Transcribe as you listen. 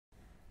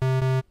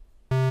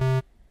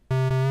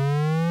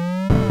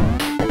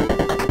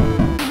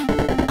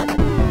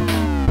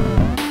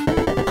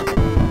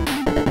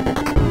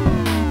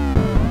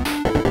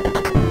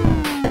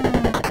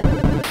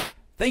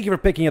Thank you for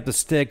picking up the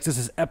sticks. This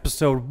is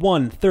episode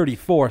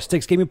 134,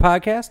 Sticks Gaming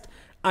Podcast.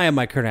 I am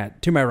Mike Kernat.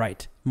 To my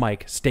right,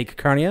 Mike Steak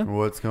Carnia.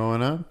 What's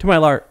going on? To my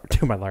lart.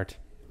 We're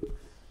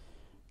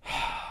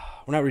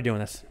not redoing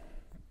this.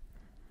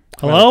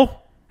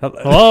 Hello?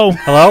 Hello?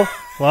 Hello?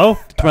 Hello?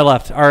 To my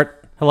left,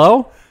 Art.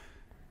 Hello?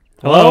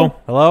 Hello?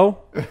 Hello?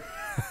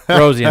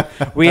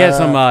 Rosian. We had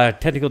some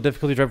technical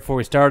difficulties right before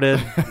we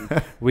started.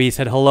 We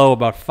said hello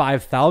about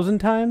 5,000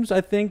 times,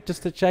 I think,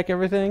 just to check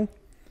everything.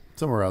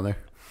 Somewhere around there.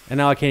 And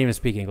now I can't even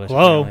speak English.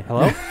 Hello?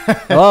 Apparently.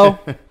 Hello? Hello?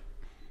 Can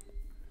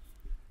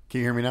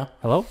you hear me now?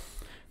 Hello?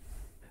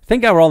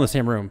 Thank God we're all in the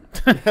same room.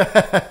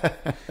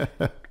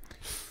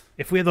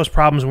 If we had those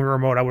problems when we were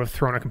remote, I would have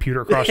thrown a computer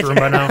across the room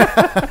by now.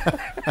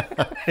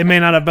 It may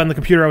not have been the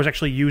computer I was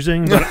actually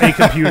using, but a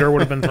computer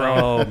would have been thrown.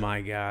 Oh, my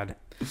God.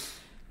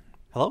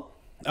 Hello?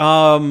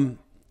 So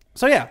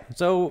I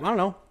don't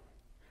know.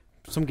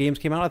 Some games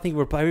came out. I think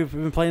we've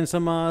been playing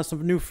some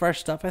new fresh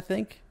stuff, I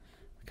think.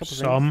 A couple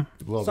Some.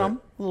 things. A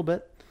little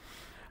bit.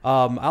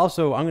 I'm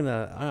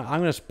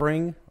gonna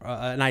spring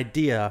an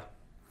idea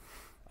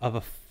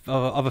of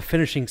a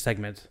finishing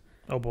segment.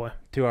 Oh boy!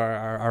 To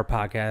our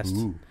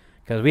podcast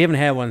because we haven't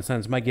had one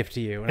since my gift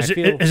to you. And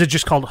Is it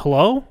just called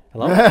Hello?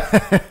 Hello?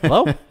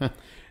 Hello?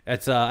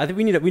 It's I think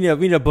we need a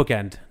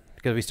bookend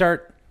because we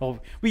start. Well,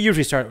 we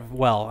usually start.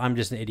 Well, I'm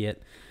just an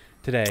idiot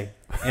today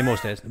and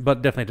most days,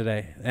 but definitely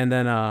today. And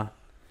then I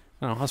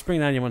don't know. I'll spring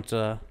it on you once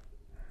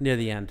near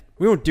the end.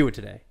 We won't do it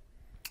today.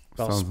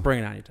 But I'll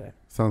spring it on you today.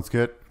 Sounds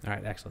good. All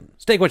right, excellent.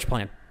 Steak, what you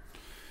playing?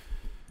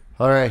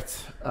 All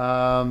right.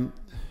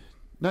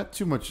 Not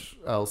too much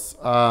else.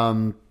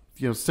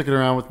 Sticking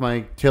around with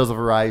my Tales of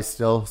Arise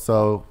still,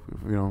 so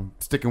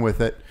sticking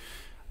with it.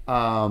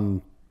 I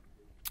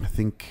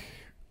think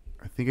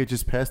I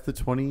just passed the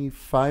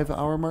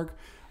 25-hour mark.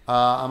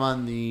 I'm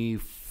on the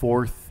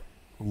 4th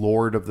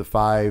Lord of the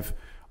 5.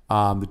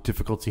 The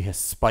difficulty has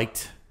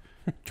spiked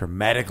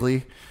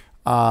dramatically,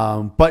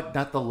 but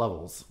not the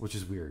levels, which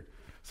is weird.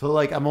 So,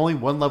 I'm only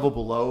one level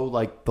below,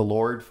 the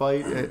Lord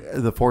fight,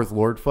 the 4th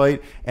Lord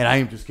fight, and I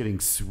am just getting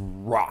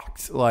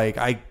rocked.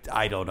 I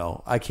don't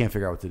know. I can't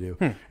figure out what to do.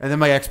 And then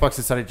my Xbox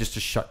decided just to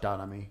shut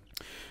down on me.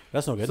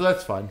 That's no good. So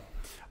that's fun.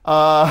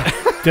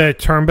 Did it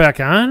turn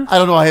back on? I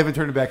don't know. I haven't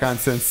turned it back on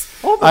since.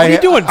 Oh, what are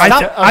you doing?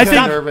 I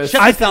think nervous.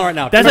 Shut this down right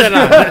now.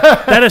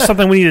 That is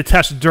something we need to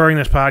test during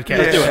this podcast.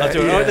 Let's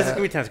do it. Oh, this is going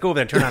to be tense. Go over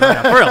there and turn it on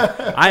right now. For real.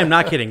 I am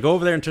not kidding. Go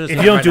over there and turn this on.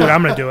 If you don't do it,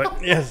 I'm going to do it.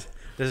 Yes.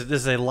 This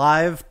is a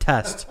live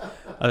test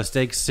of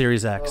Steak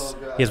Series X.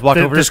 He has walked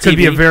over to This his could TV.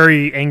 be a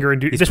very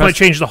anger-inducing. This might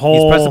change the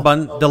whole... He's pressed the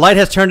button. The light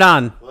has turned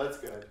on. Well, that's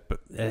good. But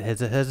it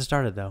hasn't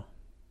started, though.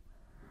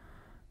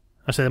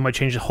 I say that might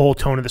change the whole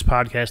tone of this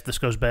podcast if this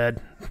goes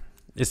bad.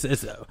 It's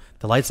the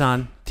light's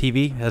on.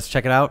 TV. Let's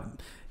check it out.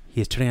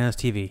 He's turning on his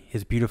TV.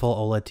 His beautiful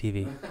OLED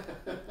TV.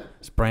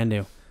 It's brand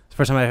new. It's the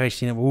first time I've actually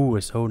seen it. Ooh,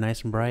 it's so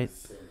nice and bright.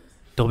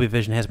 Dolby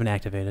Vision has been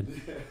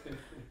activated.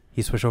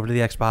 He switched over to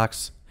the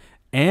Xbox.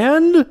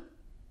 And...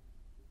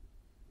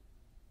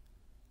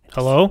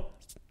 Hello?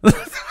 Uh-oh.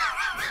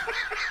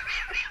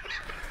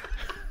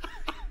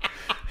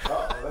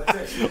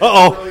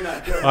 Really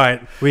not good. All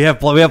right. We have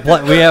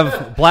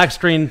black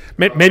screen.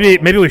 Maybe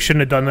we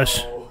shouldn't have done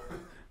this.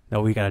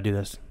 No, we got to do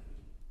this.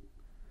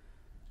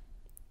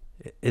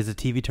 Is the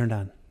TV turned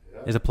on?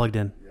 Yeah. Is it plugged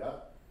in? Yeah.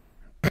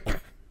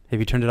 Have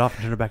you turned it off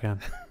and turned it back on?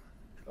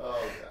 Oh,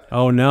 God.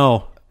 Oh,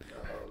 no.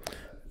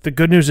 The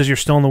good news is you're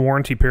still in the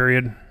warranty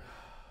period.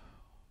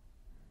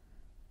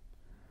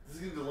 This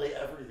is going to delay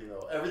everything,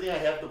 though. Everything I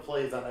have to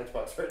play is on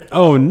Xbox right now.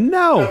 Oh,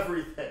 no.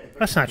 Everything.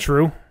 That's not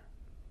true.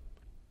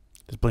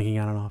 It's blinking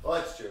on and off. Well,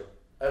 that's true.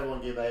 I have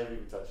one game I haven't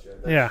even touched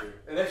yet. That's Yeah. true.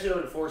 And actually, it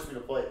would force me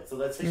to play it. So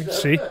that's...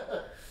 See?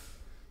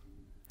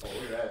 Oh, look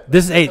at that.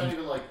 This is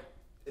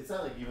it's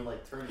not even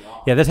turning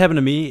off. Yeah, this happened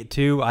to me,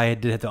 too. I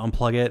did have to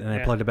unplug it, and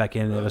I plugged it back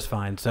in, and it was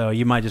fine. So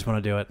you might just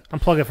want to do it.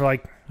 Unplug it for All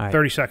right.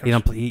 30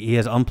 seconds. He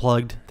has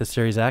unplugged the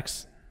Series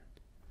X.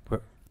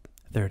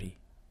 30,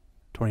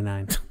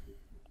 29,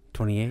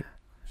 28,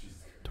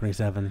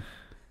 27,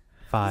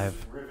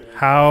 5,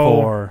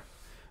 4,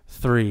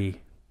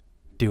 3.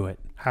 Do it.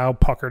 How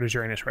puckered is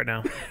Uranus right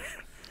now?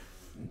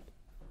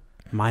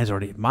 Mine's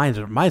puckered. It's not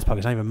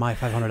even my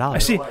 $500. I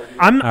see. All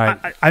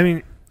right. I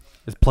mean,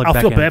 it's plugged I'll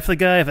back feel in. bad for the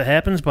guy if it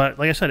happens, but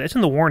like I said, it's in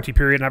the warranty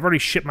period, and I've already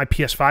shipped my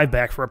PS5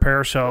 back for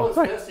repair, so... It's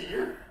past a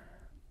year.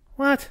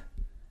 What?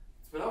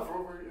 It's been out for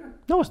over a year.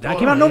 No, it's not. It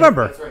came out in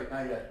November. That's right.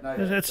 Not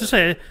yet. It's just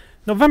a...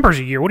 November's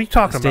a year. What are you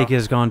talking Steak about?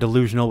 has gone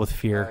delusional with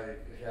fear.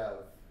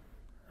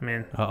 I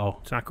mean,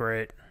 it's not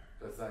great.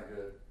 That's not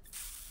good.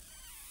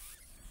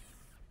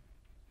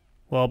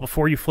 Well,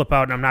 before you flip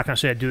out, and I'm not going to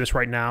say I'd do this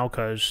right now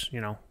because, we're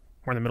in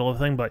the middle of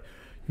the thing, but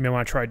you may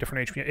want to try a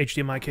different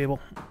HDMI cable.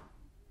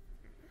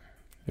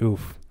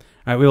 Oof.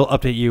 All right, we will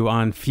update you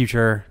on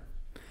future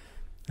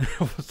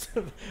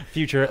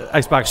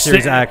Xbox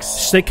Series X.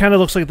 Steak kind of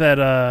looks like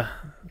that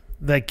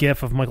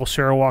gif of Michael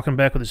Cera walking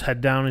back with his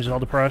head down. He's all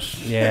depressed.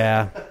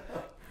 Yeah.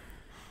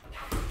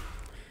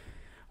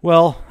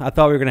 Well, I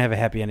thought we were going to have a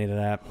happy ending to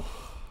that.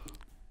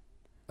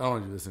 I don't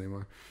want to do this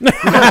anymore.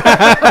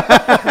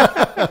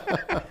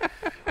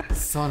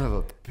 Son of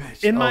a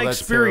bitch. In my that's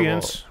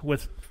experience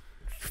with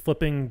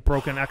flipping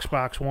broken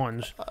Xbox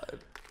Ones,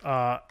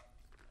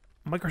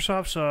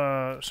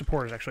 Microsoft's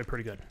support is actually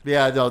pretty good.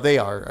 Yeah, no, they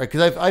are.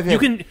 Because I've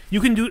had... You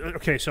can do...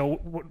 Okay,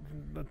 so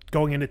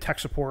going into tech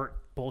support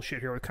bullshit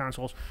here with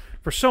consoles.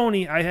 For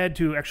Sony, I had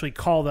to actually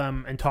call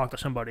them and talk to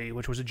somebody,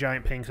 which was a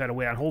giant pain because I had to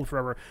wait on hold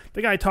forever.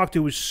 The guy I talked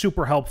to was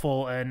super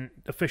helpful and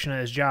efficient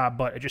at his job,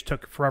 but it just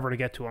took forever to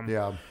get to him.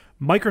 Yeah.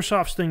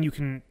 Microsoft's thing, you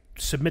can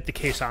submit the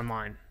case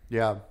online.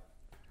 Yeah.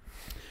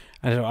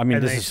 I don't know. I mean,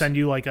 and they send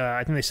you like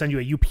I think they send you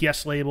a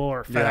UPS label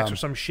or FedEx or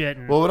some shit.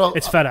 And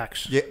it's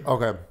FedEx. Yeah.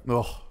 Okay.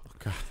 Oh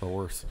God, the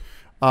worst.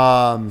 So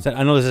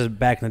I know this is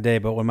back in the day,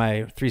 but when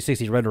my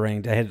 360 red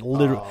ringed, I had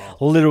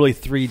literally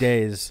 3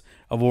 days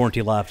of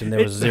warranty left, and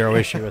there was zero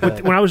issue with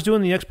it. When I was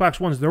doing the Xbox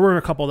Ones, there were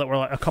a couple that were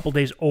like a couple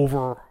days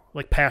over,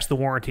 like past the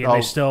warranty, and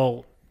they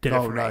still did it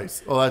for me.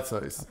 Nice. Oh, that's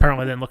nice.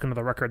 Apparently, they didn't look into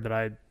the record that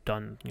I'd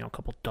done, a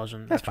couple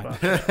dozen. That's Xbox.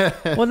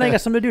 Fine. Well, then I got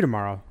something to do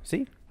tomorrow.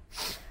 See.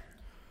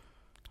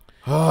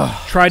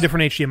 Try a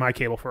different HDMI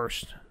cable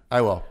first.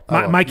 I will.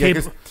 My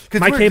cable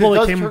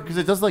that came because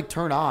it does like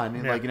turn on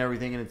and like and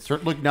everything, and it's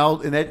look now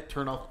and that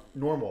turn off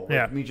normal.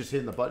 Like me just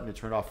hitting the button to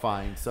turn off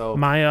fine. So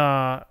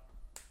my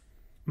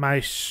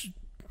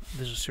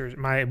this is serious.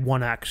 My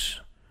 1X,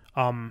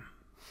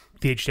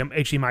 the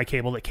HDMI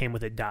cable that came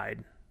with it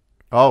died.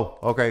 Oh,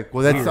 okay.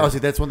 Well, that's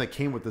obviously that's one that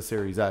came with the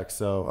Series X.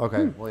 So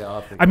okay. Well, yeah.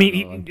 I'll have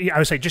to I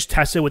would say just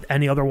test it with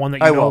any other one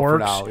that you know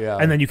works, now, yeah.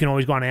 and then you can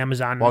always go on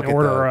Amazon and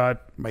order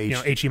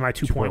HDMI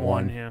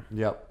 2.1. Yeah.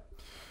 Yep.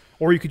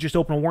 Or you could just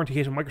open a warranty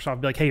case with Microsoft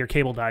and be like, "Hey, your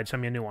cable died.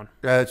 Send me a new one."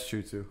 Yeah, that's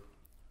true too.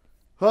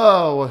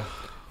 Oh,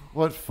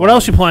 what fun. What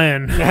else you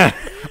playing?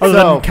 Other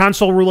than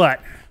console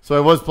roulette. So I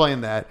was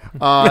playing that,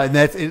 and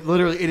that's it.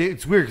 Literally,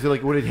 it's weird because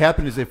like what had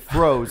happened is it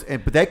froze,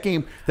 but that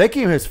game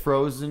has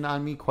frozen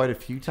on me quite a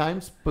few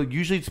times. But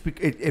usually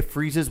it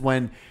freezes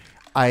when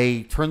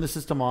I turn the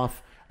system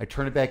off, I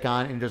turn it back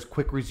on, and just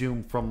quick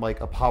resume from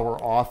like a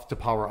power off to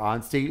power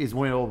on state is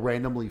when it'll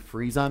randomly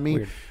freeze on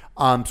me.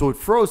 So it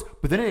froze,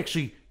 but then it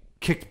actually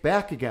kicked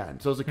back again.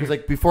 So I was like, because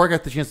like before I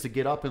got the chance to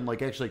get up and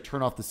like actually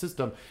turn off the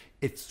system,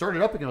 it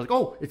started up again. I was like,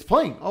 oh, it's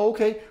playing. Oh,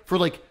 okay, for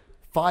like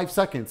 5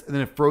 seconds, and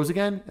then it froze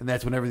again, and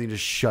that's when everything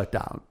just shut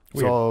down.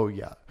 Weird. So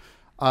yeah,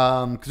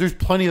 because there's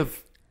plenty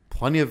of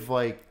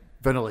like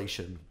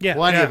ventilation,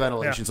 plenty of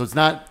ventilation. So it's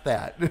not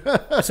that.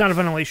 It's not a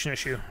ventilation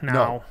issue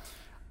now.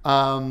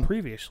 No.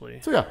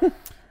 Previously. So yeah.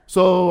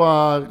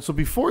 So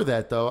before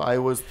that though, I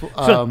was.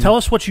 So tell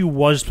us what you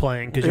was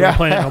playing because you weren't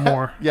playing it no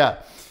more.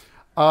 Yeah.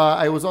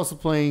 I was also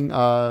playing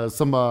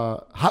some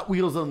Hot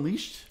Wheels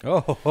Unleashed.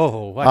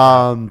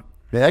 Wow.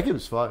 Yeah, that game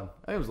was fun.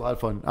 That was a lot of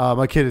fun.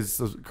 My kid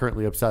is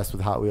currently obsessed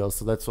with Hot Wheels,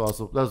 so that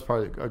was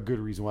probably a good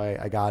reason why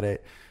I got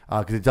it,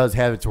 because it does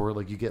have it to where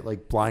like you get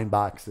like blind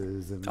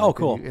boxes and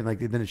cool, and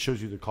then it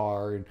shows you the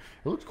car and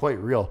it looks quite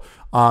real.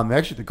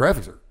 Actually, the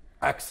graphics are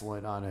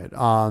excellent on it.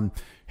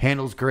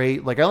 Handles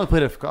great. Like I only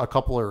played a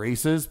couple of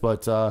races,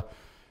 but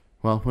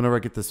well, whenever I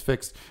get this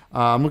fixed,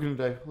 I'm looking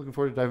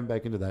forward to diving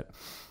back into that.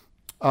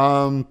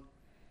 I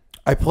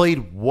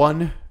played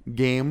one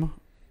game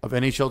of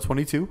NHL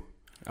 22.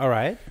 All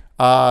right.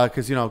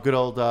 Because good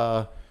old,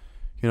 now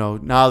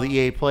the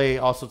EA Play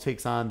also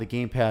takes on the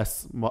Game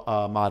Pass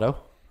motto.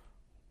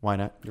 Why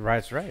not? Right,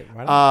 that's right.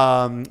 Why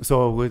not?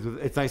 So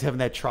it's nice having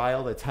that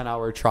trial, that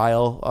 10-hour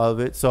trial of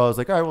it. So I was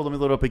like, all right, well, let me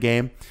load up a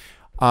game.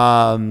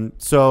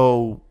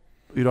 So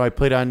I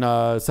played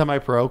on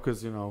semi-pro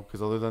because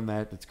other than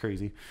that, it's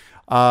crazy.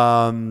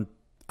 I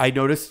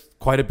noticed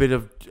quite a bit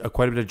of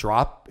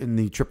drop in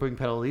the tripling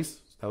penalties.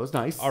 That was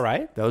nice. All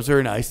right. That was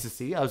very nice to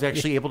see. I was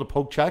actually able to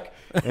poke check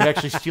and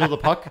actually steal the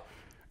puck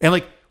and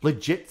like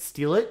legit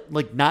steal it.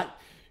 Like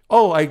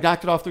I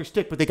knocked it off their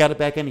stick, but they got it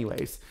back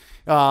anyways.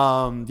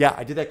 Yeah,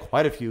 I did that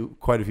quite a few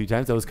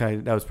times. That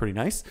was pretty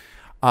nice.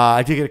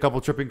 I did get a couple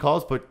tripping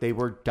calls, but they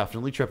were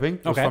definitely tripping.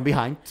 It was from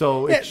behind,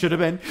 so it should have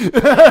been.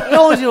 As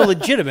long as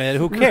legitimate,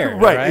 who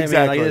cares? Right,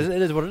 exactly. I mean,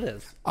 it is what it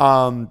is.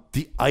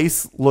 The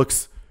ice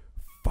looks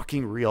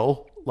fucking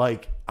real.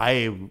 Like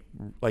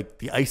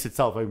the ice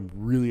itself, I'm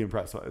really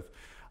impressed with.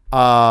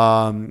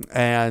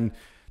 And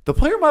the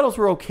player models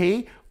were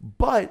okay,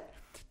 but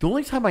the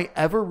only time I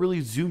ever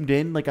really zoomed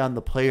in like on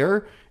the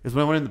player is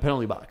when I went in the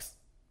penalty box.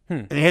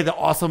 And they had the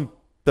awesome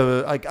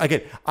I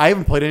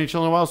haven't played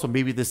NHL in a while, so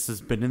maybe this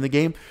has been in the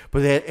game,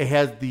 but it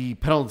has the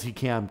penalty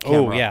camera.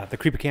 Oh yeah, the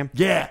creeper cam.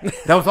 Yeah,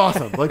 that was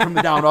awesome. Like from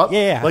the down up.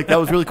 Yeah, like that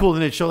was really cool.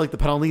 Then it showed like the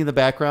penalty in the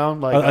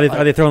background. Like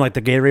are they throwing like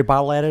the Gatorade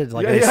bottle at it?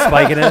 Like are they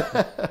spiking it?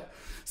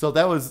 So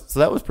that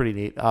was pretty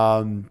neat.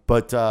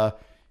 But yeah,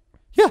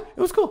 it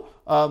was cool.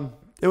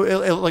 It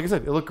like I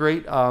said, it looked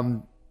great.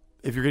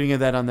 If you're getting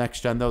that on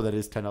next gen though, that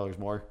is $10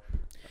 more.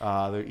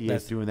 EA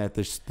is doing that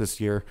this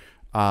year.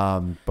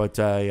 But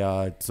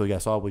so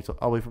I'll wait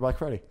for Black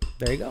Friday.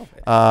 There you go.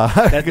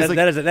 That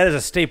That is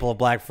a staple of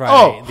Black Friday.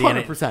 Oh,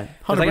 100%.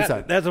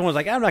 100%. That's the one's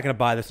like, I'm not going to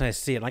buy this, and I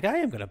see it. Like, I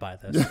am going to buy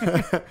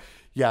this.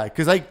 Yeah,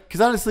 because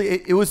honestly,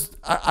 it was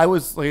I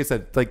was, like I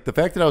said, like the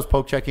fact that I was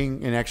poke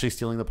checking and actually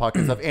stealing the puck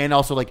and stuff, and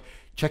also like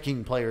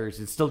checking players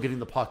and still getting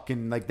the puck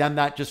and like them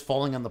not just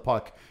falling on the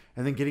puck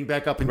and then getting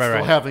back up and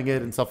still having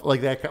it and stuff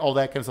like that, all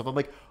that kind of stuff. I'm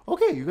like,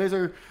 okay, you guys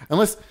are,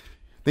 unless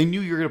they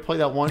knew you were going to play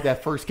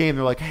that first game,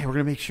 they're like, hey, we're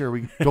going to make sure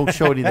we don't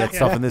show any of that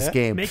stuff in this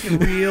game. Make it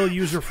real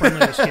user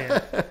friendly this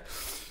game.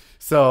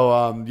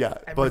 So yeah,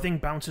 everything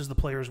bounces the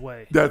player's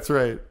way. That's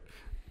right.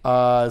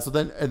 So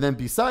then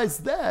besides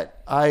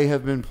that, I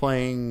have been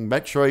playing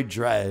Metroid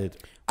Dread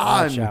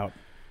on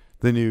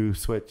the new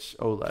Switch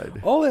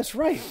OLED. Oh, that's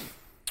right.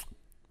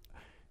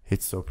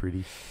 It's so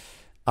pretty.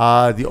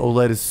 The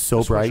OLED is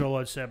so bright. Switch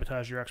OLED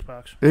sabotaged your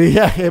Xbox.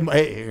 Yeah,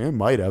 it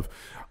might have.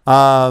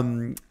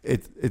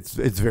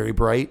 It's very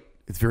bright.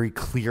 It's very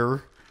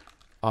clear.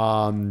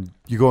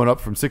 You're going up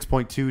from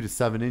 6.2 to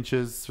 7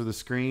 inches for the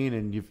screen,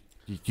 and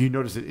you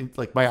notice it.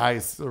 Like my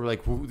eyes are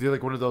like, they're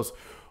like one of those.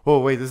 Oh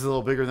wait, this is a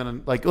little bigger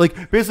than like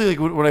basically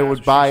like when I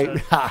would buy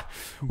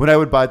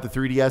the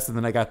 3DS and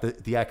then I got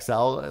the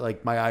XL.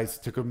 Like my eyes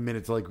took a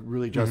minute to like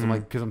really adjust. I'm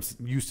like, because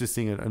I'm used to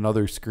seeing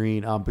another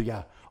screen. But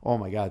yeah, oh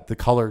my god, the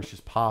colors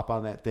just pop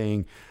on that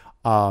thing.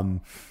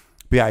 But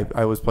yeah,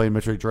 I was playing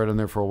Metroid Dread on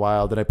there for a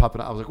while. Then I popped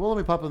it. I was like, well, let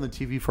me pop it on the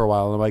TV for a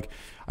while. And I'm like,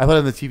 I put it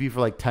on the TV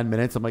for like 10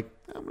 minutes. I'm like,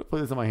 I'm gonna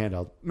play this on my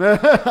handheld.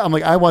 I'm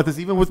like, I want this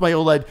even with my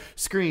OLED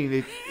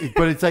screen.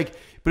 But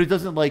it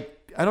doesn't like.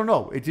 I don't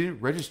know. It didn't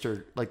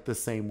register like the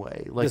same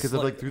way, like because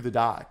of like through the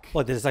dock.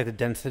 Well, there's like the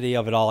density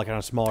of it all, like on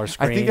a smaller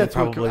screen. I think that's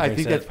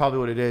probably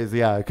what it is.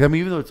 Yeah, because I mean,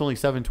 even though it's only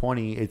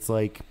 720, it's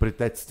like, but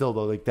that's still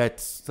though, like that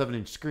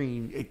 7-inch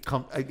screen,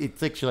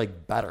 it's actually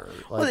like better.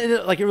 Like,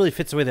 well, it really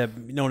fits the way that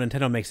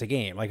Nintendo makes a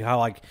game, like how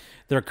like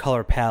their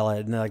color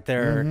palette and like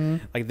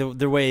their like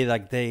the way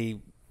like they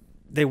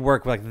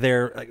work like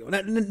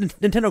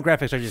Nintendo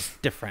graphics are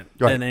just different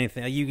than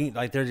anything. Like, you can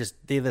like they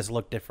just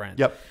look different.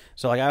 Yep.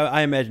 So like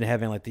I imagine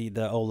having like the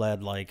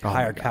OLED like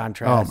higher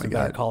contrast and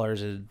better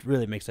colors, it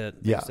really makes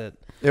it makes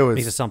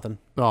it something.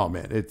 Oh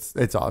man, it's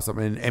awesome.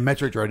 And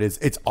Metroid Dread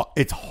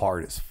it's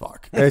hard as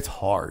fuck. It's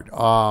hard.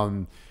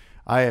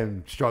 I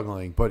am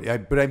struggling, but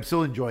I'm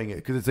still enjoying it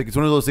because it's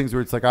one of those things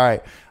where it's like, all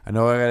right, I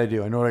know what I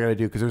gotta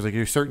do. Because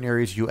there's certain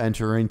areas you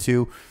enter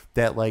into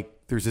that like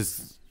there's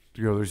these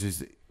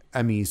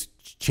enemies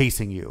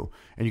chasing you,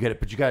 and you got it.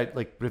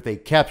 But if they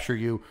capture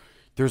you,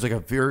 there's like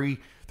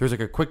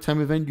a quick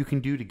time event you can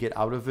do to get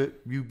out of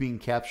it. You being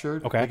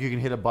captured, okay. Like you can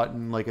hit a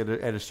button like at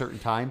a certain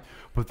time,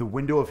 but the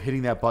window of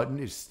hitting that button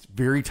is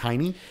very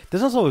tiny. I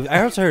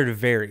also heard it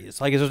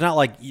varies. Like it's not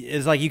like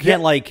you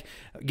can't like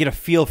get a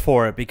feel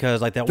for it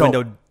because like that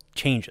window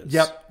changes.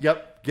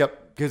 Yep.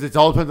 Because it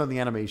all depends on the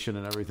animation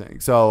and everything.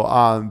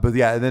 So, but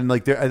yeah, and then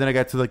I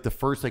got to like the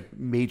first like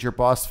major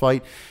boss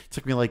fight. It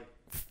took me like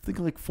I think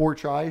like 4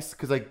 tries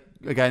because like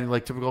again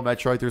like typical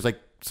Metroid, there's like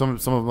some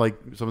of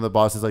the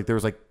bosses like there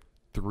was like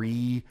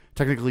three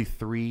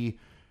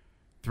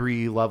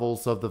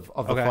levels of the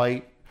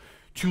fight,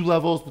 2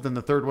 levels, but then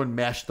the third one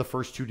mashed the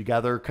first 2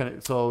 together kind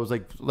of. So it was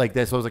like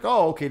this. So I was like,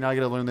 oh okay, now I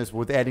got to learn this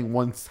with adding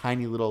one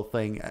tiny little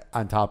thing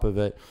on top of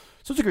it.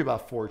 So it took me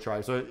about 4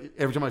 tries. So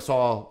every time I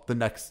saw the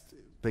next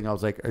thing, I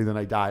was like, and then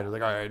I died. I was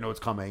like, all right, I know it's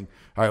coming.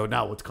 All right, well,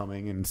 now what's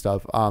coming and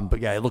stuff. But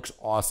yeah, it looks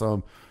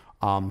awesome.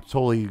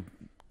 Totally.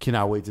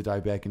 Cannot wait to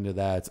dive back into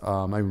that.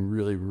 I'm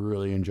really,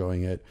 really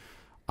enjoying it.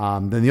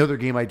 Then the other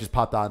game I just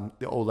popped on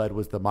the OLED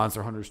was the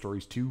Monster Hunter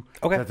Stories 2.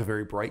 Okay. That's a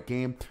very bright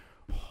game.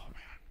 Oh,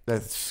 man.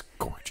 That's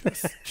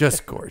gorgeous.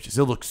 Just gorgeous.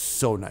 It looks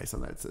so nice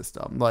on that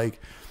system. Like,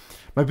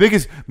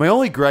 my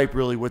only gripe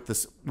really with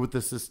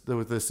the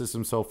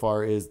system so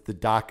far is the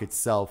dock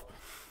itself.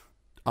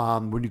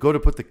 When you go to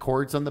put the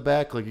cords on the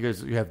back, like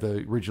you have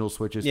the original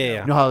Switches.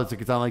 Yeah. You know how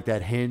it's on like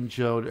that hinge,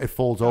 it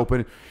folds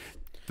open.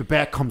 The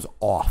back comes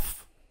off.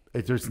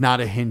 There's not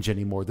a hinge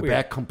anymore. The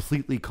back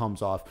completely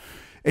comes off.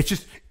 It's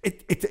just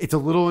it's a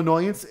little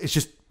annoyance.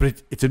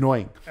 But it's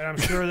annoying. And I'm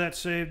sure that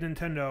saved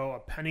Nintendo a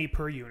penny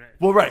per unit.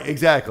 Well, right,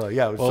 exactly.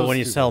 Yeah. Well, when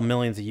you sell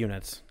millions of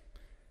units,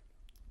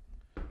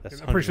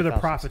 I'm pretty sure the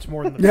profit's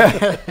more than the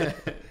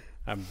profit.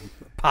 I'm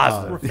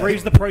positive.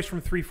 Raise the price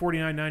from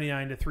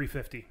 $349.99 to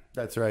 $350.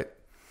 That's right.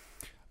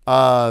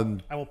 I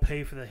will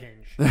pay for the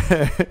hinge.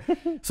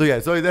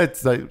 So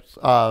that's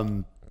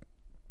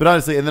but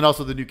honestly, and then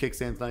also the new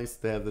kickstand's nice.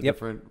 They have the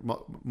different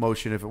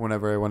motion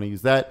whenever I want to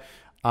use that.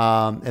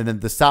 And then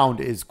the sound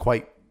is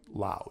quite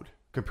loud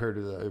compared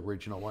to the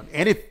original one,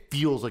 and it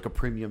feels like a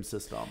premium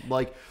system.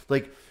 Like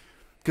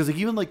because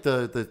even like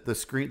the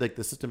screen, like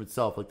the system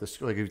itself, like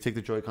if you take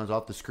the Joy-Cons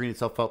off, the screen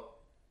itself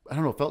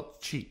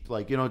felt cheap.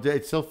 Like, you know,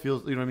 it still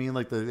feels, you know what I mean?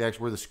 Like the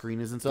actual where the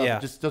screen is and stuff. Yeah.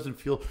 It just doesn't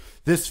feel.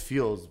 This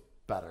feels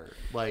better.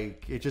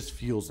 Like it just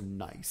feels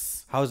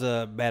nice. How's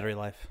the battery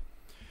life?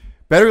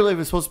 Battery life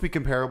is supposed to be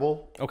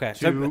comparable. Okay.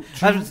 To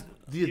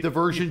the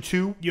version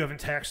 2. You haven't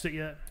taxed it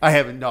yet? I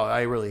haven't. No,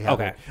 I really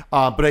haven't. Okay.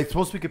 But it's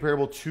supposed to be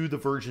comparable to the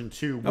version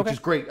 2, which Okay. is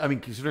great. I mean,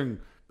 considering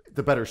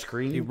the better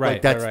screen, Right,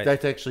 like, that's right.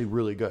 that's actually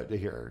really good to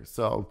hear.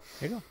 So,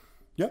 There you go.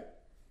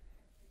 yep.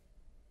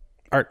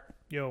 Art.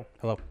 Yo.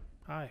 Hello.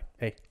 Hi.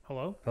 Hey.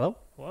 Hello? Hello.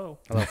 Hello?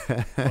 Hello.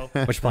 Hello?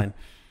 What you playing?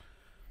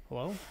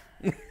 Hello?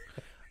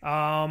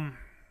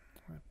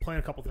 Playing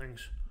a couple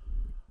things.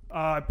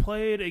 I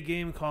played a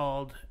game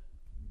called,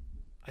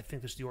 I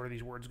think this is the order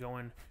these words go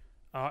in,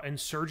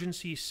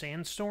 Insurgency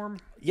Sandstorm.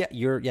 Yeah,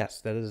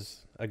 yes, that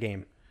is a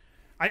game.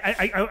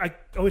 I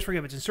always forget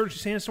if it's Insurgency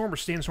Sandstorm or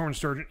Sandstorm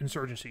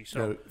Insurgency.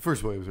 So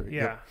First wave was right.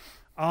 yeah,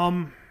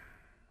 Yep.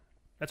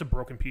 that's a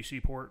broken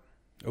PC port.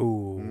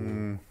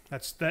 Ooh.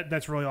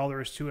 That's really all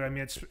there is to it. I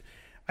mean,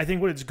 I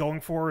think what it's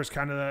going for is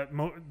kind of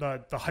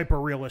the hyper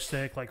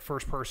realistic, like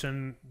first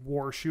person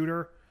war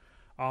shooter.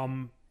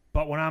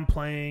 But when I'm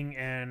playing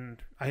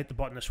and I hit the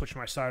button to switch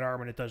my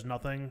sidearm and it does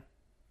nothing,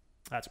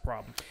 that's a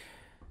problem.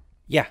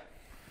 Yeah.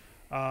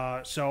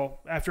 So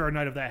after a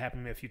night of that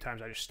happening to me a few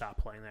times, I just stopped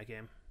playing that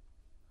game.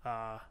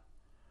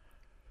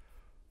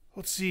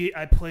 Let's see.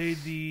 I played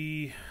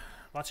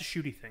lots of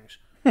shooty things.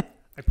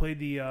 I played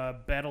the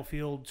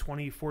Battlefield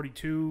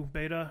 2042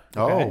 beta.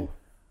 Oh.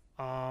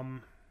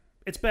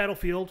 It's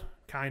Battlefield,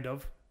 kind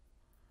of.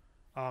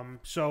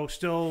 So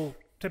still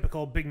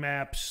typical big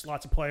maps,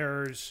 lots of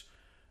players,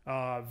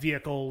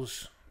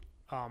 vehicles.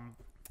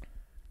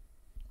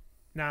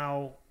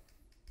 Now,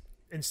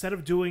 instead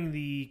of doing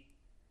the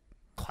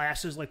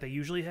classes like they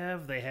usually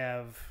have, they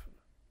have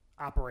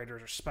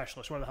operators or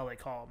specialists, whatever the hell they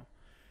call them.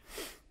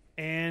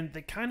 And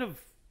they kind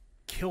of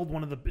killed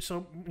one of the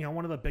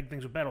big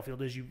things with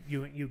Battlefield is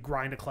you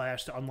grind a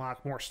class to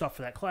unlock more stuff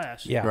for that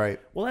class. Yeah. Right.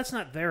 Well, that's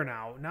not there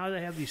now. Now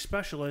they have these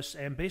specialists,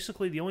 and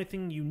basically the only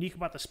thing unique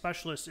about the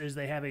specialists is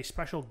they have a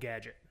special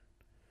gadget.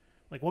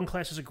 Like one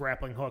class has a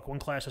grappling hook, one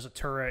class has a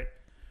turret,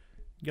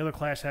 the other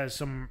class has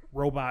some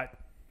robot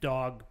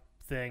dog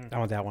thing, I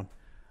want that one.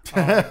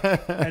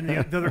 and the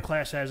other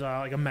class has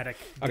like a medic.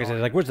 Okay, so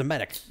dog. like, where's the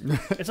medic?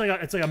 It's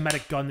like a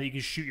medic gun that you can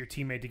shoot your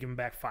teammate to give him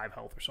back 5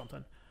 health or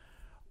something.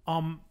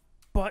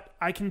 But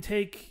I can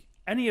take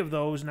any of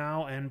those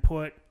now and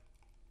put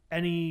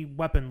any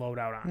weapon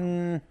loadout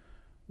on.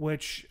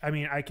 Which, I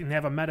mean, I can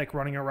have a medic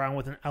running around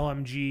with an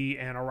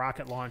LMG and a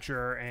rocket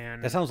launcher,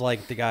 and That sounds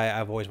like the guy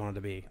I've always wanted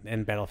to be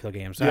in Battlefield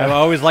games. Yeah. I've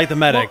always liked the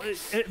medic,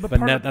 Well, but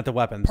not the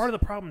weapons. Part of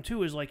the problem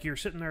too is like you're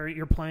sitting there,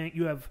 you're playing,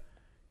 you have,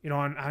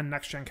 on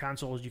next gen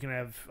consoles, you can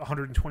have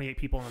 128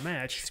 people in a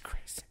match, It's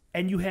crazy.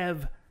 and you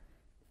have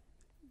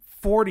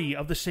 40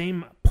 of the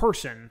same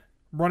person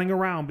running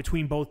around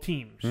between both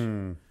teams.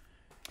 And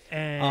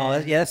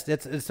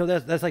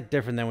that's like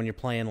different than when you're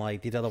playing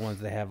like these other ones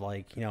that have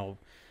like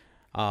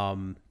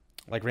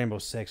like Rainbow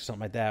Six or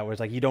something like that, where it's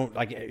like you have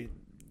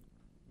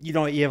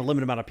a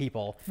limited amount of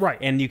people, Right.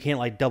 And you can't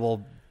like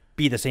double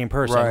be the same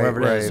person, Right,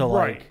 wherever it is. right. So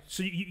right. like,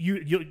 So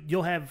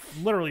you'll have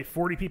literally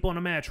 40 people in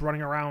a match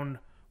running around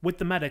with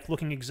the medic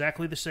looking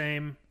exactly the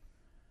same.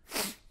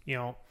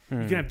 You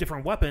can have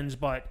different weapons,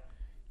 but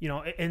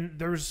and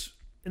there's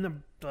in the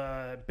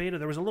beta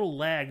there was a little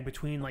lag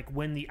between like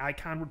when the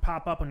icon would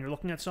pop up when you're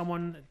looking at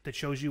someone that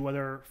shows you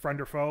whether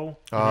friend or foe.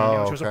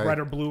 Oh, It shows up okay. red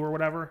or blue or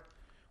whatever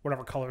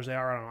colors they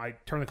are. I don't know. I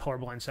turn the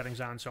colorblind settings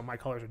on, so my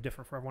colors are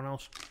different for everyone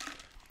else.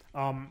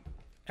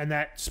 And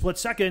that split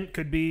second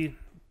could be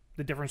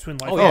the difference between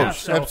life and death.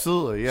 So,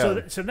 absolutely,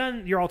 yeah. So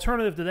then your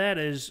alternative to that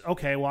is,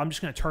 okay, well, I'm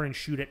just going to turn and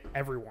shoot at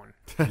everyone.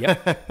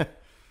 yep.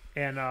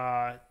 And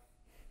I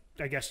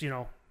guess,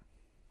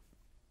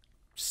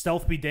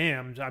 stealth be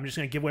damned. I'm just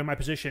going to give away my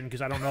position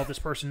because I don't know if this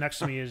person next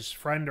to me is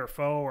friend or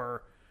foe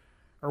or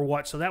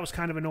what. So that was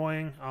kind of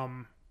annoying.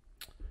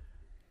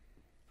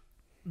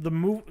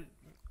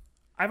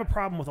 I have a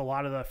problem with a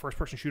lot of the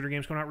first-person shooter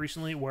games coming out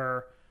recently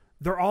where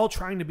they're all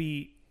trying to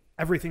be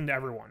everything to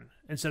everyone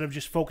instead of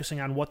just focusing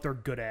on what they're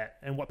good at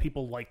and what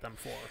people like them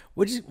for.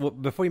 Which is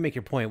before you make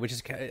your point, which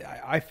is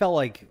I felt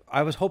like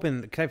I was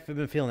hoping, because I've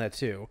been feeling that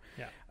too.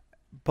 Yeah.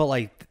 But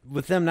like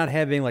with them not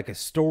having like a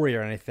story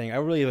or anything, I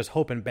really was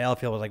hoping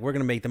Battlefield was like, we're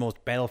gonna make the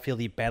most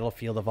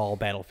Battlefield of all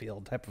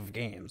Battlefield type of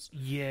games.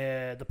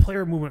 Yeah, the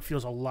player movement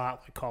feels a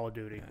lot like Call of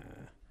Duty.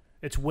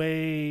 It's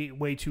way,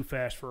 way too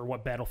fast for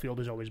what Battlefield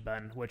has always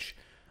been, which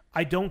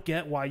I don't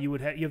get why you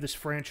would you have this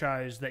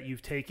franchise that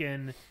you've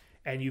taken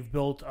and you've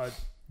built a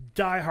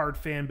diehard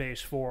fan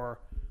base for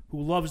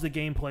who loves the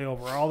gameplay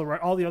over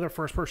all the other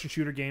first-person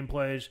shooter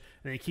gameplays,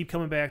 and they keep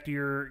coming back to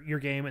your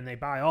game, and they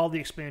buy all the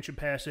expansion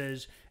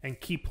passes and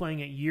keep playing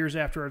it years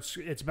after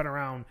it's been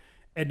around,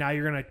 and now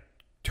you're going to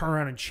turn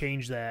around and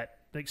change that,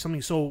 like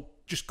something so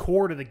just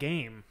core to the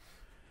game.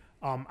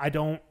 I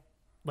don't,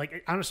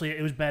 like, honestly,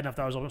 it was bad enough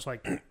that I was almost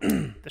like,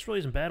 this really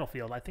isn't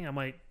Battlefield. I think I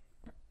might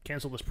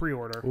cancel this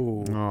pre-order.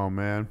 Ooh. Oh,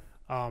 man.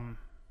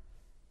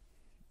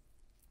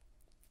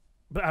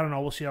 But I don't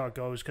know. We'll see how it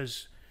goes,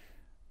 because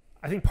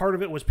I think part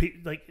of it was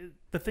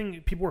the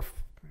thing people were.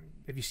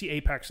 If you see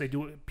Apex,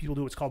 people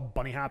do what's called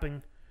bunny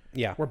hopping,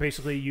 Yeah. where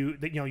basically you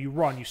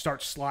run, you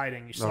start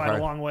sliding, you slide Okay.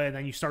 a long way, and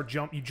then you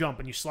jump,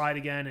 and you slide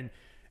again,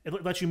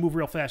 it lets you move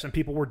real fast, and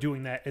people were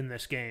doing that in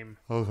this game.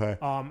 Okay.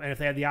 And if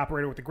they had the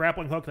operator with the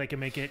grappling hook, they can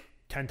make it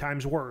 10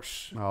 times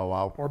worse. Oh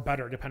wow. Or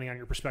better, depending on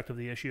your perspective of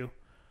the issue.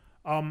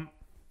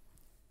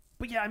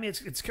 But yeah, I mean,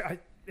 it's kind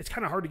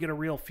of hard to get a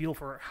real feel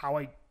for how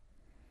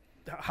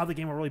the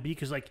game will really be,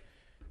 because like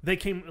they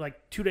came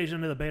like 2 days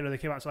into the beta, they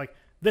came out, it's like,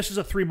 this is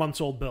a 3 months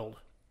old build.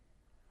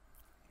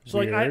 So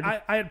like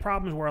I had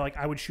problems where like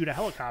I would shoot a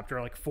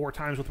helicopter like 4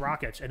 times with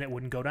rockets and it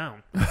wouldn't go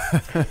down.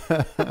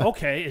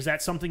 Okay, is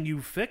that something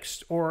you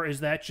fixed, or is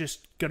that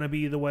just gonna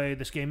be the way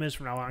this game is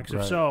from now on?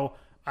 Because if so,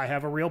 I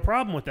have a real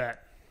problem with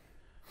that.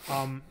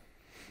 So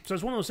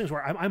it's one of those things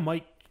where I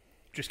might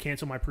just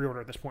cancel my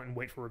pre-order at this point and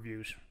wait for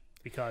reviews,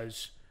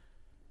 because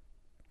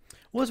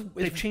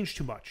they've changed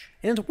too much.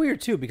 And it's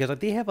weird too, because like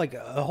they have like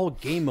a whole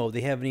game mode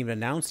they haven't even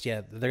announced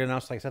yet. They're gonna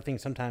announce like something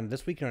sometime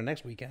this weekend or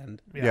next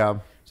weekend. Yeah. So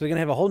they're gonna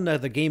have a whole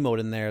nother game mode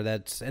in there.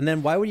 And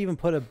then why would you even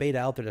put a beta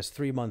out there that's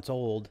 3 months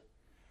old?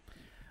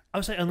 I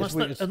would say unless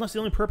the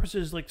only purpose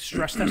is like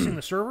stress testing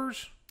the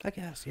servers. I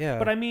guess, yeah.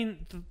 But I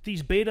mean,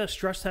 these beta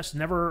stress tests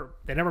never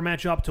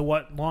match up to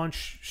what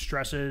launch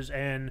stress is,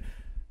 and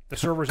the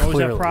servers always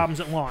have problems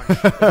at launch.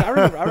 I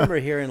remember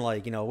hearing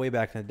like, way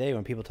back in the day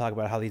when people talk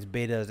about how these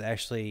betas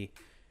actually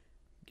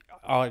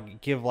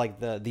give like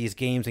these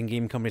games and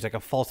game companies like a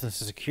false sense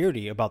of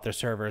security about their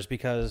servers,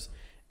 because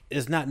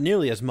it's not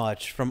nearly as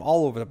much from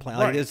all over the planet.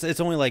 Like it's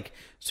only like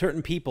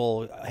certain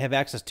people have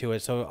access to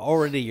it, so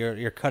already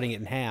you're cutting it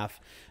in half.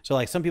 So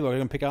like some people are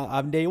going to pick out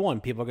on day one,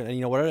 people are going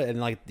to whatever, and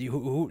like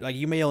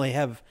you may only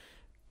have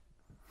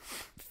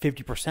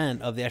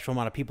 50% of the actual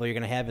amount of people you're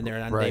going to have in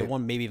there on day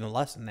one, maybe even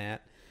less than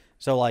that.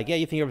 So like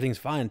you think everything's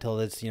fine until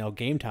it's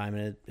game time,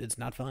 and it's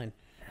not fine.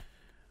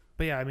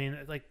 But yeah, I mean,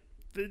 like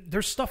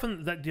there's stuff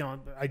in that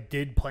I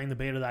did playing the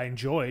beta that I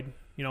enjoyed.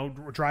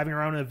 Driving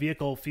around in a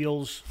vehicle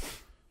feels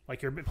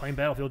like you're playing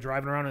Battlefield,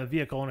 driving around in a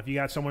vehicle, and if you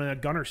got someone in a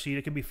gunner seat,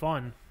 it can be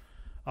fun.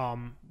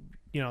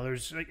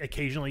 There's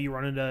occasionally you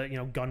run into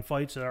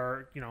gunfights that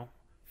are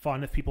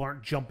fun if people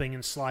aren't jumping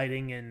and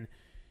sliding and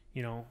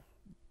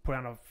put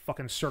on a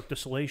fucking Cirque du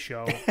Soleil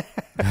show in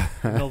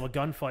the middle of a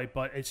gunfight.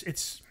 But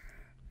it's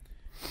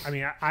I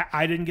mean,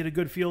 I didn't get a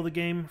good feel of the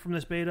game from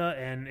this beta,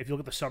 and if you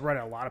look at the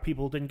subreddit, a lot of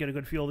people didn't get a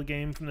good feel of the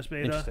game from this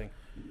beta. Interesting.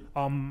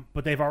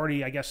 But they've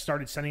already, I guess,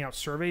 started sending out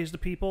surveys to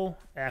people,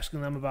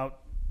 asking them about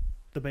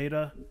the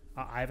beta.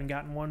 I haven't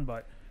gotten one,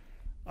 but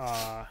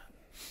I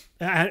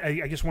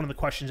guess one of the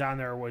questions on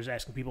there was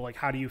asking people, like,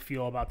 how do you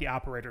feel about the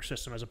operator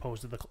system as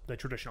opposed to the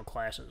traditional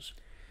classes?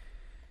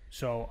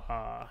 So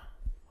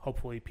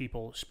hopefully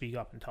people speak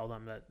up and tell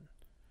them that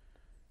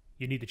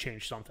you need to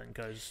change something,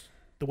 because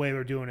the way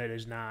they're doing it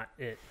is not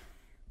it.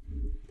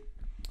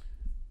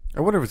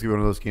 I wonder if it's gonna be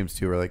one of those games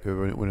too, where like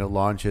when it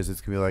launches,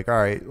 it's gonna be like, all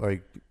right,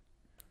 like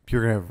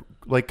you're gonna have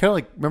like kind of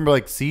like, remember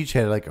like Siege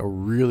had like a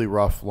really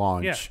rough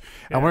launch.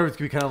 Yeah. I wonder if it's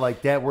gonna be kind of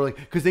like that, where like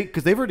because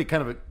they've already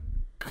kind of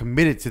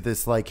committed to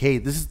this, like, hey,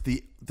 this is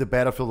the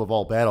battlefield of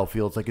all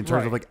battlefields, like in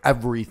terms of like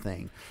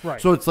everything.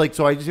 Right. So it's like,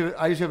 so I just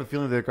have a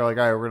feeling that they're like,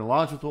 all right, we're gonna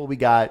launch with what we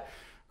got.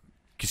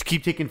 Just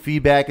keep taking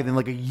feedback, and then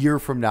like a year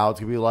from now, it's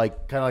gonna be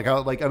like kind of like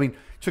how, like, I mean,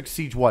 it took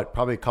Siege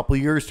probably a couple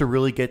of years to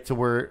really get to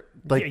where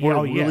where it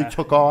really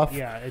took off.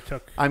 Yeah, it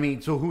took. I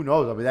mean, so who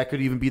knows? I mean, that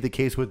could even be the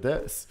case with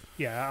this.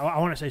 Yeah, I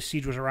want to say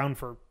Siege was around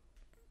for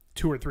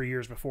 2 or 3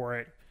 years before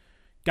it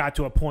got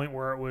to a point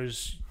where it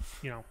was,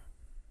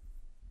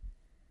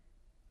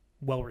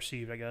 well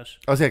received, I guess.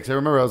 I was, because I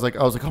remember I was like,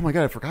 oh my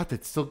god, I forgot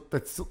that's still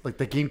like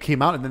the game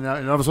came out, and then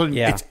all of a sudden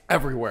it's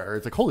everywhere.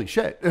 It's like, holy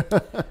shit.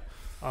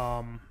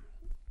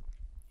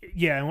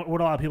 Yeah, and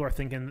what a lot of people are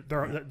thinking,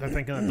 they're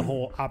thinking that the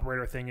whole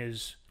operator thing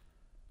is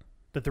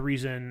that the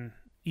reason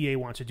EA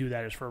wants to do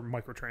that is for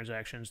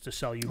microtransactions to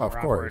sell you more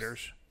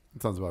operators.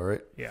 That sounds about right.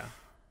 Yeah,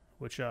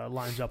 which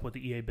lines up with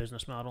the EA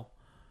business model.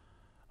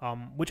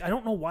 Which I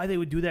don't know why they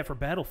would do that for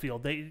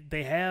Battlefield.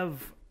 They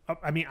have,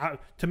 I mean,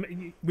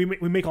 we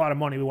make a lot of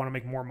money. We want to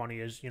make more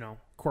money as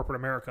corporate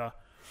America.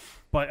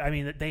 But I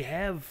mean, they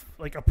have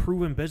like a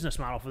proven business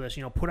model for this.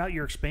 Put out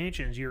your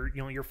expansions.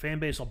 Your fan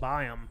base will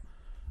buy them.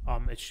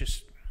 It's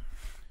just,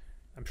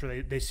 I'm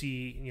sure they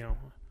see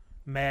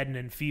Madden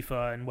and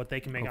FIFA and what they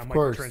can make on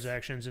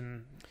microtransactions,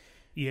 and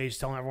EA's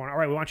telling everyone, all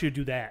right, we want you to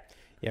do that.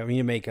 Yeah, we need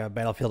to make a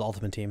Battlefield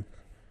Ultimate Team.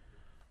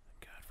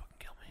 God, fucking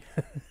kill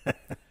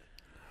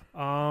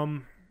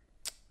me.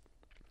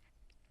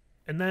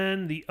 And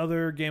then the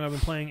other game I've been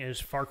playing is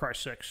Far Cry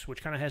 6,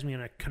 which kind of has me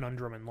in a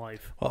conundrum in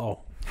life. Uh-oh.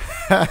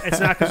 It's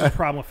not because there's a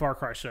problem with Far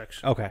Cry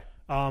 6. Okay.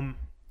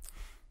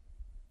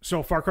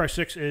 So Far Cry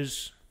 6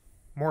 is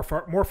more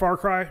Far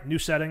Cry, new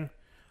setting.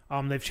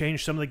 They've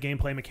changed some of the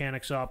gameplay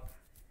mechanics up.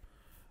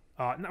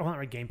 Not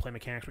really gameplay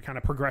mechanics, but kind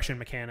of progression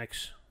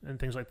mechanics and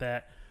things like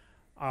that.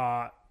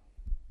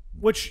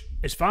 Which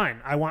is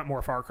fine. I want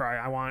more Far Cry.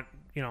 I want,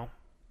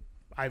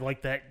 I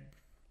like that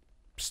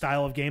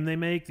style of game they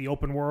make, the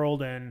open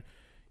world, and,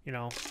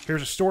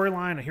 here's a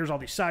storyline, and here's all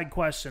these side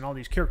quests and all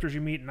these characters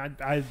you meet, and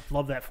I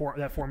love that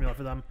formula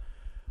for them.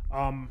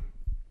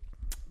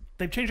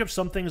 they've changed up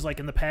some things. Like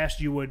in the past,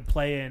 you would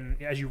play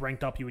and as you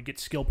ranked up, you would get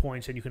skill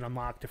points and you can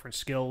unlock different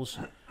skills.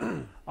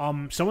 Some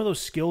of those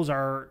skills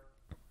are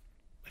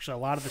actually a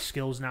lot of the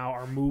skills now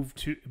are moved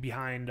to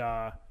behind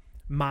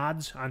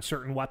mods on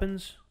certain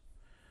weapons,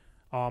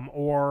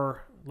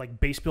 or like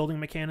base building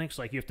mechanics.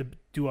 Like you have to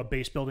do a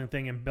base building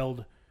thing and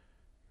build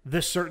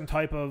this certain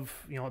type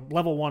of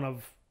level 1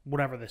 of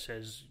whatever this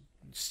is,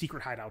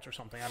 secret hideouts or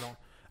something. I don't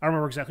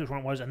remember exactly which one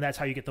it was, and that's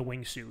how you get the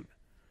wingsuit.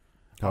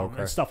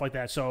 And stuff like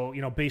that. So,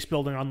 base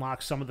building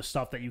unlocks some of the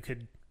stuff that you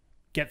could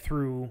get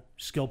through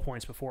skill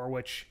points before,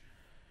 which,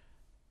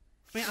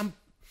 I mean,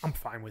 I'm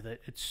fine with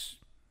it.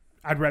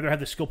 I'd rather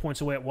have the skill points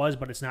the way it was,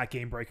 but it's not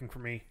game breaking for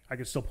me. I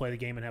could still play the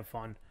game and have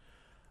fun.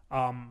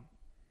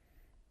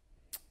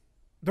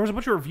 There was a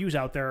bunch of reviews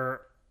out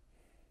there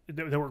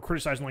that were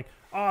criticizing, like,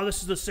 oh,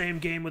 this is the same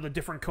game with a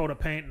different coat of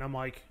paint, and I'm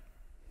like,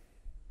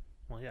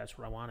 well, yeah, that's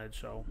what I wanted.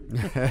 So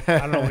I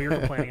don't know what you're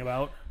complaining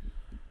about.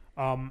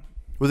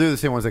 Well, they're the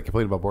same ones that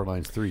complained about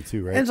Borderlands 3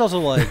 too, right? And it's also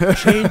like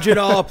change it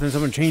up, and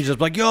someone changes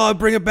it, like, yo,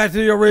 bring it back to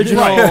the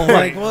original. Right.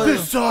 Like, well,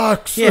 this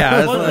sucks.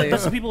 Yeah, well,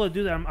 that's the people that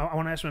do that. I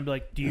want to ask them, be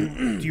like, do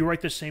you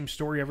write the same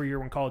story every year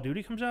when Call of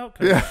Duty comes out?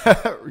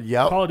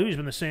 Yeah. Call of Duty's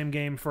been the same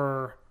game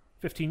for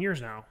 15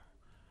 years now.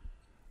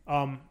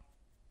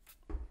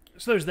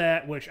 So there's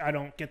that, which I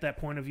don't get that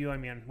point of view. I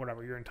mean,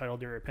 whatever, you're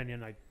entitled to your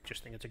opinion. I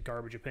just think it's a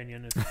garbage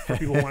opinion. For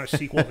people who want a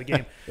sequel of the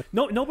game.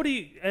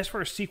 Nobody asked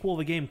for a sequel of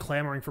the game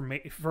clamoring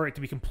for it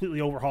to be completely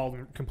overhauled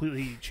and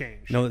completely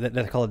changed. No,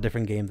 that's called a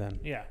different game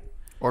then. Yeah.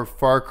 Or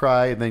Far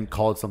Cry and then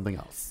call it something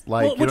else.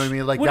 Like, Well, you know what I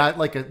mean? Like that,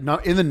 like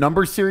in the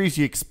number series,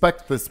 you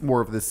expect this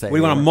more of the same. What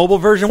do you want, a mobile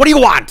version? What do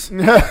you want?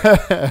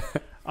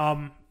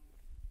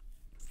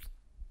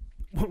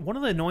 One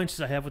of the annoyances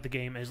I have with the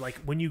game is like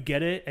when you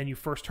get it and you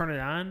first turn it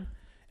on,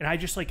 and I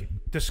just like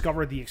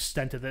discovered the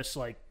extent of this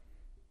like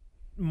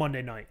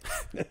Monday night.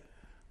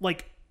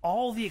 Like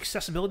all the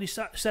accessibility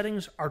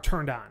settings are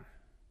turned on.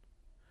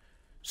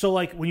 So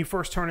like when you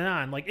first turn it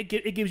on, like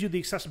it gives you the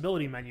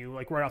accessibility menu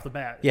like right off the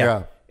bat.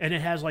 Yeah. And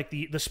it has like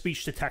the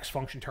speech to text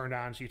function turned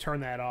on, so you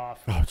turn that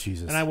off. Oh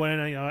Jesus! And I went in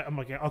and I'm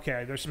like,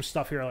 okay, there's some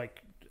stuff here like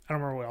I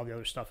don't remember what all the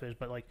other stuff is,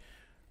 but like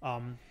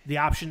the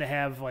option to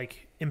have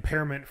like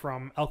impairment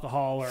from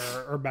alcohol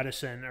or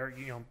medicine or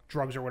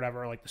drugs or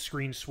whatever, like the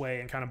screen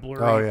sway and kind of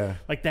blurry. Oh yeah.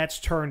 Like that's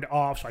turned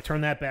off, so I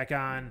turned that back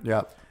on.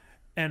 Yeah.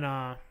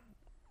 And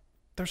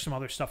there's some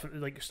other stuff in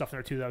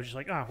there too that I was just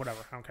like, oh, whatever,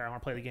 I don't care, I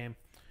want to play the game.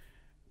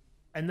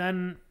 And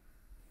then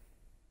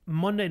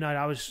Monday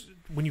night,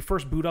 when you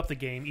first boot up the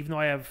game, even though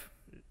I have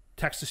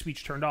text to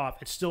speech turned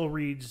off, it still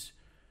reads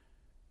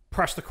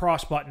press the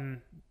cross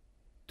button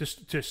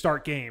to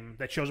start game.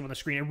 That shows up on the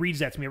screen. It reads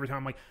that to me every time.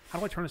 I'm like, how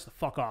do I turn this the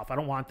fuck off? I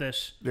don't want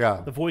this.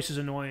 Yeah. The voice is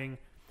annoying.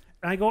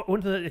 And I go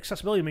into the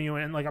accessibility menu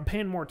and like I'm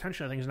paying more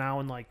attention to things now,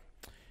 and like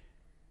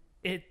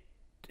it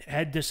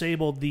had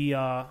disabled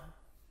the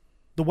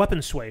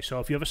weapon sway. So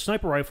if you have a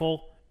sniper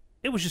rifle,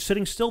 it was just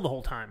sitting still the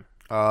whole time.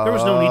 There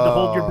was no need to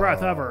hold your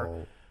breath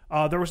ever.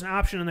 There was an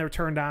option in there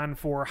turned on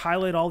for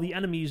highlight all the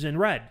enemies in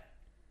red.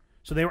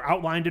 So they were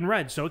outlined in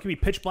red. So it could be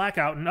pitch black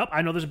out and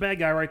I know there's a bad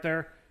guy right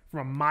there from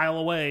a mile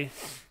away.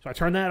 So I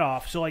turned that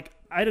off. So like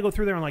I had to go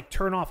through there and like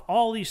turn off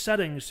all these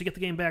settings to get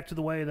the game back to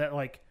the way that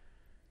like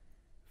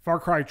Far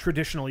Cry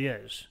traditionally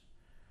is.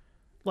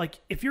 Like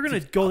if you're going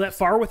to go that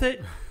far with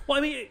it, well,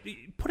 I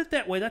mean, put it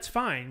that way, that's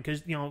fine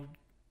because,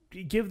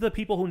 give the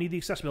people who need the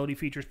accessibility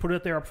features, put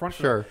it there up front.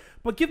 Sure.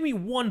 But give me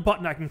one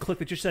button I can click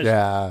that just says,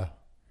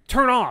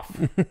 turn off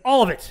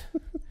all of it.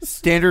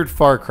 Standard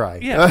Far Cry.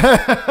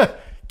 Yeah.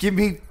 Give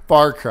me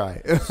Far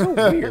Cry. So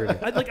weird.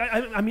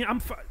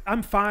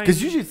 I'm fine.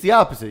 Because usually it's the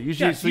opposite.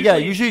 Usually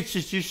it's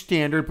just your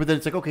standard, but then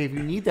it's like, okay, if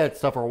you need that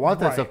stuff or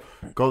want that stuff,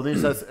 go to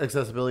the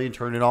accessibility and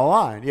turn it all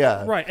on.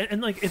 Yeah. Right. And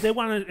like if they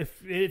want to,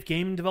 if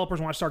game developers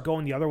want to start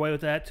going the other way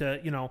with that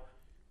to,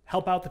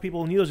 help out the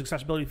people who need those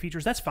accessibility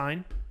features, that's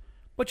fine.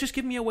 But just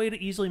give me a way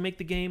to easily make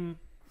the game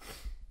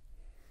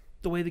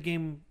the way the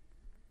game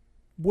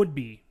would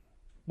be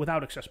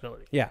without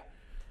accessibility. Yeah.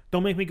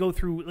 Don't make me go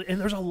through,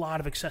 and there's a lot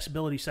of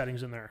accessibility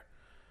settings in there.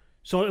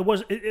 So it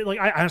was like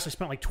I honestly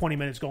spent like 20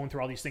 minutes going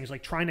through all these things,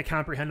 like trying to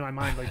comprehend in my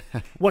mind like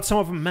what some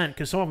of them meant,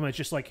 because some of them it's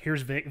just like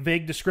here's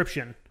vague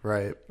description.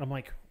 Right. I'm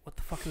like, what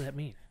the fuck does that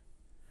mean?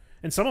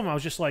 And some of them I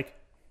was just like,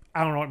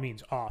 I don't know what it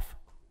means. Off.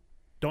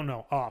 Don't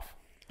know. Off.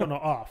 Don't know.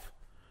 Off.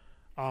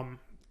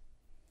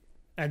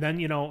 And then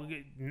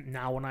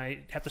now when I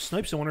have to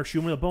snipe someone or shoot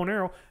them with a bow and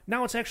arrow,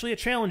 now it's actually a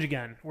challenge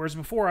again. Whereas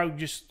before I would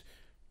just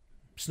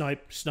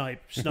snipe.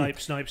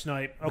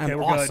 Okay,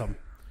 we're awesome.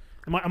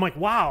 Good. I'm like,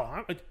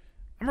 wow,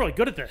 I'm really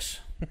good at this.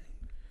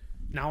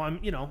 Now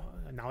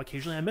now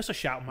occasionally I miss a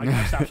shot when my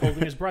guy stops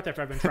holding his breath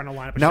after I've been trying to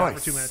line up a shot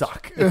for 2 minutes.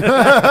 Suck.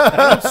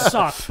 I don't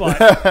suck,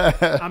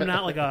 but I'm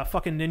not like a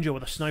fucking ninja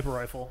with a sniper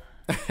rifle.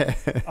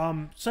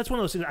 So that's one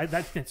of those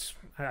things.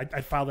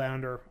 I'd file that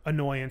under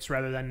annoyance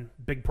rather than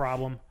big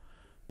problem.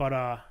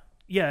 But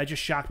yeah, it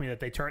just shocked me that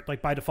they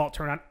by default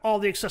turn on all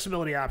the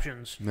accessibility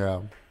options.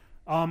 Yeah.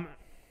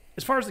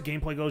 As far as the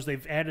gameplay goes,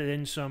 they've added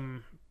in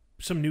some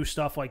some new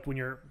stuff like when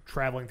you're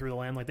traveling through the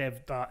land. Like they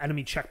have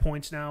enemy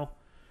checkpoints now.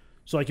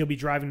 So like you'll be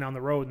driving down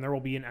the road and there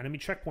will be an enemy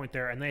checkpoint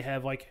there, and they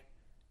have like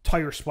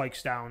tire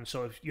spikes down.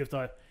 So if you have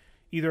to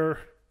either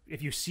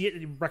if you see it,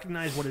 you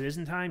recognize what it is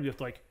in time, you have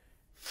to like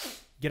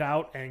get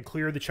out and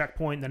clear the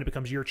checkpoint. Then it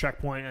becomes your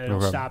checkpoint and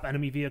it'll stop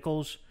enemy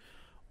vehicles.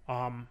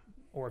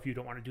 Or if you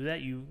don't want to do that,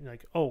 you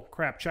like, oh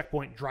crap,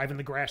 checkpoint, drive in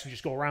the grass and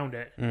just go around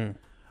it.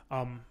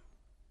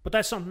 But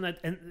that's something that,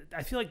 and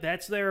I feel like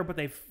that's there, but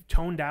they've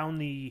toned down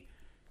the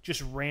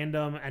just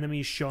random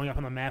enemies showing up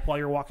on the map while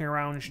you're walking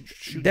around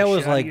shooting. That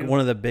was shit out of like you. one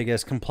of the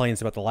biggest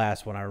complaints about the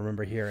last one I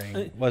remember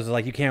hearing was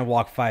like you can't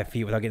walk 5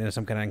 feet without getting into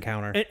some kind of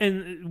encounter.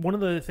 And one of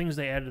the things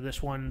they added to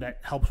this one that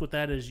helps with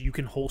that is you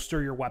can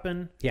holster your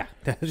weapon. Yeah.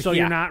 So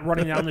you're not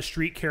running down the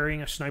street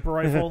carrying a sniper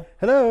rifle.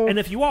 Hello. And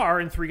if you are,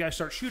 and 3 guys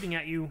start shooting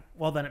at you,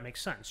 well, then it makes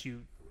sense.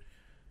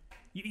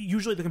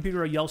 Usually the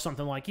computer will yell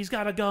something like, he's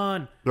got a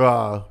gun.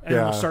 And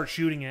it'll start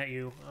shooting at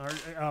you. Or,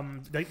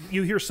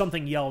 you hear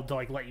something yelled to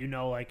like let you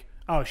know, like,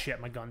 oh shit,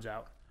 my gun's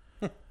out.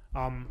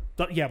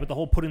 But the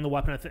whole putting the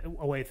weapon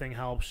away thing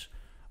helps.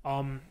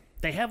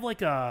 They have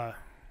like almost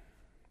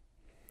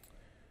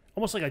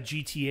like a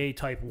GTA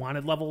type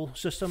wanted level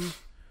system.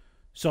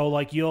 So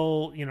like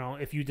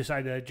if you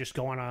decide to just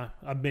go on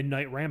a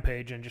midnight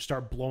rampage and just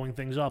start blowing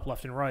things up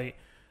left and right,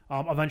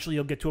 eventually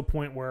you'll get to a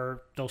point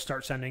where they'll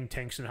start sending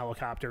tanks and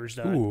helicopters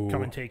to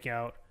come and take you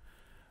out.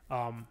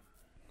 And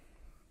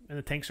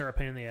the tanks are a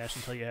pain in the ass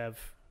until you have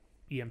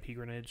EMP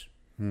grenades.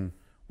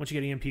 Once you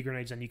get EMP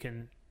grenades, then you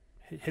can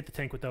hit the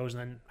tank with those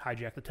and then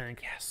hijack the tank.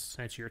 Yes.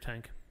 And it's your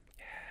tank.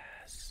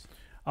 Yes.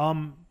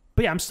 But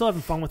yeah, I'm still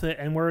having fun with it.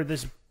 And where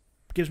this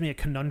gives me a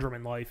conundrum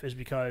in life is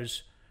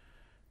because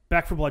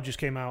Back 4 Blood just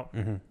came out.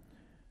 And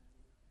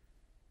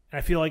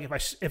I feel like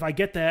if I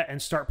get that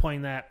and start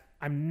playing that,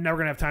 I'm never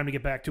going to have time to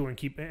get back to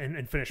it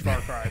and finish Far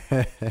Cry.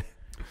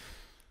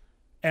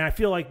 And I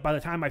feel like by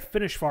the time I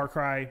finish Far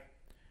Cry,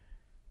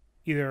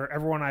 either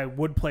everyone I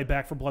would play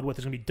Back 4 Blood with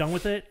is going to be done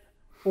with it,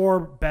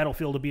 or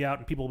Battlefield will be out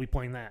and people will be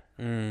playing that.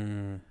 I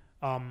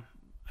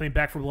mean,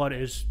 Back 4 Blood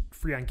is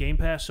free on Game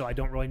Pass, so I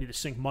don't really need to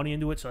sink money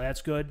into it, so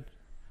that's good.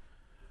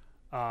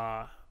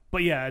 But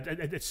yeah,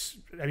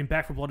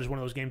 Back 4 Blood is one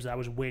of those games that I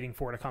was waiting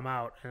for to come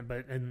out,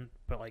 but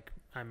like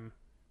I'm,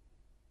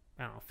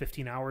 I don't know,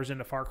 15 hours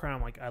into Far Cry,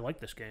 I'm like, I like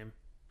this game.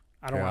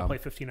 I don't want to play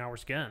 15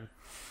 hours again.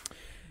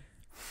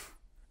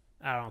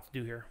 I don't know what to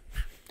do here.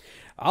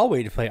 I'll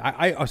wait to play.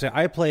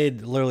 I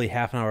played literally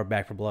half an hour of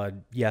Back 4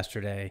 Blood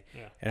yesterday,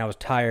 and I was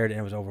tired and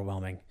it was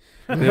overwhelming.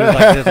 It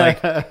was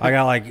like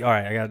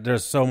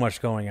there's so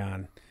much going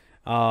on.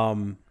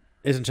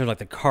 It's in terms of like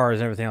the cars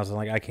and everything else. I'm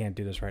like, I can't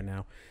do this right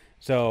now.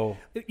 So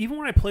even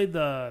when I played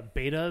the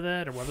beta of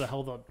that, or whatever the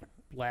hell the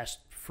last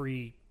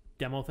free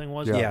demo thing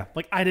was,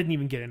 like I didn't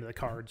even get into the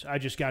cards. I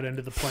just got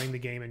into the playing the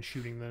game and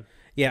shooting the.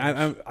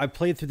 Yeah, I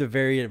played through the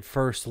very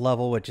first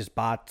level, which is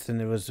bots, and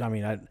it was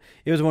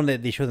it was one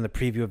that they showed in the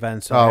preview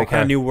event, so I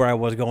kind of knew where I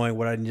was going,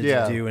 what I needed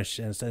to do, and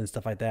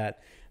stuff like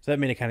that. So that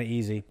made it kind of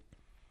easy.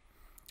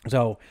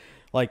 So,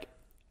 like,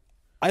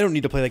 I don't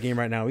need to play that game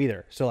right now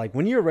either. So, like,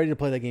 when you're ready to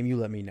play that game, you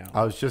let me know.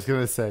 I was just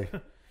gonna say.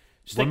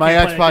 When my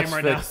Xbox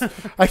is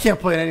fixed, I can't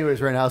play it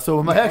anyways right now. So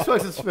when my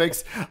Xbox is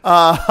fixed,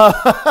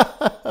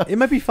 it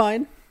might be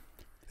fine.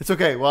 It's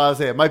okay. Well, I'll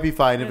say it might be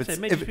fine. If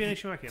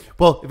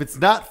it's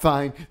not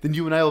fine, then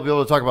you and I will be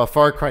able to talk about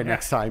Far Cry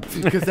next time,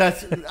 because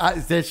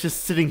that's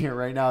just sitting here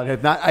right now.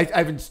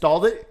 I've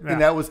installed it,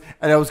 and I was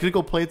gonna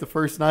go play it the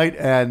first night,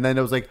 and then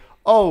it was like,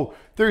 oh,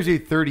 there's a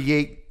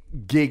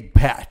 38 gig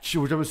patch,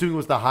 which I'm assuming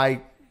was the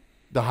high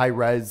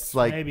res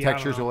like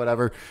textures or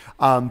whatever.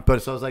 But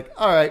so I was like,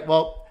 all right,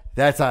 well,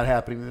 that's not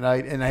happening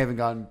tonight, and I haven't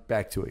gone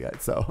back to it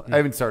yet, so I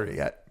haven't started it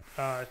yet.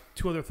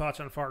 2 other thoughts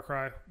on Far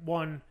Cry.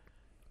 One,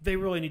 they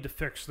really need to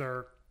fix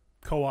their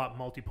co-op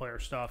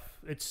multiplayer stuff.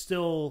 It's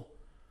still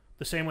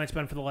the same way it's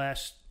been for the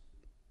last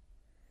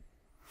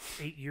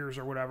 8 years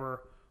or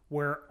whatever,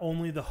 where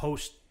only the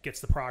host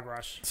gets the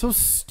progress. So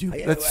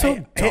stupid. That's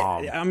so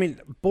dumb. I mean,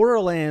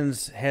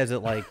 Borderlands has it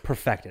like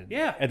perfected.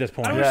 At this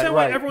point, I don't understand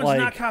why everyone's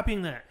not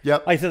copying that.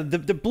 Yep. Like I said,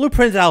 the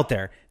blueprint's out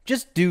there.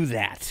 Just do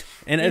that,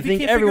 and I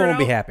think everyone will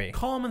be happy.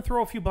 Call them and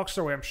throw a few bucks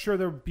their way. I'm sure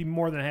they'll be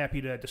more than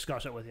happy to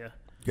discuss it with you.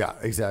 Yeah,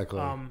 exactly.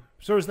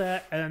 So there's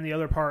that, and then the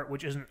other part,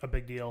 which isn't a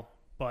big deal,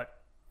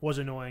 but was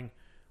annoying,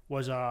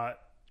 was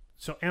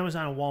so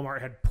Amazon and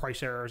Walmart had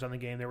price errors on the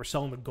game. They were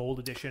selling the gold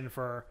edition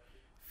for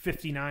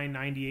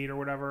 $59.98 or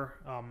whatever.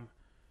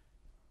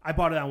 I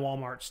bought it on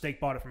Walmart. Steak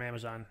bought it from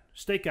Amazon.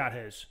 Steak got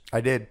his. I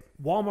did.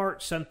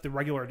 Walmart sent the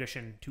regular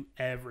edition to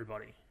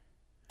everybody.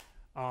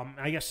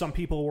 I guess some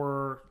people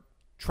were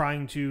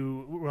trying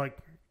to,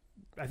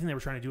 I think they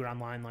were trying to do it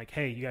online. Like,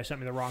 hey, you guys sent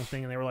me the wrong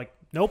thing, and they were like,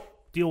 nope,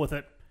 deal with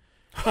it.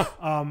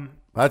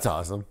 That's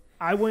awesome.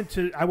 I went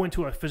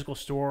to a physical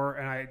store,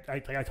 and I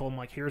told them,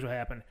 like, here's what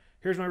happened.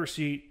 Here's my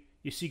receipt.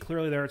 You see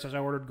clearly there it says I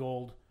ordered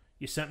gold.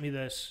 You sent me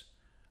this.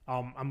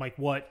 I'm like,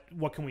 what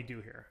can we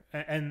do here?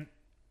 And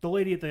the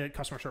lady at the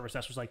customer service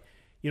desk was like,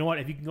 you know what?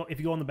 If you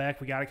go in the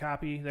back, we got a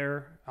copy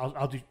there.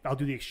 I'll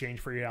do the exchange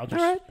for you.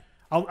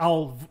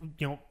 I'll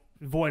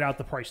void out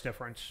the price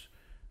difference.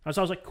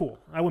 So I was like, cool.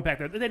 I went back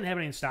there. They didn't have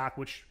any in stock,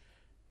 which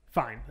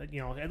fine.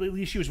 At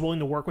least she was willing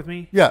to work with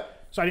me. Yeah.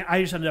 So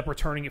I just ended up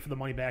returning it for the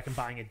money back and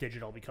buying it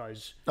digital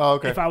because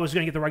okay. if I was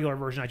going to get the regular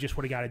version, I just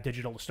would have got it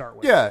digital to start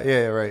with.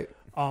 Yeah, right.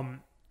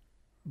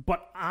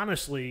 But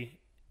honestly,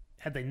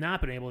 had they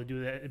not been able to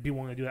do that, be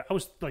willing to do that, I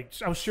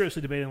was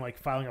seriously debating like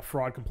filing a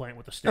fraud complaint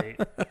with the state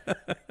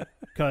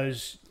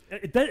because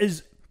that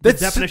is the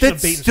definition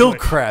of bait and still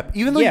switch. crap.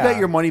 Even though you got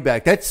your money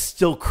back, that's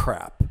still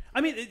crap.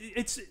 I mean,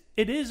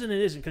 it is and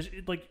it isn't because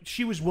like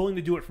she was willing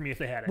to do it for me if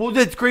they had it. Well,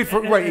 that's great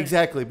for right,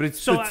 exactly. But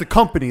it's the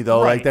company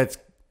though. Right. Like that's.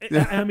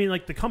 I mean,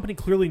 like the company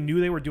clearly knew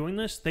they were doing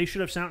this. They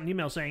should have sent an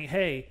email saying,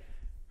 "Hey,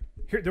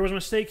 there was a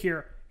mistake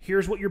here.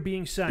 Here's what you're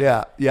being sent.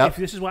 Yeah. If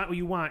this is what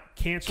you want,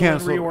 cancel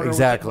and reorder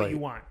exactly what you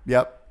want."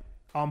 Yep.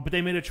 But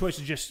they made a choice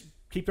to just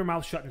keep their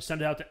mouth shut and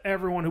send it out to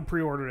everyone who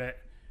pre-ordered it,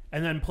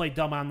 and then play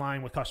dumb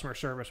online with customer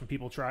service when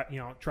people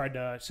tried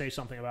to say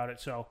something about it.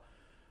 So,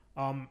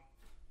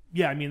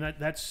 yeah, I mean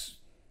that's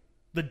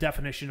the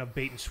definition of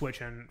bait and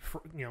switch and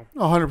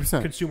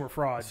 100% consumer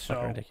fraud. It's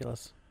so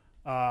ridiculous.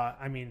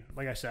 I mean,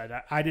 like I said,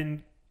 I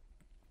didn't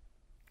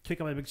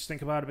kick up a big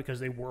stink about it because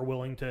they were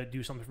willing to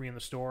do something for me in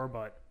the store,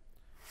 but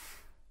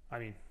I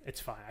mean, it's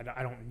fine.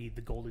 I don't need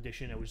the gold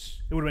edition. It would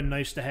have been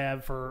nice to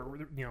have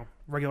for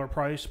regular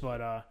price,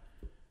 but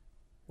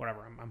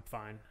whatever. I'm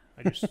fine.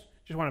 I just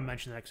want to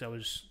mention that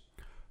because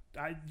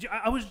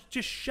I was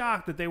just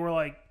shocked that they were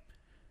like,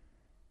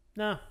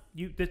 "No,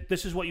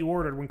 this is what you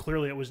ordered," when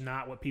clearly it was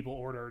not what people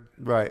ordered.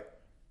 Right.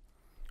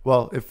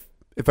 Well,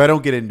 if I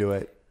don't get into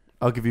it,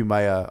 I'll give you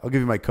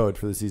my code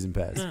for the season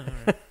pass.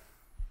 Right.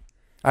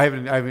 I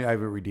haven't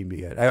redeemed it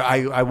yet.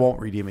 I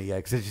won't redeem it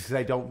yet because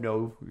I don't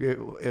know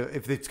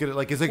if it's gonna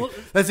that's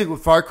the thing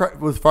with Far Cry.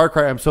 With Far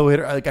Cry, I'm so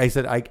hit. Like I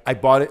said, I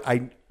bought it.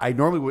 I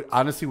normally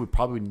would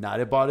probably not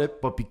have bought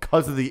it, but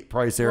because of the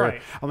price area,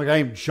 Right. I'm like I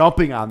am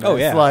jumping on this. Oh,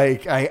 yeah.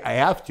 Like I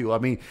have to. I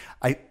mean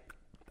I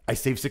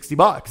saved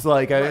 $60.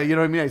 Like Right. you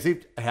know what I mean. I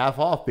saved half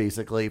off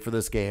basically for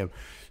this game.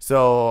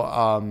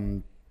 So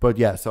but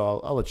yeah.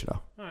 So I'll let you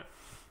know. All right.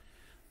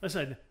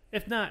 Listen,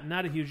 if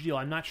not a huge deal.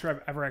 I'm not sure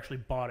I've ever actually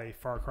bought a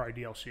Far Cry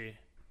DLC,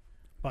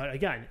 but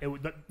again,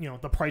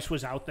 the price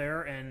was out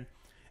there, and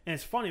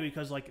it's funny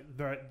because like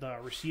the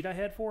receipt I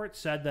had for it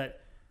said that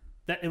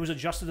it was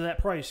adjusted to that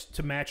price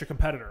to match a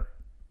competitor.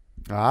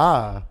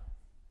 Ah.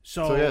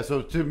 So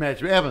So to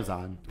match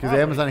Amazon because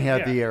Amazon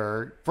had the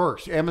error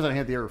first. Amazon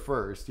had the error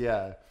first.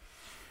 Yeah.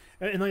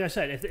 And like I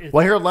said,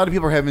 Well, I hear a lot of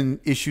people are having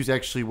issues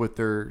actually with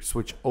their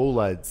Switch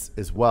OLEDs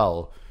as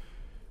well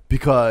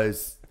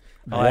because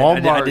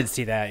Walmart. I did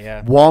see that.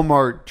 Yeah.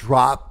 Walmart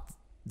dropped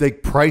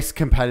price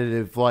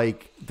competitive.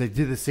 Like they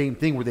did the same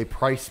thing where they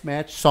price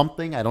matched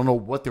something. I don't know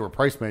what they were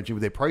price matching,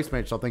 but they price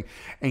matched something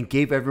and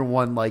gave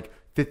everyone like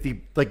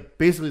 50, like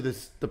basically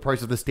the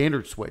price of the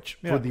standard Switch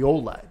for the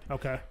OLED.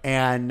 Okay.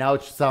 And now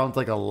it sounds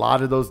like a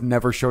lot of those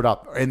never showed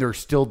up and they're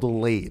still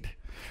delayed.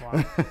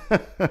 Wow.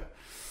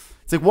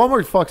 It's like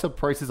Walmart fucks up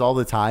prices all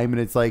the time,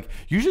 and it's like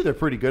usually they're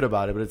pretty good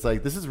about it, but it's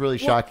like this is really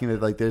shocking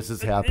that like this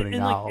is happening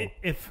now.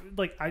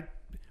 Like,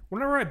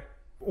 whenever I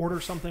order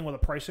something with a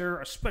price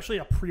error, especially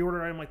a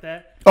pre-order item like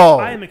that, Oh.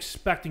 I am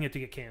expecting it to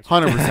get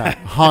canceled.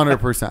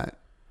 100%.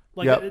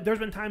 Like Yep. there's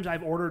been times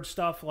I've ordered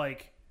stuff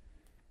like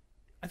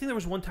I think there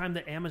was one time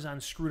that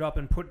Amazon screwed up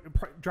and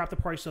dropped the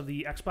price of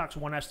the Xbox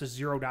One S to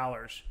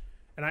 $0,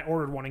 and I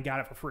ordered one and got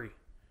it for free.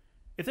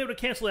 If they would have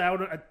canceled it,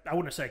 I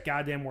wouldn't have said a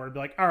goddamn word. I'd be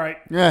like, all right,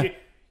 Yeah.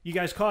 you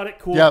guys caught it,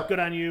 cool, Yep. good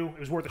on you. It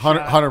was worth a shot.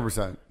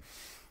 100%.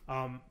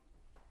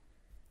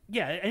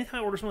 Yeah,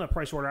 anytime I order something at a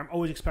price order, I'm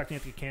always expecting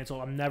it to get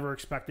canceled. I'm never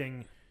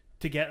expecting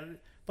to get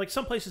like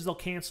some places they'll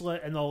cancel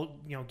it and they'll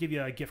give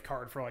you a gift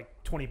card for like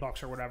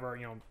 $20 or whatever.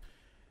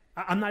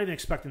 I'm not even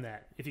expecting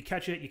that. If you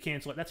catch it, you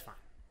cancel it. That's fine.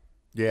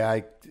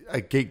 Yeah,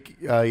 I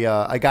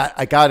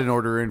got an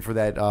order in for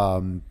that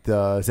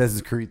the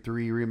Assassin's Creed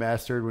 3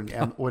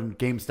 remastered when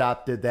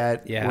GameStop did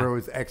that where it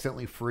was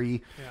accidentally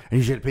free and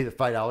you should pay the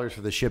 $5 for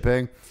the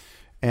shipping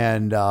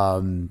and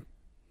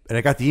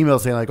I got the email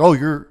saying like, oh,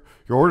 your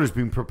order's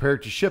being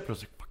prepared to ship. I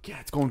was like, fuck yeah,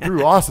 it's going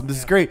through. Awesome, this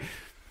is great.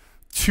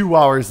 2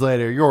 hours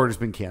later, your order's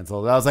been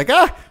canceled. I was like,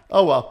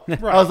 oh well.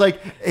 Right. I was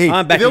like, hey,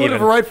 if they would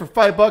have arrived for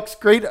 $5,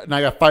 great. And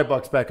I got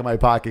 $5 back in my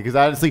pocket because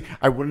honestly,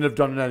 I wouldn't have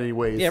done it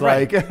anyways. Yeah,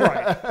 like,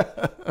 right.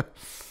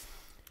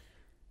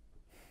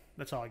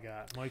 That's all I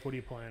got. Mike, what are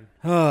you playing?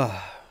 Well,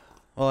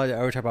 I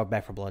already talked about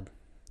Back 4 Blood.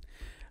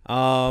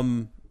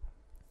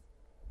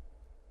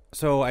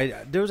 So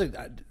this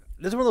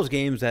is one of those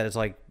games that it's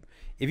like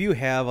if you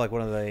have like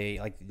one of the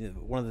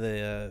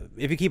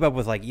if you keep up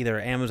with like either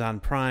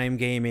Amazon Prime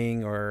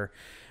Gaming or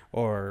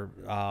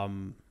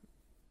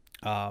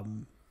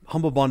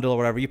Humble Bundle or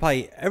whatever,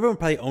 everyone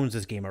probably owns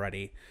this game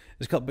already.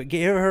 It's called.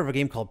 You ever heard of a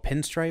game called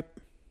Pinstripe?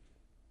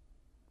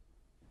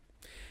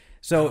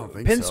 So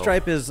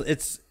Pinstripe is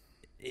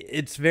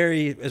it's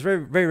very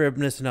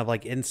reminiscent of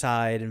like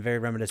Inside and very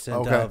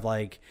reminiscent of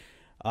like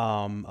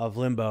of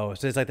Limbo.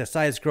 So it's like the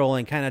side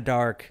scrolling kind of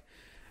dark.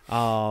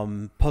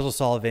 puzzle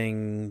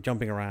solving,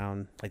 jumping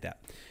around like that.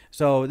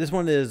 So this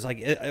one is like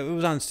it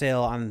was on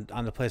sale on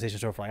the PlayStation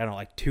Store for like, I don't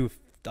know,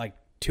 like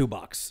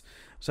 $2.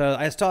 So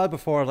I saw it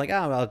before. I was like,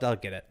 oh, I'll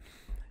get it.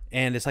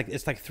 And it's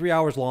like 3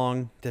 hours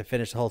long to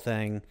finish the whole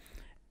thing.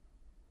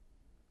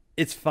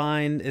 It's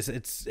fine.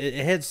 It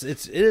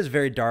is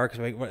very dark.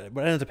 So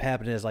what ends up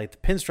happening is like the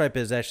Pinstripe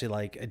is actually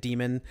like a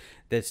demon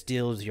that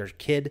steals your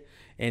kid,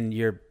 and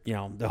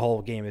the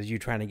whole game is you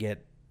trying to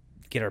get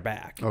her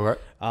back. Okay.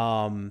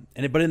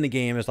 But in the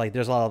game is like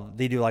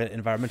they do like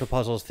environmental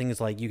puzzles, things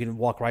like you can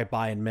walk right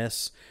by and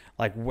miss.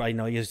 Like,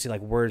 you see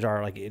like words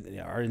are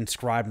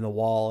inscribed in the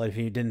wall. If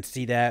you didn't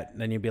see that,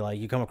 then you'd be like,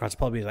 you come across a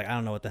puzzle, you're like, I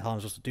don't know what the hell I'm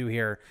supposed to do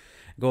here,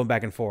 going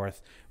back and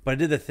forth. But it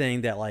did the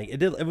thing that like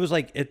it was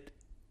like I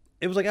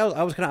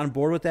was kind of on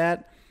board with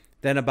that.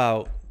 Then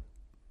about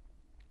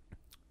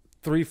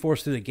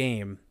 3/4 through the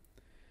game,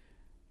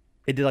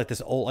 it did like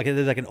this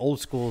an old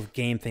school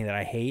game thing that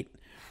I hate,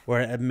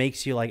 where it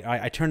makes you like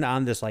I turned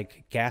on this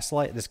like gas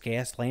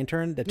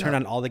lantern that turned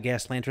on all the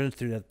gas lanterns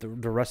through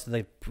the rest of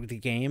the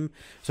game.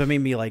 So it made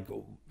me like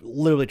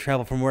literally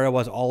travel from where I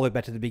was all the way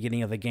back to the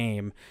beginning of the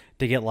game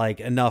to get like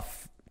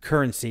enough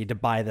currency to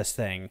buy this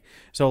thing.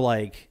 So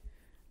like.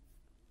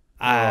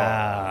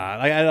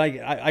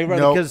 I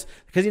rather because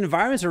the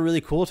environments are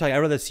really cool, so I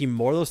rather see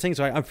more of those things.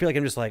 So I feel like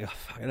I'm just like, oh,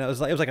 fuck. It was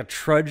like a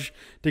trudge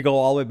to go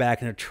all the way back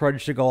and a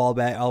trudge to go all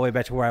the way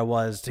back to where I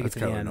was to get to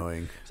the end.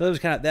 Annoying. So it was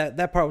kind of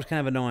that part was kind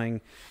of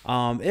annoying.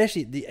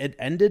 It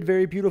ended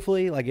very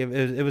beautifully. Like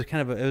it was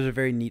a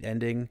very neat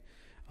ending.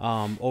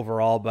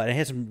 Overall, but it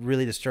had some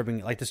really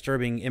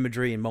disturbing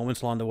imagery and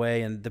moments along the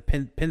way. And the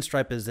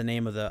Pinstripe is the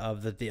name of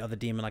the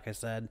demon. Like I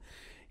said,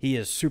 he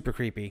is super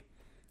creepy.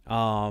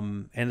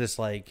 And it's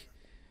like.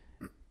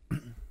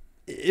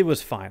 It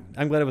was fine.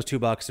 I'm glad it was $2.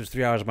 It was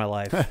 3 hours of my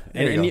life.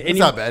 It's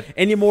not bad.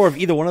 Any more of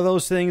either one of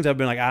those things, I've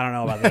been like, I don't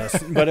know about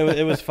this, but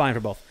it was fine for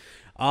both.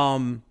 The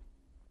only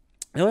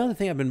other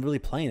thing I've been really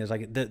playing is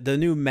like the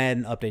new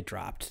Madden update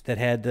dropped that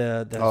had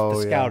the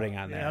scouting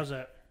on there. Yeah, how's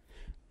that?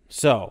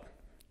 So,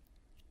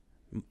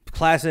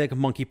 classic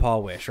monkey paw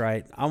wish,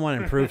 right? I want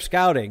to improve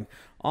scouting.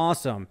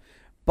 Awesome,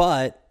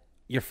 but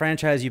your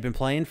franchise you've been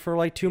playing for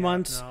like 2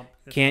 months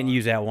can't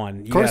use that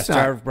one. You got to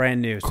start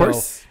brand new. So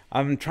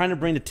I'm trying to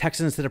bring the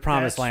Texans to the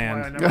promised land.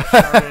 Why I never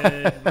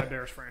started my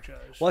Bears franchise.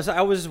 Well,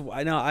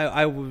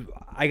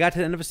 I got to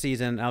the end of a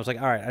season. And I was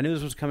like, all right, I knew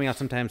this was coming out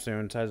sometime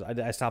soon, so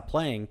I stopped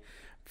playing.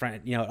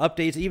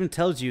 Updates even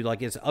tells you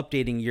like it's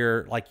updating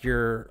your I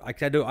do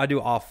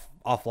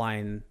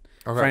offline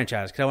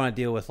franchise because I want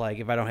to deal with like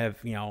if I don't have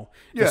the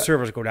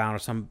servers go down or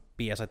some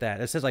BS like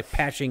that. It says like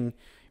patching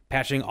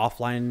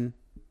offline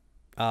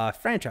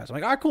franchise. I'm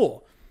like, all right,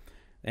 cool.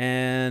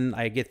 And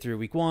I get through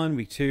week 1,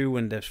 week 2,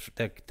 when the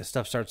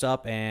stuff starts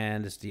up,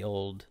 and it's the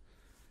old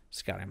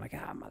scouting. I'm like,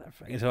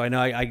 motherfucker. So I know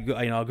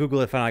I'll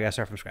Google it, find out I got to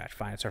start from scratch.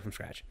 Fine, start from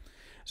scratch.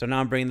 So now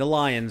I'm bringing the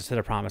Lions to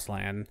the promised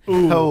land.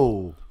 Ooh.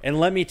 Oh. And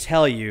let me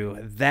tell you,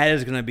 that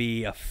is going to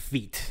be a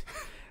feat.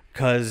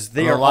 Because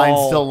they are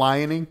all still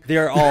lioning.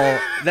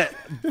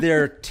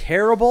 They're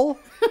terrible,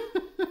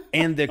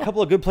 and the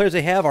couple of good players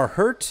they have are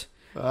hurt.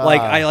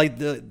 I like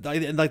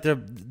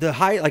the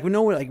high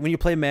when you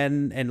play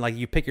Madden and like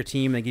you pick your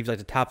team and it gives you like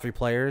the top 3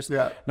 players.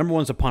 Yeah. Number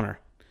 1's a punter.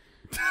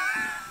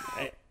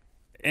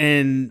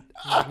 And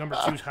number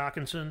 2's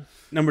Hawkinson.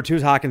 Number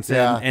 2's Hawkinson,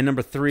 and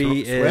number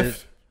 3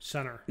 is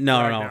center.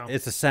 No,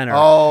 it's the center.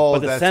 Oh,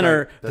 but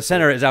the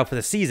center is out for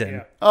the season.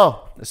 Yeah.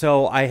 Oh,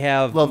 so I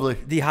have lovely.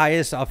 The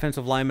highest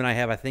offensive lineman I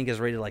have, I think, is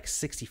rated like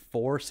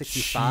 64,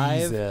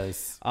 65.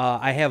 Jesus.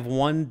 I have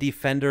one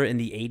defender in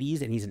the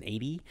 80s, and he's an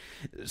 80.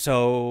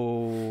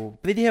 So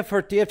they have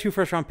 2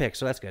 first-round picks,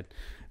 so that's good.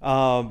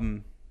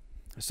 So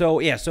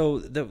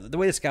the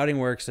way the scouting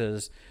works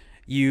is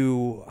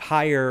you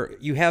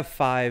have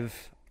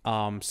 5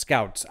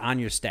 scouts on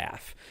your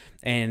staff.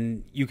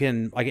 And you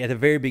can, like, at the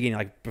very beginning,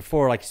 like,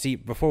 before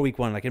week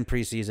 1, like, in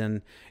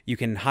preseason, you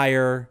can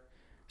hire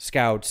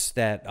scouts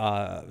that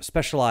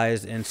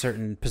specialize in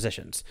certain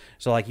positions.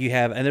 So, like, you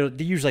have, and they're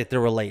usually, like,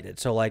 they're related.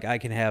 So, like, I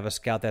can have a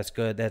scout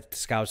that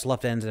scouts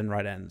left ends and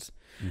right ends.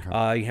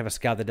 Okay. You have a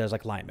scout that does,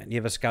 like, linemen. You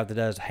have a scout that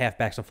does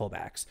halfbacks and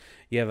fullbacks.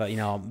 You have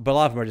but a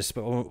lot of them are just,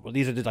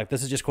 these are just, like,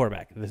 this is just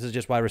quarterback. This is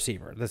just wide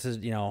receiver. This is,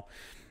 this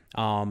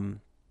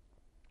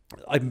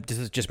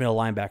is just middle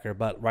linebacker,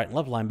 but right and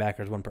left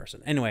linebacker is one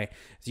person. Anyway,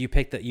 so you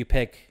pick the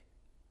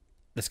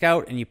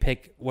scout and you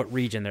pick what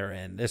region they're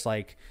in. It's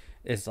I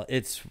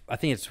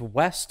think it's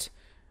West,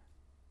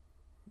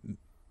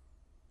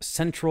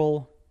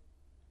 Central,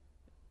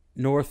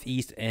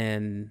 Northeast,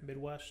 and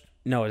Midwest.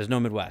 No, there's no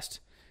Midwest.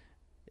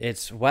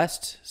 It's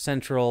West,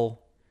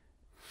 Central,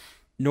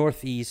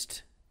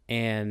 Northeast,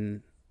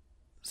 and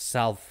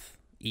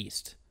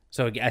Southeast.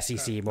 So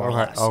SEC more or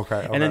less.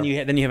 Okay. And then you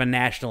have a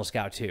national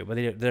scout too,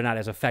 but they're not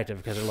as effective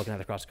because they're looking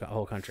at across the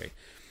whole country.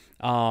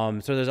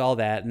 So there's all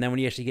that, and then when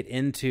you actually get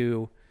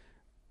into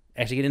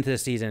the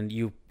season,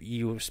 you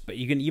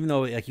can, even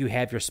though like you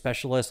have your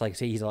specialist, like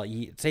say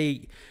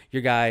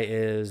your guy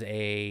is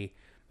a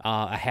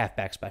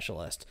halfback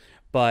specialist,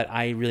 but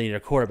I really need a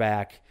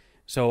quarterback.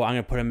 So I'm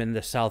going to put him in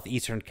the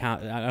southeastern. I'm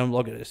going to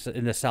look at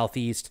in the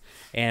southeast,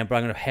 but I'm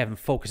going to have him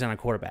focus on a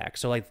quarterback.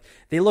 So like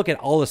they look at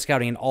all the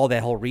scouting in all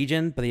that whole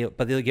region,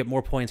 but they'll get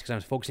more points because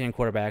I'm focusing on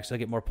quarterbacks. They'll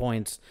get more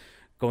points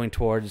going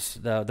towards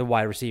the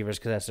wide receivers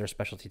because that's their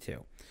specialty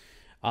too.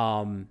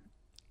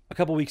 A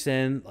couple weeks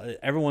in,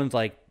 everyone's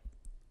like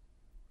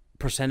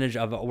percentage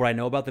of what I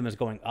know about them is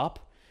going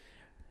up.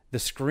 The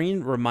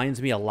screen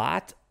reminds me a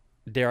lot,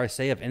 dare I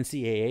say, of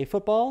NCAA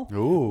football.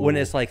 Ooh. When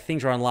it's like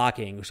things are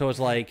unlocking. So it's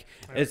like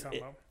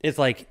it's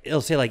like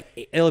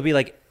it'll be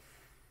like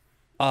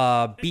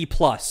B+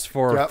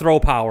 for throw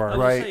power. I was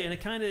Right. gonna say, and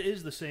it kind of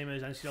is the same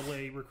as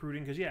NCAA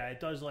recruiting because it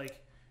does like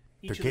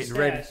each They're of the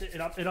getting stats.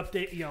 It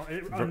update,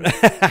 it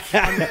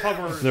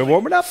uncovers They're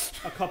warming up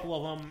a couple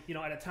of them,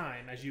 at a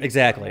time as you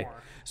exactly. learn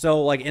more.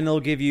 So like, and they'll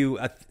give you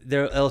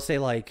they'll say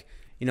like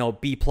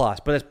B+,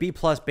 but it's B+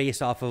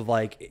 based off of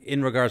like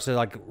in regards to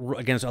like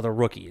against other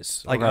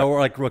rookies, like or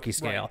like rookie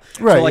scale.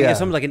 Right. So like Yeah. if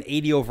someone's like an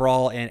 80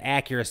 overall and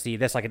accuracy,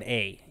 that's like an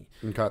A.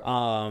 Okay.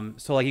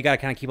 So like you got to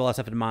kind of keep all that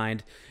stuff in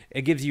mind.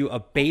 It gives you a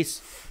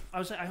base.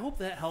 I hope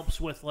that helps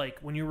with like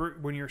when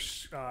you're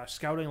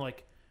scouting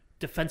like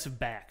defensive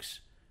backs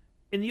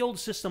in the old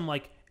system.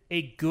 Like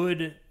a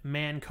good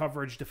man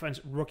coverage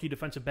rookie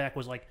defensive back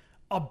was like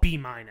a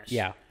B-.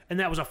 Yeah.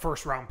 And that was a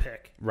first round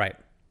pick. Right.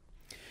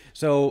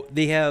 So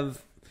they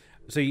have.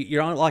 So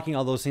you're unlocking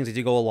all those things as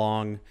you go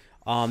along.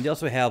 They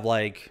also have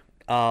like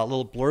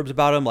little blurbs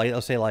about them. Like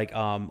they'll say like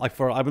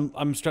for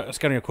I'm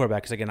scouting a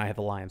quarterback because again I have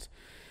the Lions.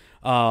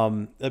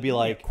 It'll be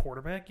like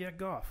quarterback,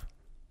 Goff.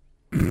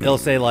 It'll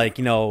say like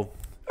it'll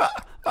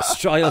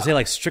say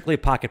like strictly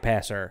pocket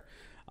passer,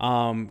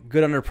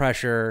 good under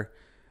pressure.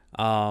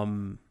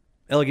 It'll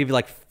give you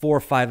like 4 or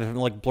 5 different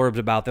like blurbs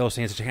about those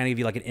things to kind of give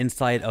you like an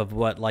insight of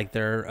what like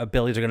their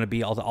abilities are going to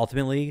be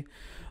ultimately.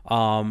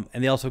 And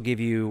they also give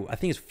you, I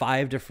think it's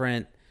 5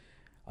 different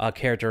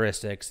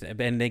characteristics,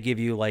 and they give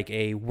you like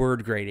a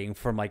word grading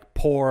from like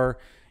poor,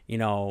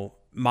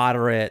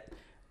 moderate,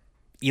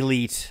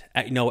 elite,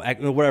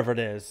 whatever it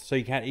is. So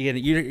you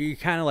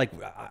kind of like,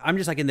 I'm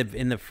just like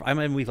I'm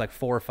in week like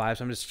 4 or 5,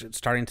 so I'm just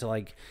starting to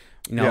like,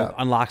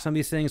 unlock some of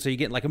these things. So you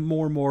get like a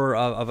more and more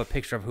of a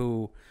picture of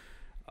who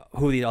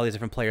all these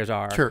different players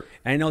are. Sure.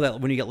 And I know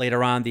that when you get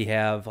later on, they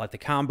have like the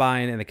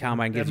combine, and the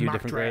combine gives you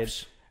different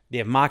grades. They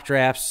have mock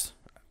drafts,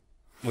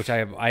 which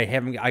I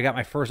haven't. I got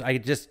my first.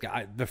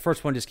 The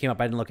first one just came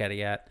up. I didn't look at it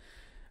yet.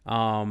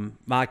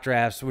 Mock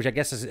drafts, which I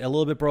guess is a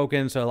little bit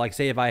broken. So like, let's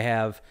say I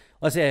have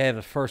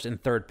the first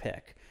and third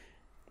pick.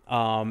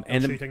 And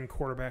so you're taking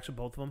quarterbacks of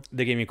both of them.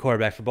 They gave me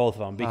quarterback for both of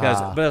them because,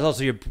 but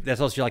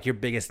that's also like your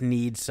biggest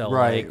need. So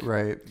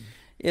right.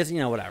 It's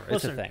whatever.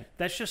 Listen, it's a thing.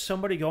 That's just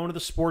somebody going to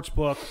the sports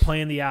book,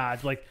 playing the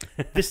odds. Like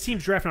this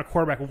team's drafting a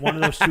quarterback with one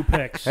of those 2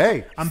 picks.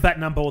 Hey, I'm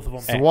betting on both of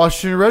them. the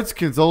Washington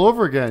Redskins all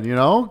over again.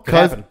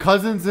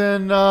 Cousins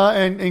and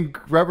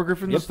Robert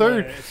Griffin the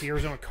third. It's the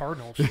Arizona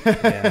Cardinals.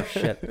 Yeah,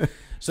 shit.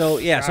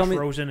 So Josh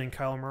Rosen and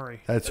Kyler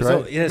Murray. That's right.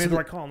 So, yeah, I made the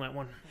right call on that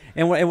one.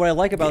 And what I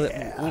like about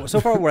it so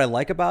far, what I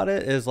like about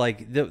it is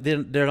like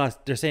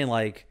they're saying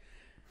like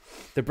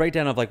the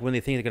breakdown of like when they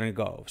think they're gonna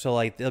go. So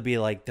like they'll be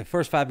like the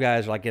first 5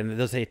 guys are like, and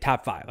they'll say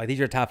top 5. Like these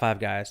are top 5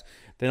 guys.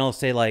 Then they'll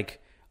say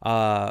like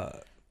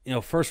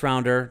first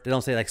rounder. They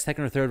don't say like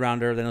second or third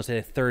rounder. They don't say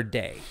the third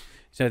day.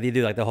 So they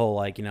do like the whole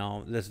like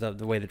this is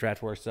the way the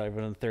draft works. So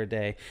everyone on the third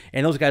day,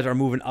 and those guys are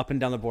moving up and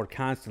down the board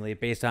constantly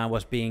based on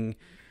what's being.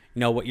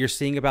 What you're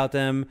seeing about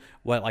them,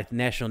 what like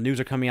national news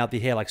are coming out. They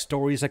have like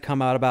stories that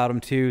come out about them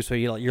too. So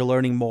you're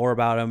learning more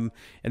about them,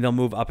 and they'll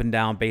move up and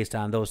down based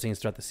on those things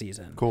throughout the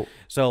season. Cool.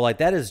 So like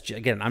that is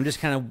again, I'm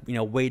just kind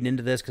of wading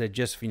into this because it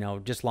just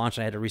launched.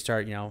 And I had to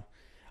restart.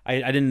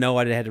 I didn't know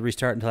I had to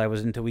restart until I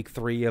was into week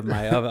 3 of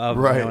my of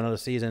right. Another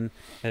season.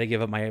 I had to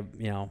give up my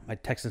my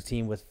Texans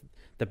team with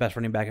the best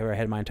running back I've ever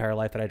had in my entire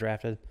life that I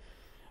drafted.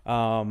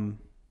 I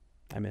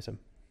miss him.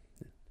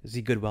 Is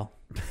he Goodwill?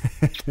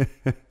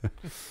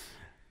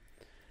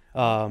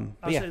 I'll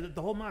say that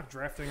the whole mock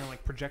drafting and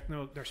like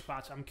projecting their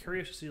spots. I'm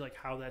curious to see like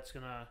how that's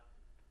gonna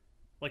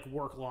like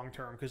work long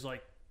term because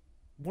like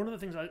one of the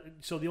things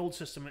so the old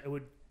system it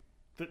would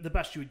the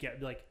best you would get would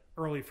be like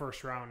early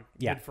first round,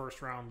 mid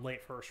first round,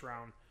 late first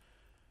round.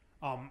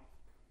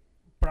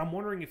 But I'm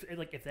wondering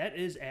if that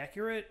is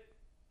accurate.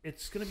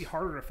 It's going to be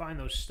harder to find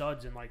those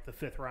studs in like the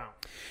 5th round.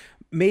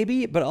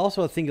 Maybe, but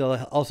also I think it'll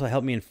also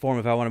help me inform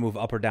if I want to move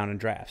up or down in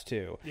drafts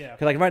too. Yeah.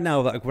 Because like right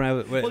now, like when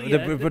I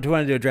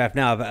to do a draft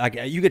now, like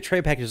you get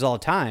trade packages all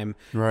the time.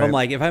 Right. But I'm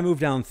like, if I move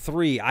down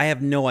 3, I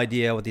have no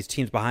idea what these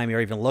teams behind me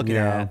are even looking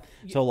at.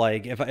 So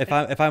like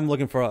if I'm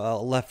looking for a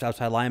left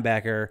outside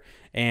linebacker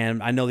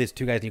and I know these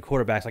 2 guys need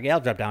quarterbacks, like I'll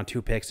drop down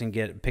 2 picks and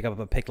pick up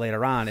a pick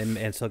later on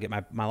and still get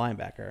my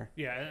linebacker.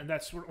 Yeah, and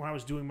that's when I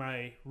was doing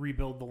my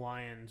rebuild the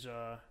Lions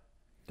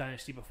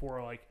dynasty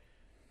before. Like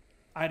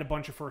I had a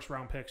bunch of first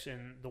round picks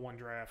in the one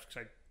draft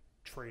because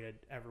traded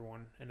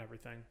everyone and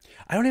everything.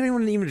 I don't have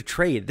anyone even to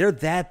trade. They're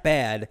that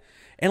bad.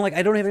 And like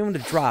I don't have anyone to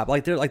drop.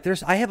 Like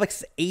there's I have like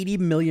 $80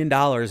 million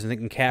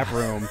in cap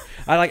room.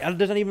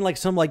 There's not even like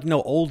some like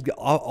old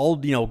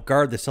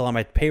guard that's still on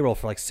my payroll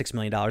for like $6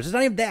 million. It's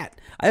not even that.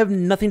 I have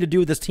nothing to do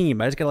with this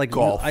team. I just got like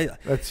golf.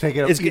 Let's take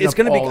it. It's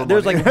gonna be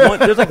there's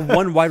like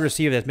one wide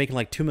receiver that's making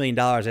like $2 million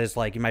as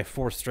like my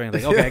fourth string.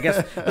 Like okay, I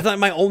guess that's not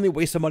my only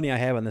waste of money I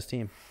have on this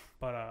team.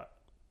 But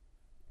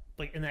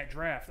like in that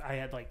draft, I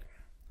had like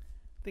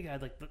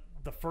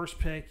the first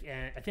pick,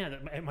 and I think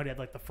I might have had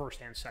like the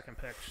first and second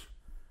picks.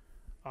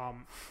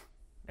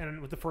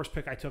 And with the first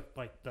pick, I took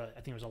like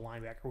I think it was a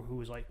linebacker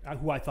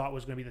who I thought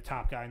was going to be the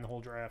top guy in the whole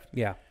draft.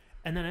 Yeah.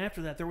 And then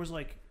after that, there was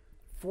like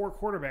 4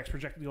 quarterbacks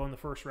projected to go in the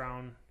first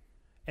round,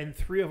 and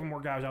 3 of them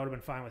were guys I would have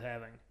been fine with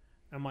having.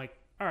 And I'm like,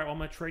 all right, well, I'm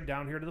going to trade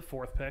down here to the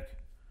 4th pick,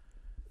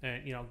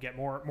 and get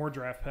more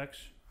draft picks,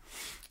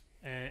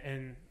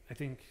 and I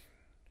think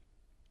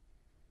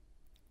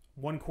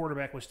one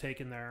quarterback was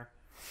taken there,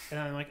 and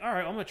I'm like, all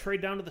right, I'm going to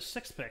trade down to the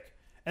 6th pick.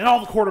 And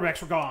all the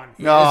quarterbacks were gone.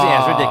 Yeah,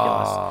 it's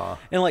ridiculous.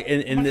 And like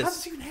in this, how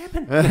does this even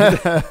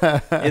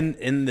happen?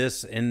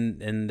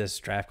 in this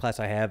draft class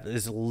I have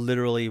is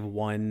literally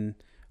one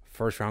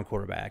first round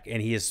quarterback,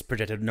 and he is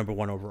projected number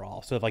 1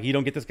 overall. So if like you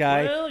don't get this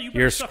guy,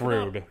 you're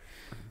screwed.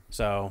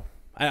 So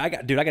I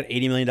got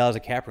 $80 million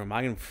of cap room.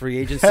 I'm in free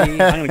agency. I'm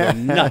gonna go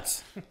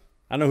nuts. I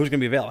don't know who's gonna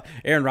be available.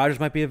 Aaron Rodgers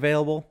might be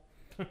available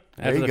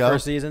after the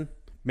first season.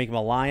 Make him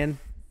a Lion.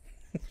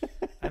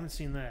 I haven't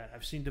seen that.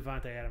 I've seen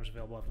Devontae Adams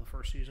available after the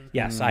first season.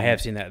 Yes, I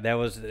have seen that.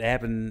 It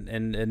happened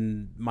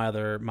in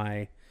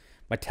my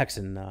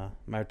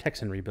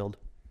Texan rebuild.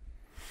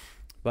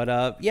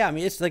 But yeah, I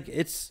mean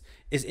it's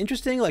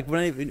interesting. Like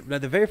when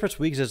the very first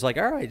weeks it's like,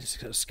 all right,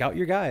 just scout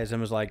your guys, and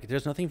I was like,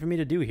 there's nothing for me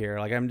to do here.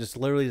 Like I'm just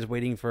literally just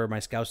waiting for my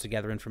scouts to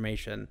gather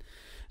information.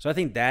 So I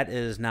think that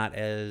is not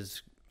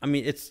as. I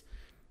mean, it's.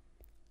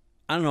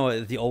 I don't know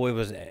if the old way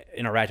was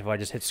interactive. I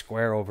just hit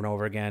square over and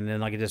over again, and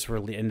like it just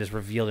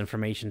revealed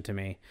information to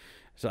me.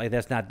 So like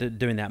that's not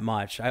doing that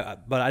much.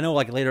 But I know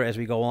like later as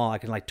we go on, I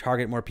can like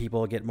target more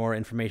people, get more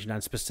information on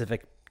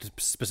specific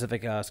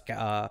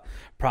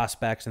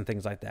prospects and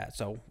things like that.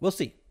 So we'll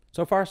see.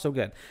 So far, so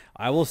good.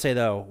 I will say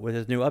though, with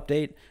this new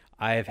update,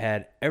 I've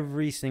had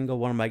every single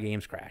one of my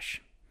games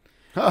crash,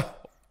 and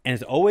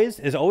it's always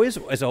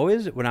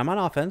when I'm on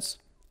offense.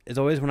 It's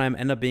always when I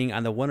end up being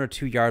on the 1 or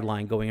 2 yard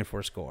line going in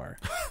for a score.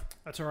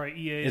 That's all right.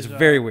 EA is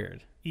very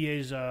weird.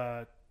 EA's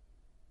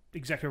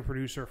executive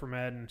producer for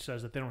Madden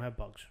says that they don't have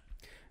bugs.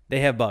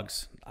 They have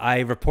bugs. I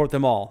report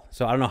them all,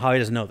 so I don't know how he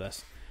doesn't know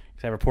this.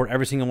 I report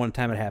every single one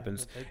time it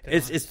happens.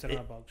 It's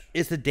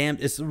the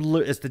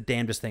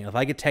damnedest thing. If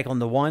I get tackled on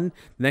the 1,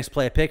 the next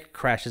play I pick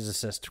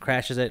crashes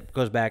it,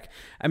 goes back.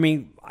 I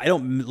mean, I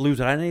don't lose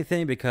out on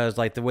anything because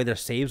like the way their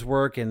saves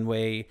work and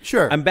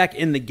I'm back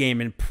in the game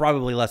in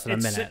probably less than a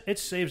minute. It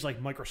saves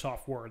like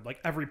Microsoft Word,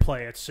 like every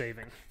play it's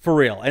saving for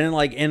real. And then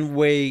like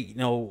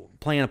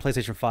playing on a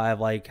PlayStation 5,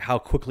 like how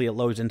quickly it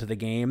loads into the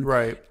game.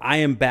 Right. I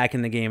am back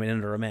in the game in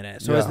under a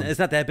minute, so it's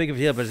not that big of a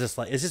deal. But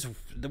it's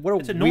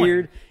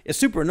weird. It's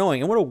super annoying.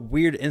 And what a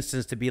weird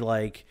instance to be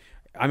like,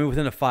 I'm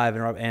within a 5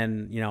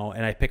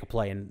 and I pick a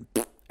play and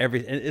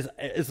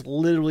it's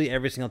literally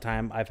every single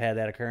time I've had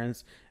that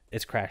occurrence,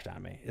 it's crashed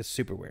on me. It's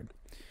super weird.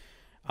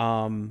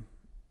 But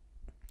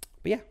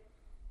yeah.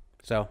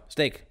 So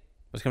Steak,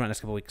 what's coming out next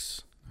couple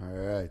weeks? All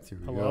right, here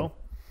we go.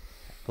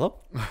 Hello.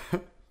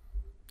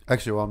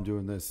 Actually, while I'm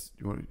doing this,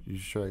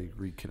 should I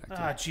reconnect?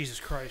 Ah,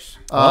 Jesus Christ.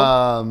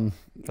 Hello?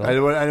 I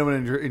don't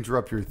want to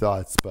interrupt your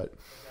thoughts, but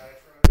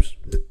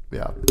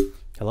yeah.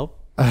 Hello.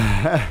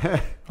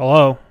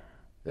 Hello.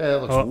 Yeah,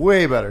 it looks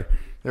way better.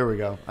 There we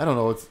go. I don't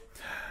know.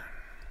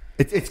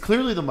 It's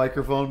clearly the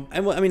microphone. I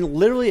mean,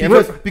 literally,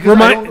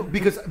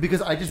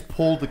 because I just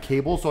pulled the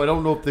cable, so I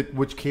don't know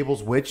which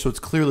cable's which. So it's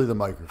clearly the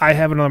microphone. I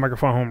have another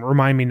microphone home.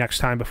 Remind me next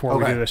time before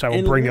we do this. I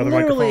will bring the other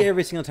microphone. Literally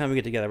every single time we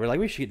get together, we're like,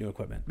 we should get new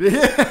equipment.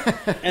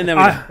 And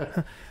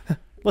then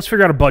let's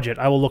figure out a budget.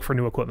 I will look for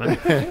new equipment.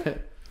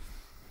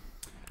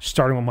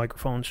 Starting with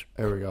microphones.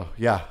 There we go.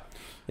 Yeah.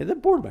 Yeah, the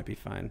board might be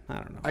fine. I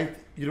don't know.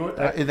 You know what?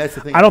 And that's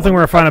the thing. I don't think we're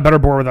going to find a better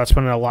board without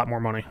spending a lot more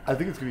money. I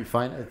think it's going to be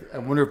fine. I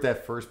wonder if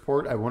that first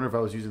port, I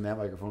was using that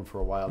microphone for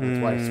a while. That's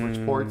why I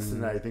switched ports,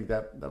 and I think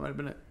that might have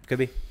been it. Could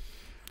be.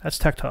 That's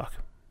Tech Talk.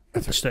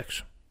 That's the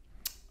sticks.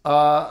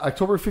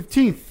 October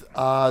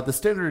 15th, the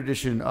standard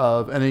edition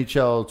of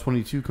NHL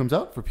 22 comes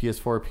out for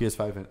PS4,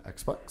 PS5, and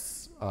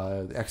Xbox.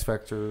 The X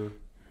Factor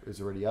is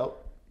already out,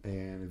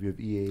 and if you have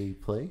EA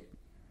Play,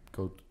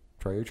 go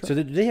try your try. So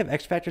do they have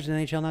X Factors in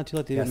NHL now too?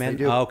 Like yes, they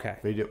do. Oh, okay.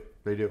 They do.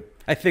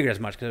 I figured as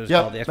much because it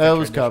was called the X Factor. That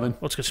was coming.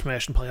 Let's get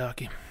smashed and play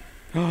hockey.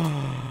 Yes.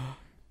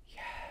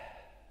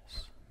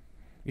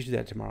 We should do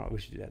that tomorrow.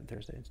 We should do that on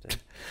Thursday instead.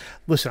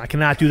 Listen, I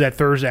cannot do that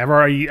Thursday. I've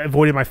already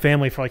avoided my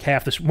family for like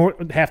half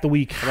the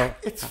week.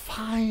 It's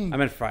fine. I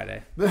meant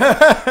Friday.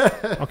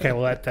 Okay,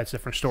 well that's a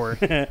different story.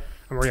 I'm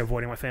already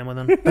avoiding my family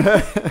then.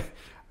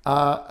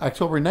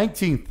 October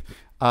 19th,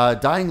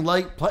 Dying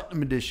Light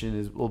Platinum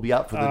Edition will be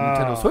out for the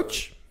Nintendo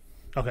Switch.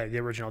 Okay, the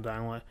original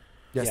Dying Light.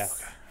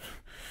 Yes. Yeah.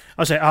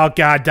 I'll say, oh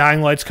God,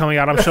 Dying Light's coming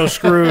out. I'm so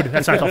screwed.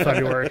 That's not till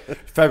February.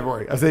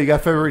 February. I say you got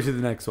February to the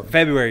next one.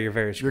 February, you're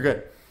very You're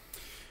good.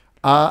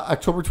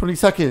 October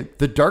 22nd,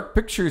 the Dark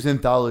Pictures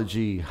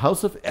Anthology,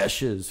 House of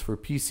Ashes for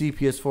PC,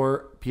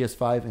 PS4,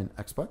 PS5, and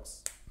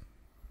Xbox.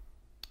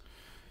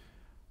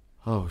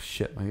 Oh,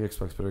 shit. My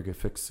Xbox better get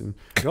fixed soon.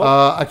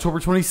 October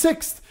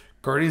 26th,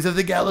 Guardians of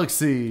the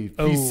Galaxy,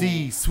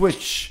 PC,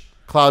 Switch,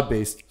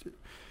 cloud-based,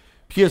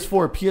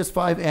 PS4,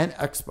 PS5, and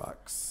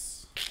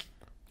Xbox.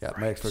 Yeah,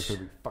 my Xbox will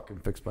be fucking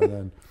fixed by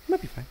then. It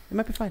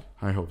might be fine.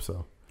 I hope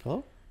so.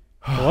 Hello?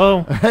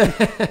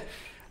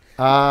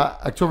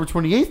 October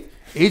 28th,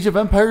 Age of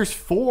Empires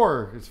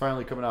 4 is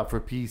finally coming out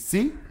for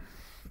PC.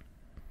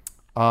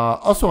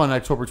 Also on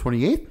October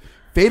 28th,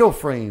 Fatal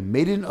Frame,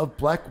 Maiden of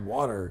Black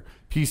Water,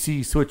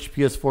 PC, Switch,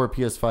 PS4,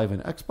 PS5,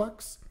 and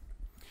Xbox.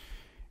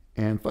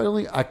 And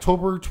finally,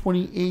 October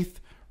 28th,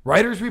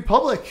 Riders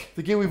Republic,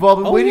 the game we've all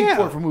been waiting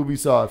for from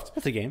Ubisoft.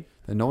 That's a game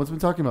that no one's been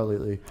talking about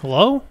lately.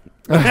 Hello?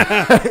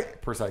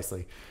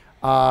 Precisely.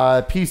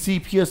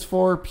 PC,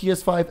 PS4,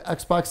 PS5,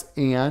 Xbox,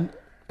 and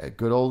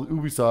good old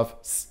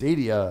Ubisoft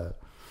Stadia.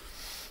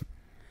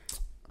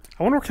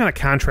 I wonder what kind of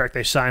contract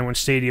they signed when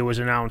Stadia was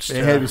announced.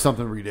 It had to be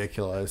something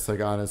ridiculous,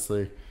 like,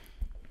 honestly.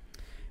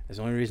 That's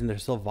the only reason they're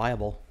still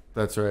viable.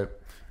 That's right.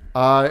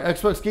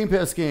 Xbox Game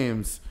Pass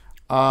games.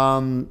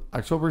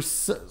 October,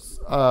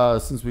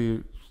 since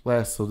we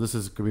last, so this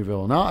is going to be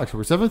available now,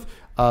 October 7th.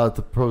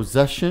 The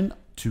Procession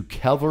to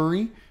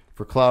Calvary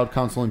for cloud,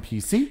 console, and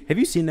PC. Have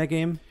you seen that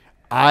game?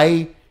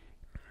 I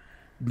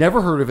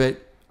never heard of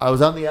it. I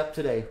was on the app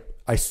today.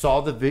 I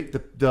saw the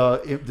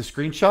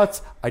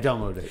screenshots. I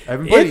downloaded it. I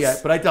haven't played it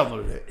yet, but I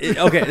downloaded it.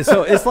 Okay,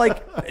 so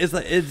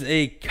it's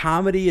a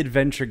comedy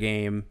adventure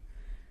game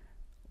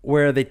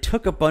where they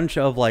took a bunch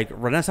of like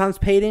Renaissance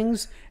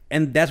paintings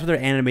and that's what they're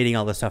animating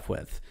all this stuff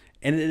with.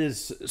 And it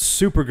is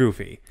super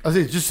goofy.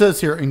 It just says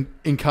here,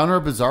 encounter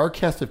a bizarre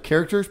cast of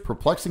characters,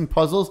 perplexing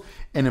puzzles,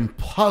 and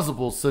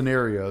implausible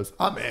scenarios.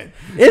 I'm in.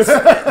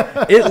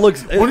 It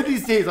looks... One of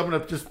these days, I'm going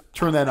to just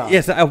turn that on.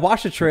 Yes, I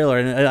watched the trailer,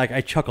 and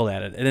I chuckled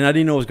at it, and I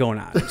didn't know what was going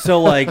on.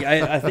 So, like,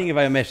 I think if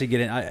I'm actually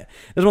getting... There's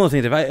one of those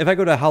things, if I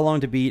go to How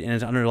Long to Beat, and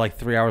it's under, like,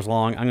 3 hours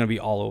long, I'm going to be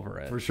all over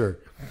it. For sure.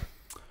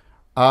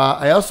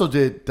 I also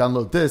did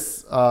download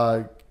this...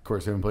 Of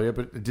course, I haven't played it,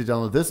 but I did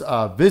download this.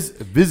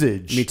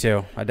 Visage. Me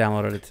too. I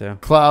downloaded it too.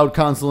 Cloud,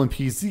 console, and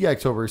PC,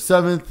 October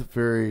 7th.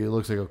 It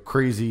looks like a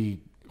crazy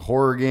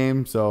horror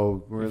game.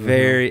 So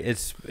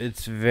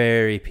it's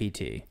very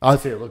PT. I'll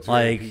say it looks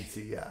like very PT.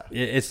 Yeah,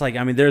 it's like,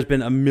 I mean, there's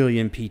been a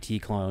million PT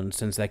clones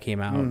since that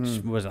came out.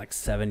 Mm-hmm. It was like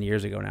 7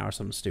 years ago now or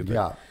something stupid.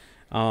 Yeah.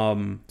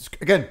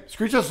 Again,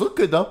 screenshots look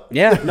good though.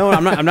 Yeah. No,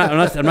 I'm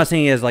not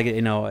saying it as like,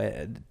 I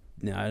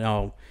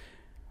know.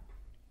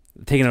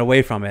 Taking it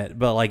away from it,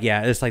 but like,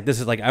 yeah, it's like, this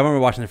is like, I remember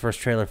watching the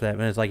first trailer for that,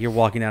 and it's like you're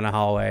walking down a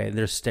hallway and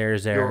there's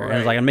stairs there, right, and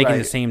it's like I'm making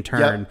the same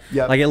turn.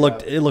 Yep, like it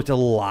looked a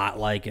lot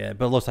like it,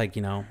 but it looks like, I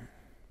don't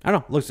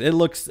know, it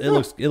looks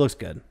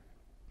good.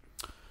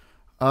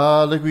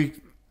 Like we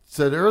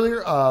said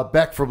earlier,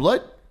 Back 4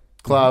 Blood,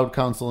 cloud,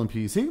 console, and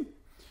PC.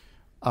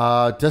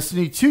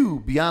 Destiny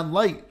 2 Beyond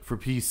Light for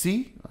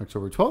PC,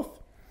 October 12th.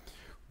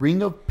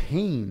 Ring of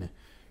Pain,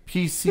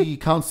 PC,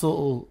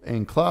 console,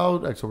 and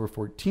cloud, October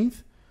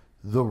 14th.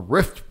 The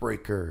Rift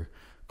Breaker,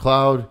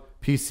 cloud,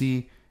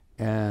 PC,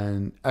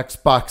 and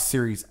Xbox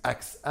Series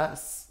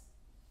XS.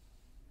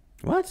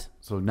 What?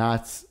 So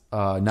not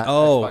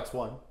Xbox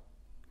One.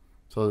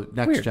 So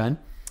next Weird. gen.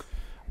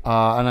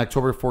 On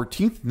October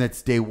 14th, and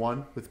that's day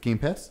one with Game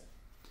Pass.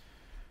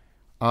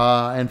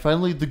 And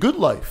finally, The Good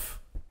Life.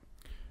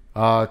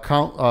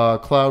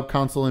 Cloud,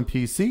 console, and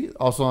PC.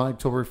 Also on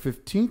October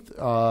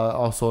 15th.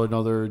 Also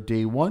another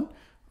day one.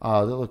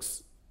 That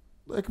looks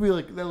like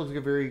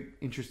a very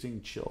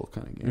interesting, chill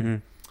kind of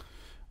game.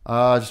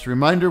 Mm-hmm. Just a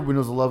reminder,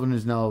 Windows 11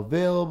 is now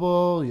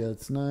available. Yeah,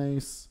 it's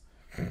nice.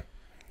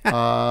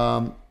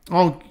 I don't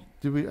know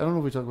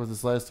if we talked about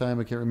this last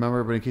time. I can't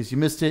remember, but in case you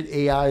missed it,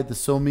 AI, the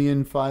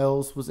Somian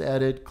files was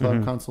added.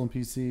 Cloud, console, and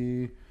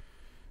PC.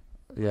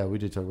 Yeah, we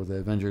did talk about the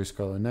Avengers,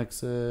 Scarlet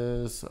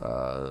Nexus.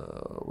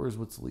 Where's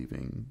what's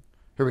leaving?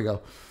 Here we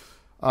go.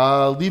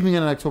 Leaving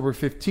on October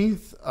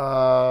 15th.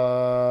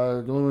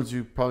 The only ones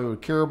you probably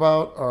would care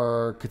about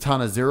are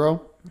Katana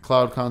Zero,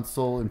 Cloud,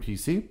 console, and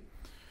PC.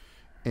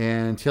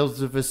 And Tales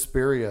of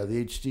Vesperia,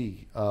 the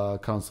HD,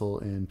 console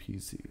and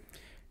PC.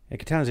 Yeah,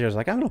 Katana Zero is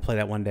like, I'm going to play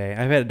that one day.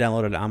 I've had it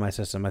downloaded on my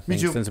system, I think,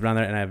 since I've been on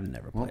there, and I've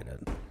never played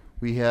it.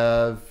 We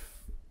have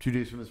 2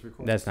 days from this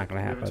recording. That's not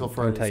going to happen. Until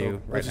Friday, I'll tell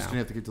you right it's just now.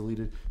 going to have to get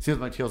deleted. Same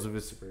with my Tales of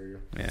Vesperia.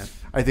 Yeah.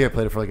 I think I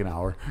played it for like an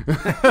hour.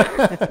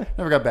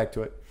 Never got back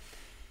to it.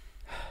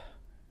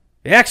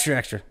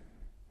 Extra.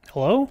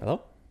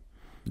 Hello?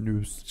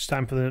 News. It's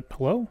time for the...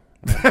 Hello?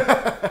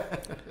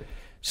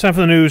 It's time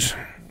for the news.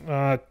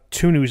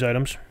 2 news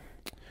items.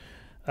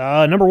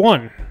 Number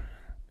 1.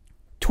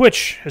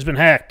 Twitch has been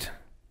hacked.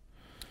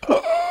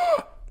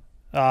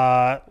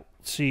 Let's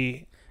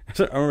see.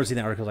 So I remember seeing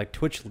that article like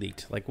Twitch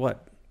leaked. Like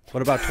what?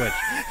 What about Twitch?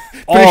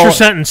 Finish your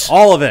sentence.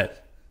 All of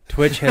it.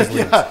 Twitch has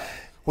leaked.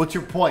 What's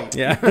your point?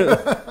 Yeah.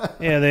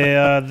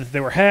 Yeah, they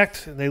were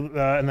hacked.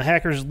 And the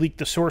hackers leaked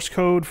the source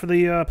code for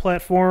the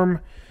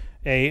platform,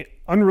 a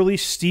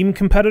unreleased Steam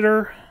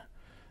competitor,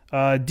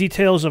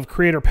 details of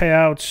creator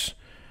payouts.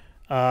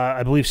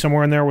 I believe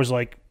somewhere in there was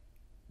like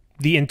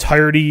the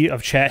entirety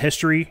of chat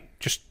history,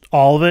 just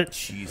all of it.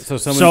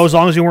 So as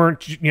long as you weren't,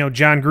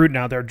 John Gruden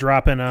out there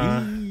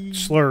dropping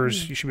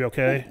slurs, you should be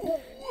okay.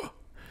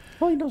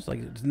 Well, he knows.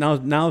 Like now,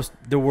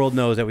 the world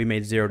knows that we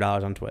made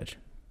 $0 on Twitch.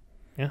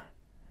 Yeah,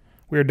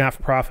 we're not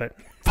for profit.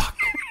 Fuck.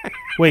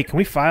 Wait, can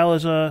we file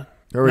as a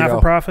There we not go.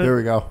 for profit? There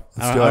we go.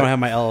 I don't have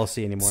my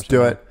LLC anymore. Let's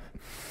do it.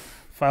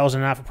 File as a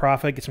not for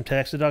profit. Get some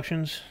tax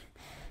deductions.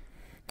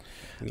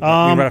 We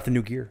brought off the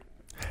new gear.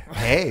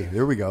 Hey,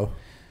 there we go.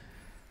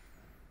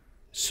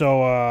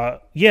 So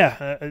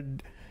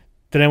did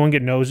anyone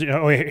get nosy?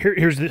 Oh,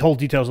 here's the whole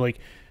details. Like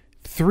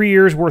 3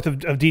 years worth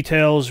of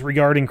details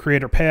regarding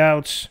creator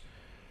payouts,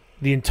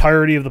 the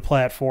entirety of the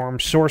platform,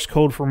 source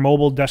code for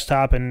mobile,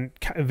 desktop, and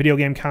video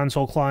game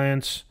console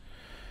clients,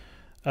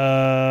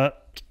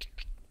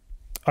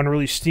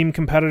 unreleased Steam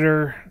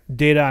competitor,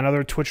 data on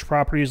other Twitch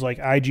properties like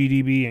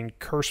IGDB and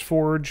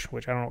CurseForge,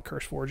 which I don't know what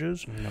CurseForge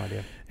is. No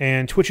idea.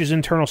 And Twitch's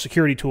internal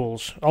security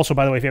tools. Also,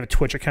 by the way, if you have a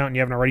Twitch account and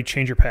you haven't already,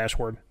 changed your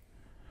password.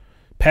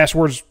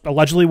 Passwords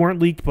allegedly weren't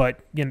leaked, but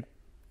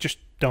just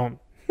don't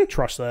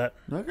trust that.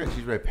 I'm not gonna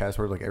change my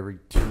password like every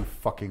 2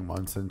 fucking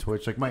months in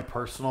Twitch. Like my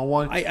personal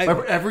one.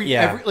 Every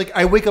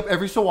I wake up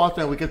every so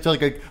often. I wake up to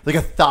like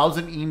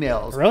 1,000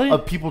 emails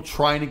of people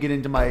trying to get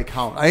into my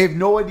account. I have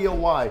no idea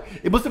why.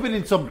 It must have been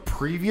in some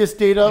previous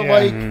data.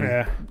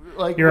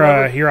 Like you're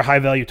a high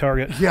value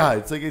target. Yeah,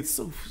 it's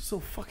so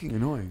fucking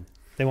annoying.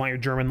 They want your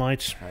German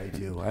lights. I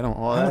do. I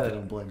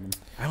don't blame them.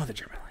 I want the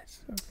German lights.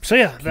 So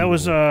yeah, that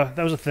was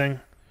a thing.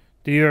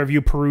 Did either of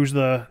you peruse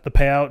the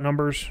payout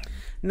numbers?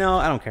 No,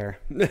 I don't care.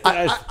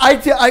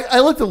 I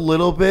looked a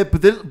little bit,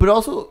 but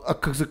also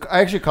because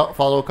I actually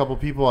follow a couple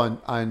people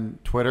on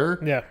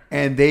Twitter. Yeah,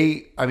 and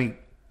I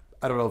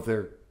don't know if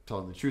they're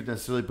telling the truth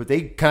necessarily, but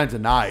they kind of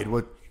denied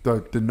what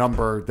the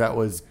number that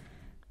was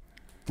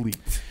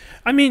leaked.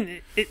 I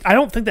mean, I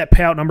don't think that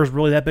payout number is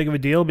really that big of a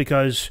deal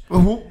because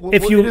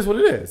it is what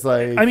it is.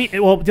 Like, I mean,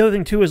 the other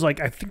thing too is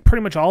like I think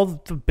pretty much all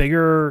the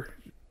bigger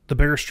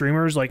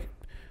streamers like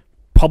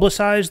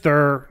publicize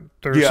their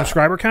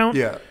subscriber count.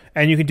 Yeah.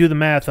 And you can do the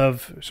math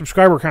of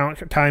subscriber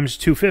count times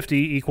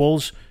 250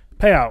 equals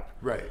payout.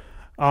 Right.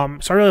 So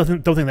I really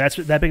don't think that's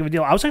that big of a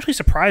deal. I was actually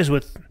surprised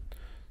with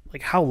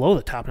like how low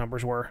the top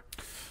numbers were.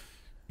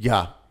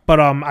 Yeah. But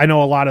I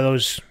know a lot of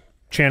those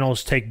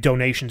channels take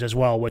donations as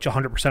well, which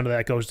 100% of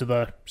that goes to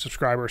the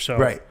subscriber. So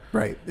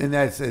right. And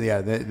that's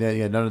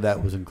none of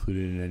that was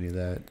included in any of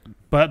that.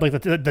 But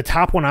like the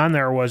top one on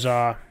there was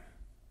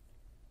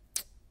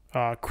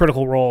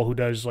Critical Role, who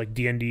does like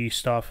D&D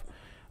stuff.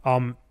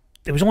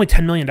 It was only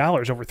 $10 million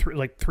over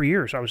 3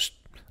 years. That's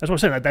what I'm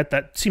saying.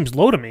 That seems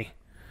low to me.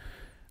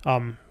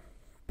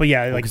 But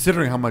yeah, like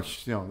considering how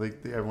much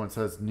everyone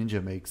says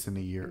Ninja makes in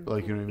a year,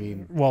 like you know what I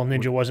mean. Well,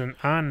 Ninja wasn't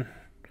on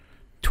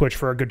Twitch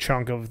for a good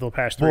chunk of the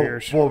past 3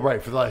 years. Well,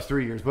 right, for the last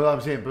 3 years. But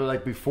I'm saying,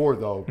 like before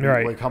though,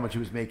 right. Like how much he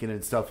was making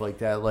and stuff like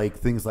that, like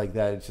things like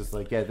that. It's just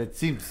like that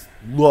seems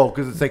low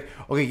because it's like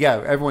okay,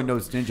 yeah, everyone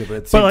knows Ninja, but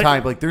at the same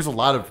time, like there's a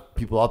lot of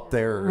people up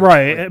there,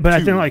 right? But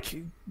I think like.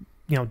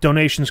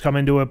 Donations come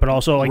into it, but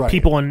also like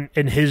people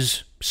in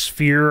his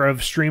sphere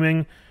of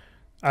streaming,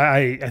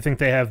 I think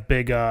they have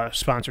big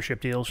sponsorship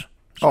deals.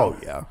 So, oh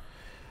yeah.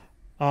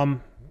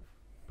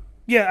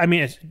 Yeah, I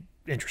mean it's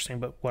interesting,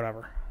 but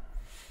whatever.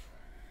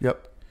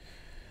 Yep.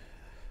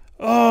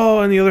 Oh,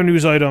 and the other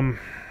news item,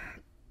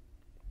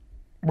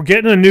 we're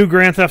getting a new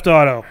Grand Theft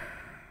Auto.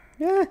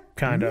 Yeah,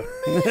 kind of.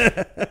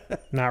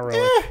 Not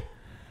really.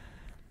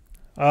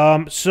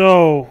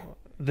 So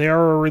they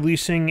are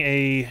releasing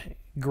a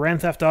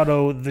Grand Theft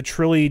Auto the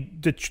Trilogy,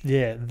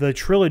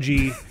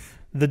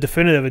 the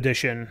Definitive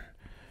Edition,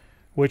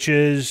 which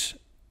is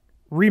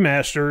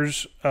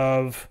remasters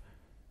of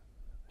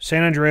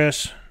San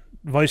Andreas,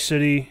 Vice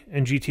City,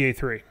 and GTA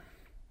 3.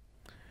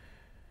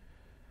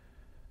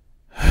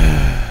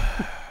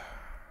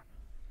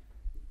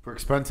 For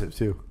expensive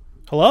too.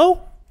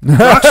 Hello?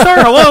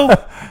 Rockstar, hello?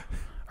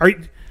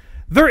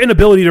 Their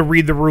inability to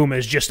read the room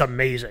is just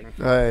amazing.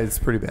 It's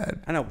pretty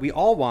bad. I know. We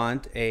all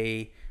want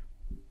a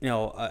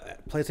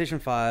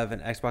PlayStation 5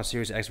 and Xbox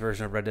Series X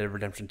version of Red Dead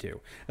Redemption 2.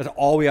 That's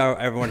all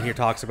everyone here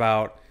talks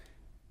about.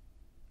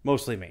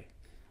 Mostly me.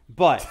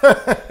 But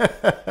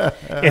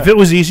if it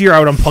was easier, I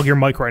would unplug your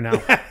mic right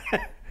now.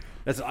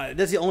 That's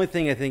the only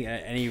thing I think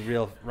any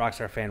real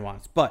Rockstar fan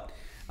wants. But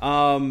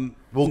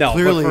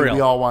clearly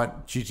we all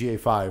want GTA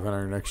 5 on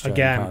our next gen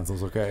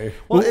consoles. Okay.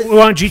 Well, we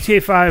want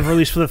GTA 5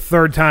 released for the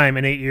third time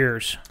in 8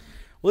 years.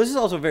 Well, this is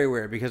also very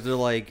weird because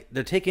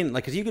they're taking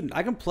because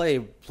I can play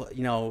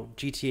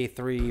GTA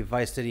 3,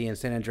 Vice City, and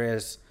San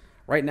Andreas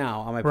right now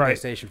on my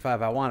PlayStation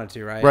 5. I wanted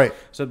to, right? Right.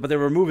 So, but they're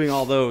removing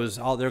all those.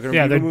 They're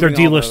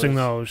delisting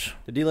those.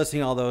 They're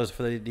delisting all those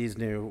for these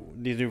new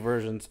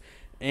versions,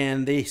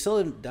 and they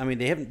still didn't, I mean,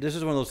 they haven't. This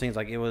is one of those things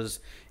like it was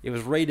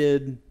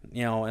rated,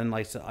 and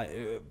like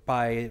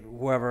by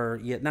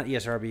whoever, not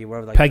ESRB,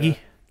 whatever, like Peggy.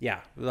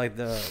 Like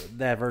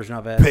that version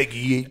of it.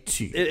 Peggy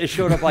 18. It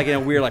showed up like in a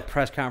weird like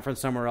press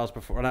conference somewhere else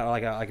before, not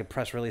like a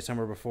press release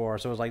somewhere before.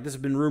 So it was like this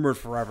has been rumored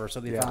forever.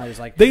 So they finally was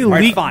like, they all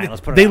right, leaked. fine, let's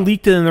put it They out.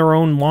 leaked it in their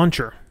own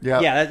launcher.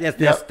 That's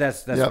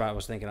what I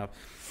was thinking of.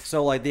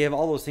 So like they have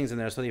all those things in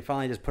there. So they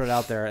finally just put it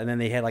out there, and then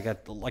they had like a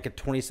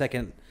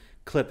 20-second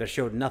clip that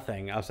showed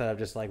nothing outside of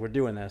just like we're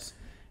doing this,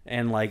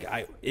 and like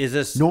is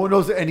this? No one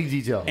knows any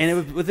details.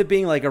 And with it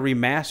being like a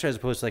remaster as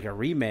opposed to like a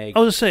remake. I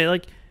was just saying,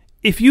 like,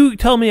 if you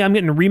tell me I'm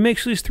getting a remake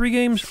of these 3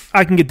 games,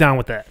 I can get down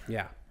with that.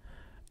 Yeah.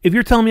 If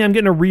you're telling me I'm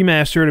getting a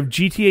remastered of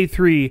GTA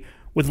 3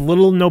 with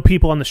little no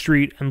people on the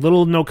street and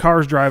little no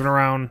cars driving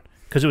around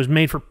because it was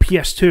made for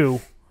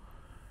PS2,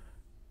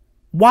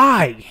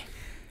 why?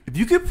 If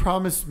you could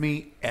promise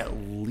me at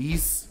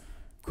least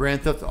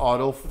Grand Theft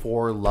Auto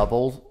 4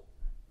 level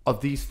of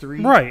these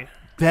 3, Right.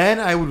 then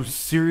I would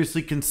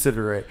seriously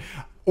consider it.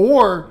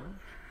 Or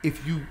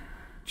if you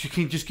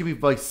can just give me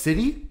Vice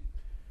City,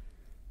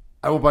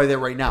 I will buy that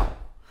right now.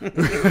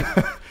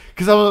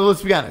 Because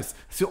let's be honest,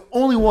 it's the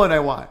only one I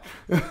want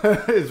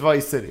is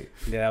Vice City.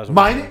 Yeah, that was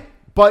mine it,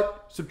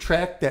 but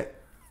subtract that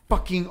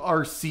fucking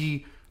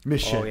RC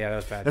mission. Oh yeah, that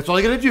was bad. That's all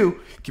I gotta do.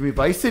 Give me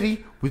Vice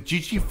City with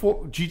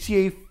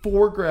GTA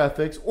 4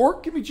 graphics, or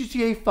give me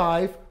GTA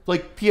 5,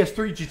 like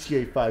PS3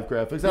 GTA 5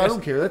 graphics. I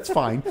don't care. That's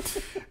fine.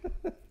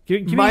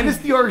 Minus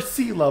the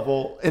RC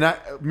level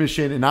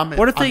mission, and I'm.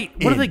 What if they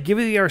give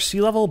you the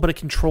RC level, but it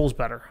controls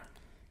better?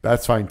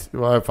 That's fine.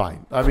 Well,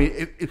 fine. I mean,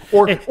 it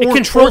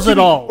controls it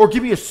all. Or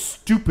give me a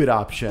stupid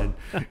option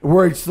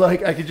where it's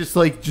like I could just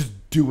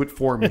do it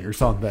for me or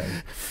something.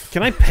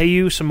 Can I pay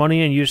you some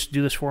money and you just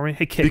do this for me?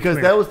 Hey, kid, because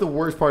that was the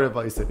worst part of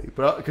Vice City.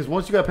 But because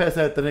once you got past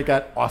that, then it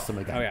got awesome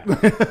again.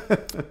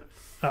 Oh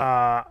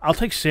yeah. I'll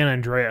take San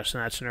Andreas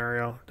in that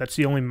scenario. That's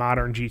the only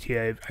modern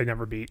GTA I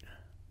never beat.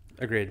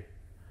 Agreed.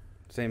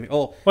 Same.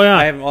 Oh, well, yeah.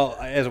 I have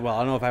as well.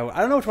 I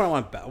don't know which one I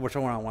want. Which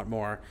one I want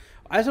more.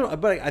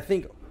 But I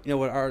think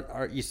what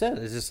our you said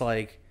is just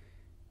like.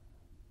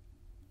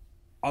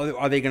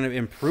 Are they going to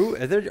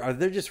improve? Are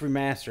they just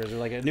remasters or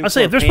like a new? I'll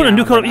say if there's put a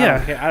new code,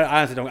 I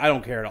honestly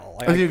don't care at all.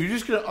 Like, if you're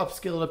just going to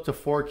upscale it up to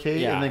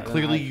 4K, and then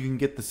clearly you can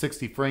get the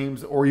 60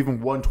 frames or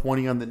even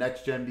 120 on the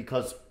next gen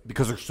because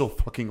they're so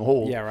fucking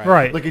old. Yeah,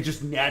 right. Like it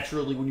just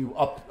naturally when you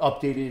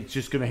update it, it's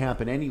just going to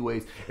happen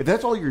anyways. If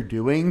that's all you're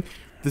doing,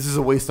 this is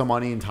a waste of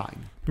money and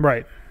time.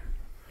 Right.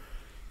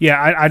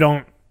 Yeah, I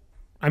don't.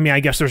 I mean,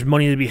 I guess there's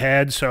money to be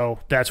had, so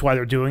that's why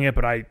they're doing it.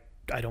 But I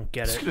don't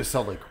get it. This is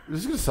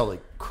gonna sell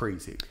like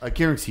crazy. I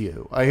guarantee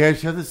you. I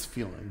actually have this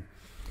feeling.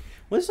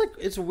 Well,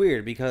 it's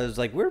weird because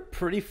like we're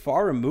pretty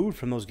far removed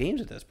from those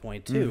games at this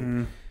point too.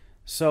 Mm-hmm.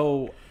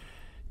 So,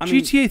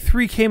 GTA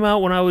 3 came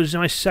out when I was in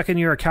my second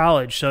year of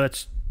college, so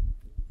that's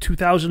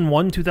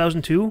 2001,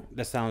 2002.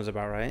 That sounds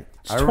about right.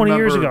 It's 20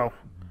 years ago.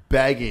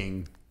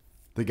 Begging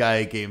the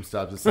guy at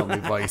GameStop to sell me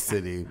Vice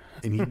City,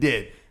 and he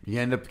did. He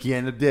ended up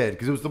dead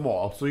because it was the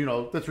mall.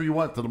 So that's where you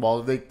went to the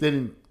mall. They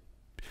didn't.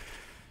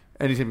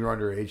 Anytime you're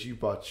underage, you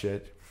bought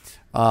shit.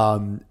 I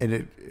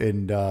ended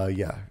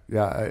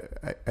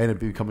up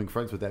becoming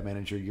friends with that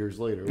manager years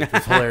later, which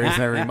was hilarious.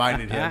 And I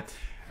reminded him,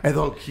 and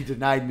though he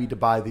denied me to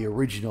buy the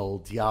original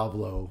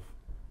Diablo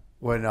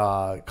when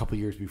a couple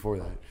years before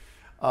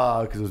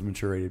that because it was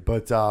mature rated.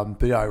 But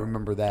yeah, I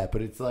remember that.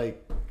 But it's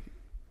like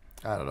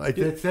I don't know.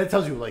 That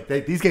tells you like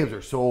these games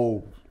are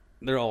so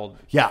they're old.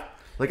 Yeah.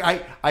 Like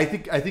I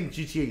think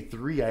GTA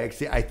 3.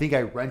 I think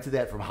I rented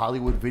that from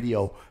Hollywood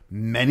Video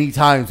many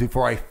times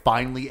before I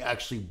finally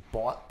actually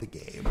bought the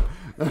game.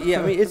 Yeah,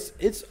 I mean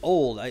it's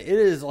old. It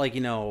is like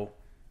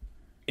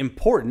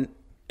important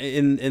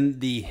in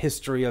the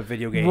history of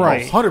video games.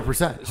 Right,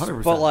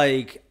 100%. But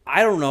like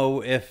I don't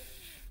know if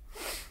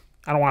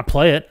I don't want to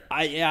play it.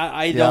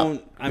 I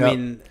don't. I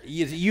mean,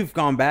 you've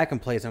gone back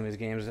and played some of these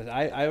games.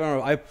 I don't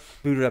know. I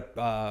booted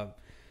up.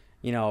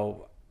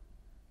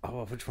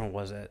 Which one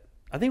was it?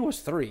 I think it was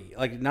 3,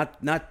 like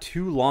not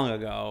too long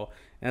ago,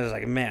 and I was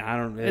like, man, I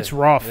don't. It's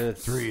rough.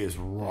 3 is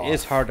rough.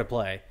 It's hard to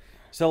play.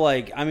 So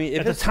like, I mean,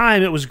 at the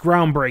time it was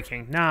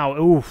groundbreaking. Now,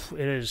 it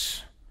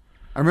is.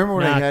 I remember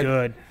when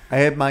I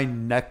had my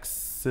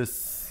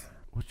Nexus.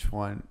 Which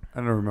one? I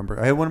don't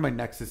remember. I had one of my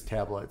Nexus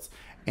tablets,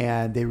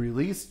 and they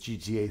released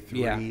GTA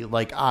 3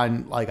 like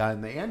on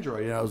the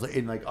Android, and I was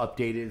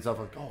updated and stuff.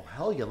 Like, oh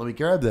hell yeah, let me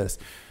grab this.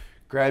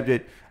 Grabbed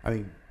it. I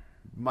mean,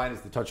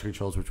 minus the touch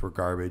controls, which were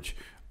garbage.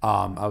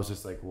 I was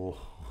just like,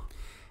 well,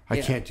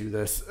 I can't do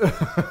this.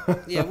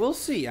 Yeah, we'll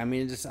see. I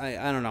mean,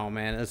 I don't know,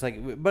 man. It's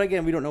like, but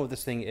again, we don't know what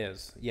this thing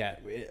is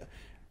yet.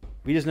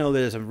 We just know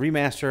that it's a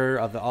remaster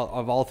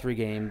of all 3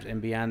 games, and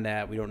beyond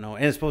that, we don't know.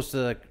 And it's supposed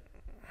to.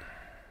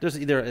 There's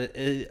either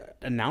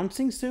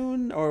announcing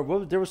soon,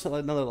 or there was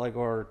another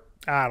or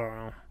I don't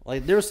know.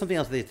 Like there was something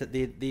else they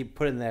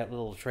put in that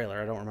little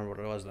trailer. I don't remember what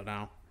it was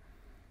now.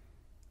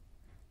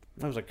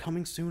 I was like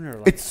coming soon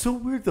or it's so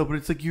weird though, but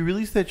it's like you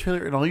released that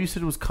trailer and all you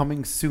said was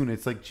coming soon.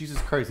 It's like Jesus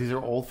Christ, these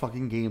are old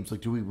fucking games. Like,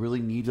 do we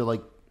really need to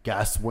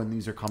guess when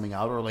these are coming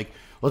out, or like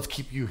let's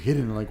keep you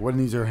hidden like when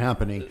these are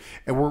happening,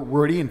 and we're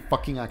already in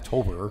fucking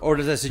October. Or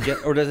does that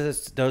suggest? Or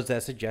does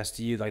that suggest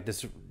to you like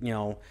this?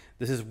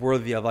 This is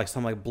worthy of like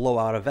some like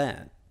blowout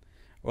event,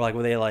 or like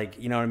were they like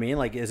what I mean?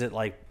 Like is it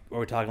like are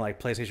we talking like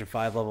PlayStation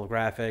 5 level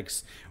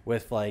graphics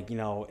with like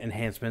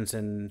enhancements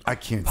and I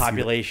can't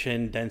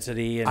population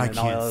density and all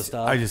that other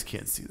stuff? I just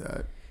can't see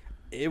that.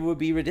 It would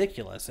be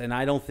ridiculous, and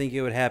I don't think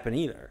it would happen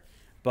either.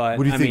 But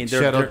what do you think?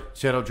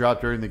 Shadow Drop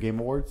during the Game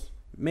Awards?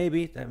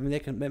 Maybe. I mean,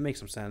 that makes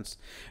some sense.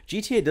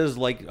 GTA does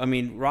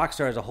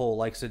Rockstar as a whole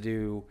likes to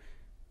do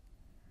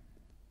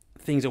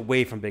things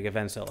away from big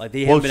events. Though, like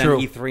they haven't been on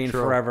E3 in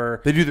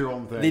forever. They do their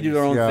own thing. They do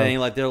their own thing.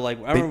 Like they're like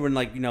I remember when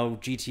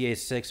GTA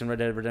 6 and Red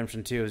Dead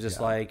Redemption 2 was just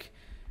like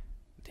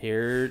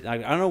here. I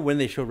don't know when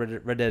they showed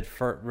Red Dead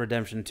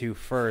Redemption 2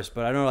 first,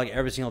 but I know like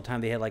every single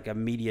time they had like a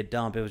media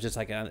dump, it was just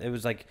like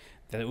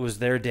it was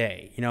their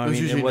day. You know what I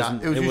mean? It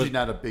was usually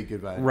not a big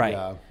event,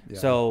 right? Yeah.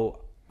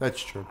 So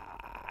that's true.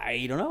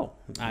 I don't know.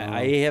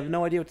 I have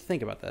no idea what to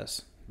think about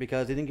this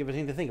because they didn't give us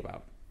anything to think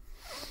about.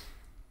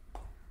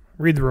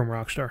 Read the room,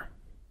 Rockstar.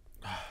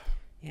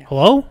 Yeah.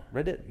 Hello?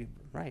 Red Dead,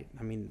 right?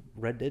 I mean,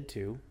 Red Dead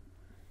 2,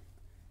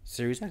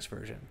 Series X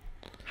version.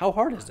 How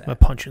hard is that? I'm gonna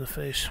punch you in the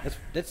face.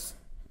 That's.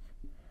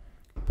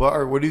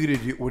 But what are you gonna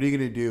do? What are you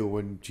gonna do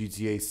when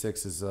GTA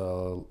 6 is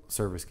a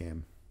service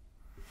game?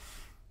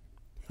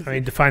 I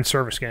mean, define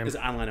service game. It's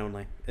online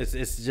only.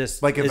 It's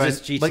just like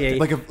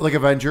GTA, like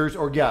Avengers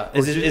or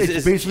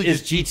it's basically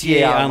just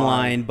GTA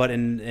Online, but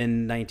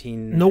in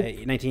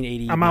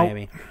 1980 I'm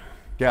Miami. Out.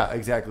 Yeah,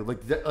 exactly.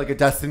 Like a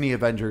Destiny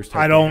Avengers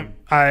type I don't game.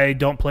 I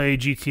don't play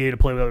GTA to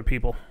play with other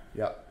people.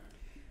 Yeah.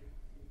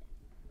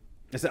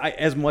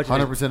 As much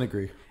 100%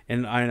 agree.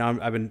 And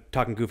I've been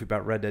talking goofy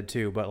about Red Dead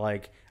 2, but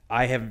like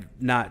I have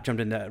not jumped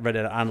into Red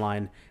Dead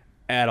Online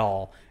at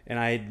all, and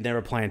I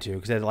never plan to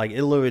because it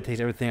literally takes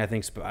everything I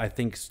think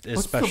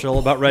is special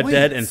about Red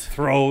Dead and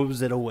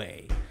throws it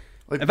away.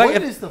 Like,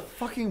 what is the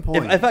fucking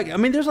point? I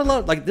mean, there's a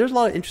lot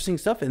of interesting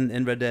stuff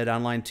in Red Dead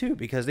Online too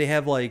because they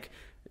have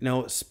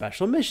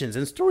special missions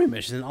and story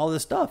missions and all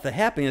this stuff that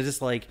happen. Is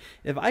just like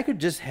if I could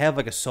just have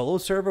like a solo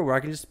server where I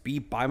can just be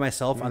by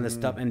myself on this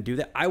stuff and do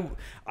that, I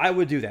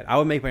would do that. I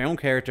would make my own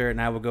character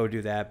and I would go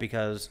do that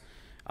because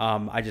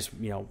I just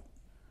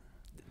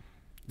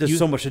there's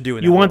so much to do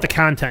in that You want world. the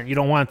content. You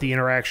don't want the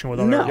interaction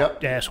with other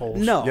assholes.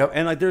 No. Yep.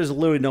 And there's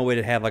literally no way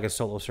to have like a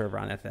solo server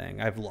on that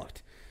thing. I've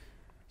looked.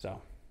 So,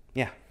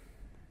 yeah.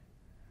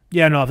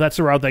 Yeah, no, if that's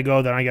the route they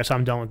go, then I guess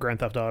I'm done with Grand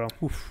Theft Auto.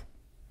 Oof.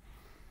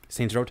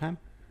 Saints Row time?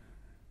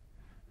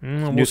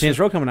 New Saints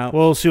Row coming out.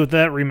 We'll see what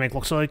that remake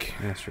looks like.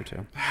 Yeah, that's true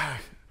too. I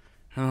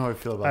don't know how I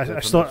feel about that.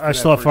 I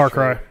still have Far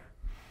Cry.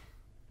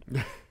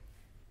 All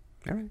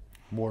right.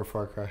 More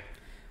Far Cry.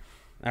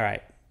 All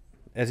right.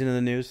 As into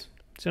the news?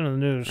 It's into the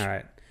news. All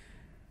right.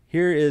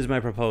 Here is my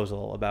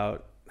proposal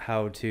about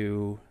how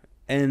to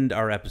end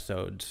our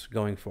episodes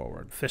going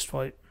forward. Fist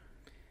fight.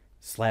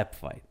 Slap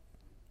fight.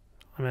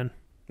 I'm in.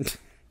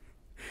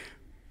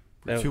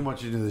 Too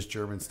much into this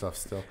German stuff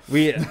still.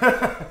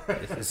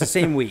 It's the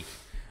same week.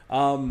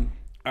 All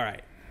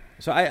right.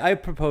 So I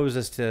proposed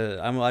this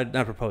I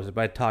not proposed it,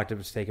 but I talked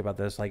to Steak about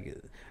this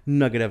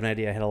nugget of an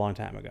idea I had a long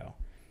time ago.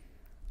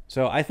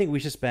 So I think we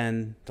should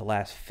spend the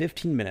last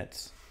 15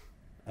 minutes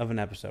of an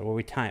episode where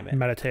we time it.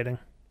 Meditating.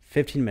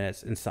 15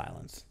 minutes in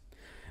silence.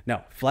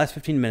 No, the last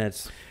 15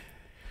 minutes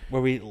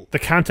where the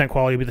content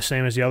quality will be the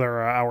same as the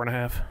other hour and a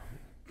half.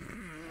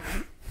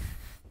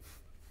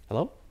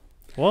 Hello?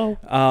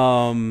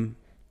 Whoa.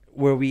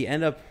 Where we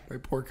end up. My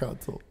poor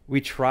console. We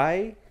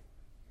try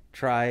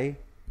to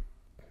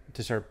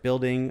start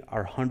building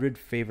our 100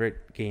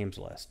 favorite games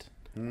list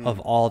of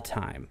all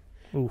time.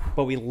 Oof.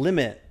 But we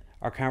limit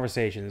our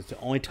conversations to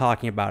only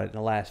talking about it in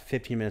the last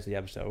 15 minutes of the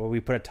episode, where we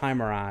put a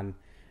timer on,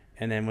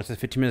 and then once the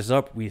 15 minutes is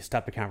up, we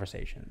stop the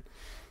conversation.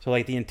 So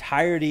the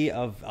entirety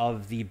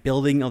of the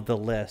building of the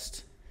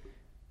list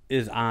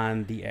is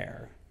on the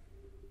air.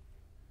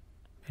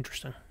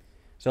 Interesting.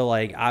 So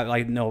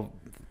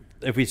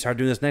if we start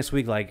doing this next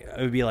week, it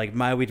would be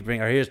my week to bring.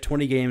 Here's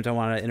 20 games I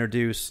want to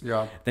introduce.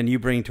 Yeah. Then you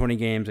bring 20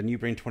 games, and you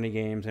bring 20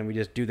 games, and we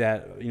just do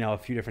that, a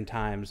few different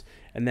times,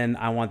 and then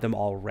I want them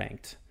all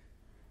ranked.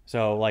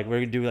 So we're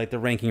gonna do the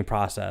ranking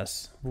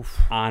process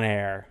on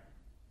air.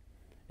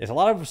 It's a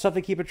lot of stuff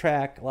to keep a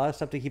track, a lot of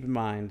stuff to keep in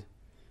mind,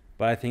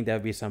 but I think that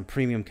would be some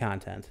premium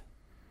content.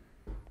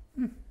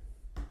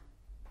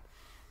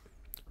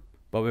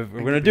 But if we're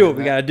gonna do it,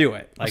 we gotta do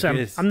it.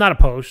 I'm not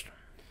opposed.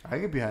 I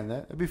get behind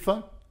that. It'd be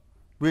fun.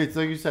 Wait,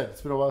 like you said,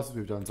 it's been a while since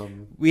we've done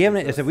something. We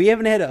haven't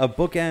had a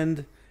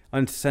bookend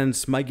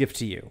since My Gift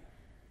to You,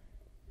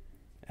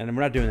 and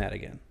we're not doing that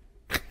again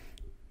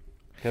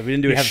because we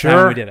didn't do it half the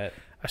time we did it.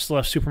 I still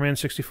have Superman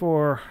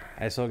 64.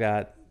 I still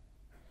got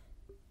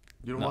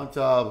You don't want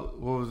what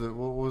was it?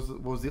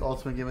 What was the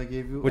ultimate game I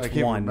gave you? Which I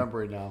can't one?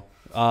 remember it now.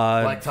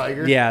 Black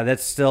Tiger. Yeah,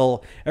 that's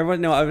still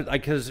everyone. No,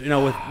 because with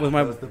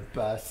my that was the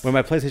best. when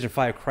my PlayStation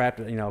 5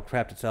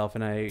 crapped itself,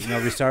 and I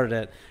restarted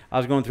it. I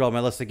was going through all my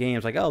list of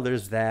games, like, oh,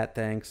 there's that,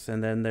 thanks,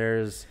 and then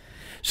there's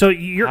So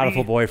you're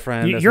Beautiful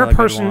Boyfriend. That's You're a another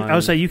good person. one. I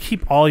would say you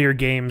keep all your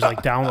games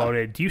like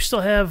downloaded. Do you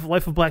still have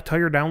Life of Black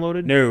Tiger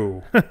downloaded?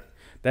 No.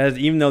 That is,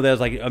 even though there's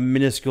like a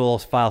minuscule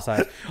file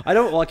size. I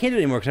can't do it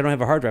anymore because I don't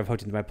have a hard drive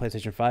hooked into my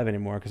PlayStation 5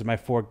 anymore because my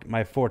 4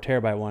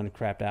 terabyte one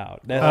crapped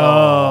out.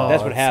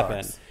 That's what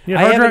happened. Sucks. You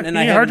need a hard drive? You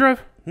need a hard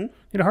drive? Need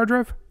a hard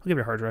drive? I'll give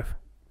you a hard drive.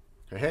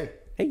 Hey.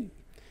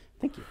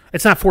 Thank you.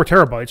 It's not 4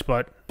 terabytes,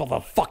 but Well, the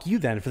fuck you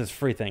then for this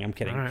free thing. I'm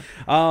kidding.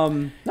 All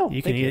right. No,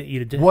 you can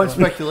eat a dick. One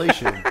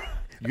speculation.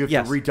 You have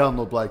Yes. to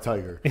re-download Black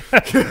Tiger. It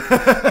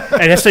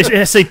has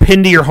to say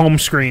pinned to your home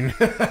screen.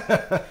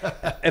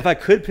 If I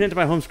could pin it to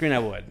my home screen, I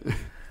would.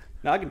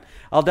 No,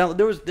 I'll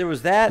download. There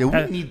was that.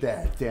 Yeah, we need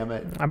that. Damn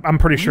it. I'm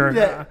pretty sure.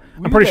 We I'm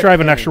pretty need sure I have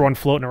an that extra one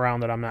floating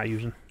around that I'm not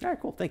using. All right,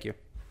 cool. Thank you.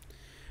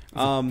 It's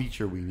a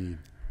feature we need.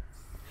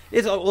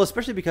 It's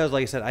especially because,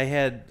 like I said, I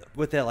had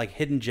with that like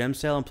hidden gem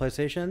sale on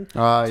PlayStation.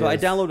 So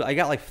Yes. I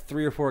got like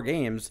 3 or 4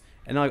 games,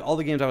 and like all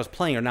the games I was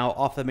playing are now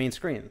off the main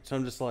screen. So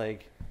I'm just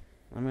like,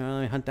 I'm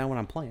gonna hunt down what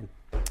I'm playing.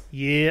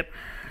 Yep.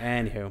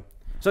 Anywho,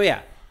 so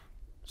yeah,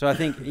 so I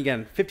think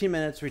again, 15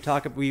 minutes.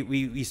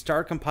 We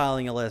start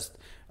compiling a list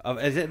of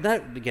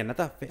not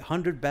the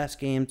 100 best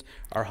games,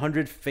 our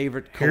 100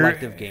 favorite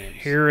collective games.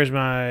 Here is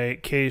my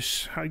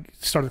case.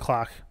 Start the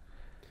clock.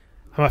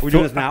 We're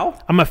doing this now?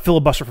 I'm a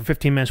filibuster for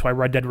 15 minutes while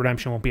Red Dead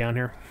Redemption won't be on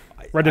here.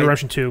 Red Dead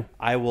Redemption 2.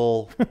 I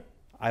will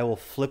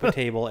flip a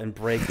table and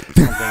break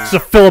something. It's a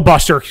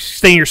filibuster.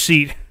 Stay in your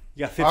seat.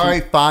 Yeah, 15. All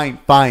right, fine.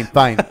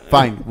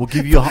 We'll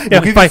give you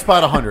a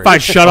spot 100. Fine,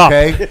 shut up.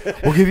 Okay?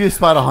 We'll give you a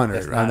spot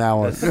 100 on that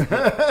one.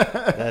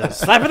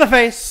 That's a slap in the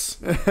face.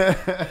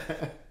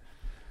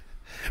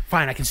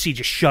 Fine, I can see.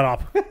 Just shut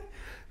up.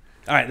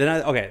 All right,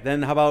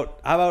 then how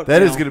about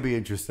That is going to be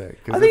interesting.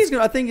 I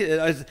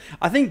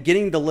think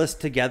getting the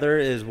list together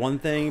is one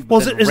thing, Well,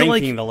 but is it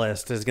ranking like- the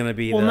list is going to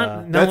be Well,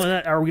 the not only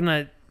that, are we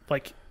gonna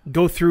like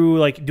go through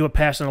like do a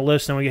pass on the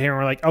list, and we get here and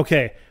we're like,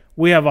 okay,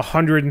 we have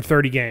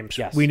 130 games.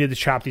 Yes. We need to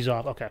chop these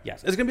off. Okay.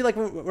 yes. It's going to be like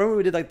remember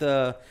we did like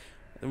the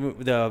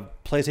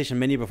PlayStation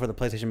Mini before the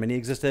PlayStation Mini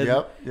existed.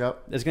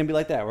 Yep. It's going to be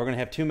like that. We're going to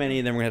have too many,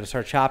 and then we're going to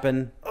have to start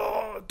chopping.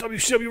 Oh,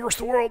 WCW versus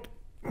the world.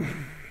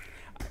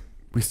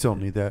 We still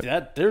need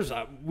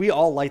that. We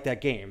all like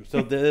that game,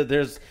 so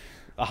there's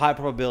a high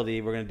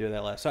probability we're going to do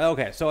that list. So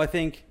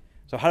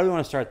so how do we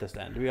want to start this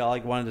then? Do we all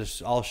want to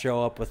just all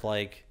show up with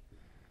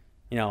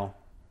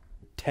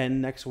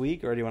 10 next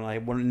week, or do you want to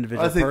like one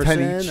individual person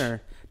 10 each.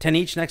 or 10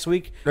 each next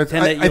week? That's-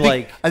 10 that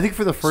you I think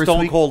for the first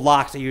stone week, cold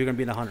locks that you're going to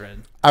be in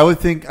 100. I would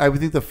think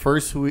the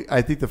first week.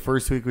 I think the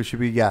first week we should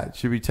be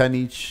 10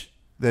 each.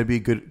 That'd be a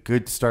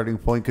good starting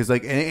point because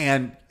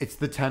and it's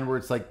the 10 where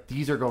it's like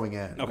these are going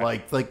in.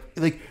 Okay.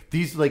 Like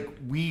these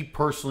we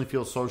personally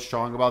feel so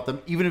strong about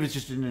them, even if it's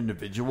just an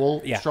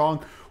individual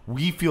strong.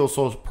 We feel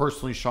so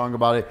personally strong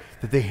about it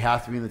that they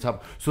have to be in the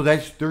top. So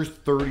there's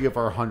 30 of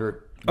our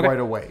 100 right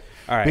away.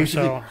 All right.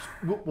 Basically, So-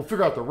 we'll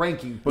figure out the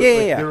ranking, but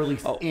Yeah. they're at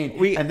least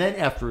in. And then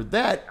after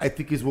that, I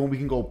think is when we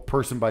can go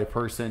person by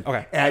person.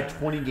 Okay. Add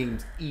 20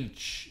 games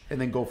each, and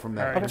then go from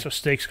there. All right. So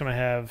Steak's gonna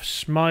have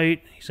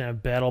Smite. He's gonna have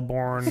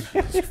Battleborn.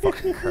 Jesus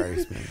fucking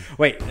Christ, man.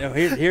 Wait, no,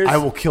 here's I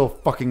will kill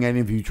fucking any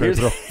of you trying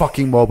to put a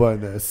fucking MOBA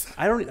in this.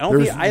 I There's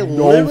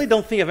literally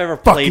don't think I've ever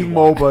played fucking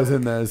one. MOBAs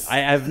in this.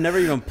 I've never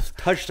even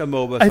touched a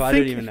MOBA, so I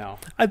don't even know.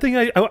 I think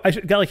I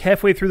got like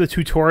halfway through the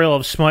tutorial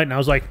of Smite, and I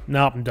was like,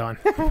 nope, I'm done.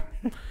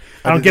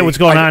 I don't get what's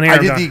going on here. I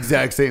I'm did done. the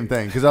exact same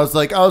thing because I was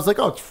like, oh,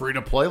 it's free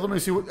to play. Let me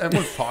see what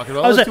everyone's talking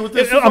about. Let's see what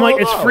this is I'm all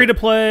like, it's about. free to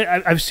play.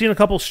 I've seen a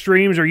couple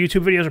streams or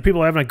YouTube videos where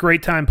people are having a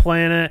great time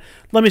playing it.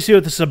 Let me see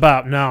what this is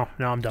about. No,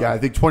 I'm done. Yeah, I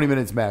think 20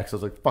 minutes max. I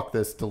was like, fuck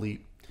this,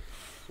 delete.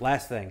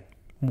 Last thing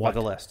What? on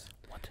the list.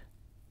 What?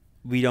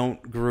 We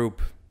don't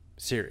group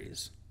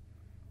series.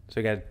 So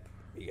we got.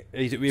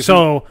 If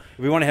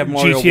we want to have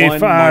Mario GTA 1,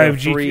 5, Mario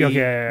 3.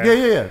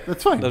 okay, Yeah.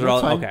 That's fine. Those That's are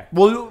all- fine. okay.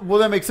 Well,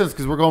 that makes sense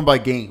because we're going by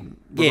game.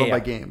 We're Yeah, going yeah. by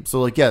game.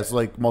 So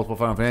like multiple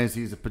Final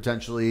Fantasies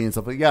potentially and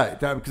stuff like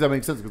because that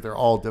makes sense because they're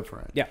all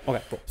different. Yeah,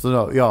 okay, cool.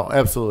 So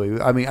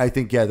absolutely. I mean, I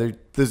think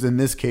there's in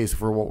this case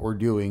for what we're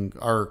doing,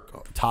 our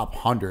top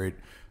 100.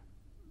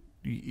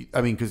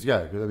 I mean, let's be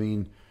honest.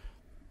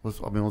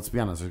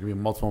 There's gonna be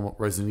multiple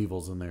Resident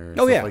Evils in there. And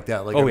stuff like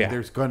that.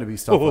 There's going to be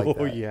stuff like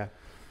that. Oh yeah.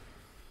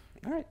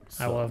 All right.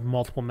 I will have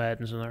multiple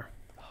Maddens in there.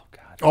 Oh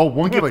god. Oh,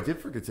 one game I did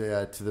forget to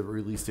add to the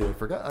release date. I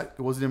forgot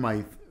it wasn't in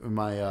my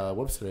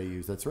website I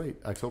used. That's right.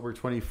 October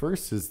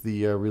 21st is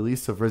the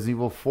release of Resident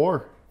Evil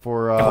 4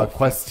 for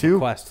Quest 2.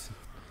 Quest.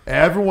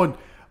 Everyone,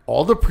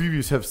 all the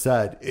previews have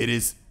said it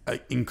is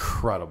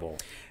incredible.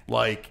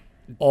 Like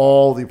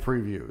all the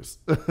previews.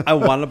 I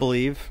want to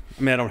believe.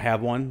 I mean, I don't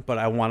have one, but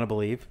I want to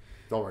believe.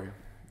 Don't worry,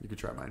 you can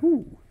try mine.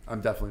 Ooh.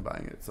 I'm definitely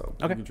buying it. So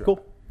Okay, you can try cool.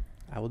 it.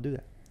 I will do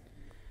that.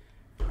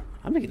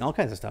 I'm making all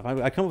kinds of stuff.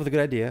 I come up with a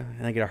good idea,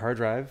 and I get a hard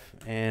drive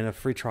and a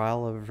free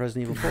trial of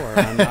Resident Evil 4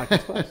 on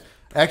Oculus Quest.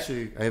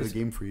 Actually, I have a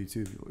game for you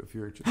too, if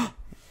you're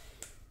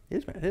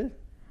interested.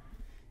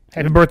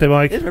 Happy birthday,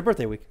 Mike. It's my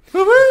birthday week.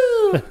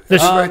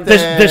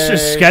 This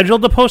is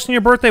scheduled to post on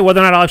your birthday.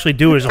 Whether or not I'll actually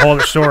do it is a whole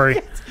other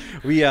story.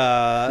 We're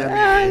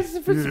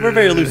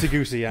very loosey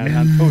goosey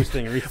on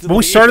posting recently. When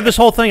we started this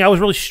whole thing, I was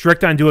really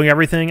strict on doing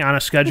everything on a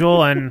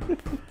schedule, and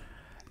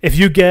if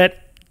you get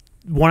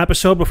one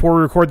episode before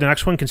we record the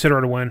next one, consider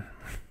it a win.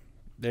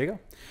 There you go.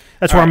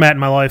 That's where I'm at in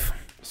my life.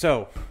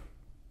 So,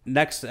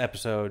 next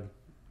episode,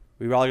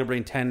 we were all going to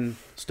bring 10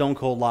 Stone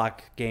Cold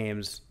Lock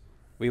games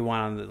we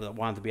want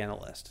to be on the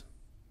list.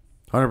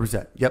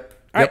 100%. Yep.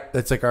 All Yep. right.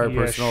 That's like our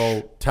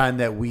personal 10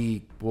 that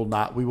we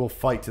will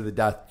fight to the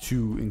death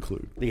to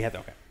include. Okay.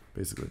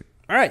 Basically.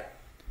 All right.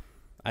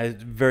 I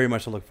very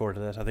much look forward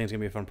to this. I think it's going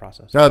to be a fun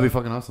process. That'll be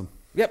fucking awesome.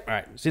 Yep. All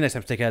right. See you next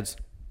time, Stickheads.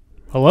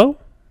 Hello?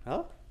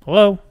 Hello?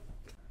 Hello?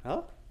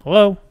 Hello?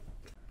 Hello?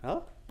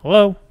 Hello?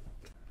 Hello?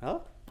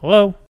 Hello?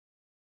 Hello?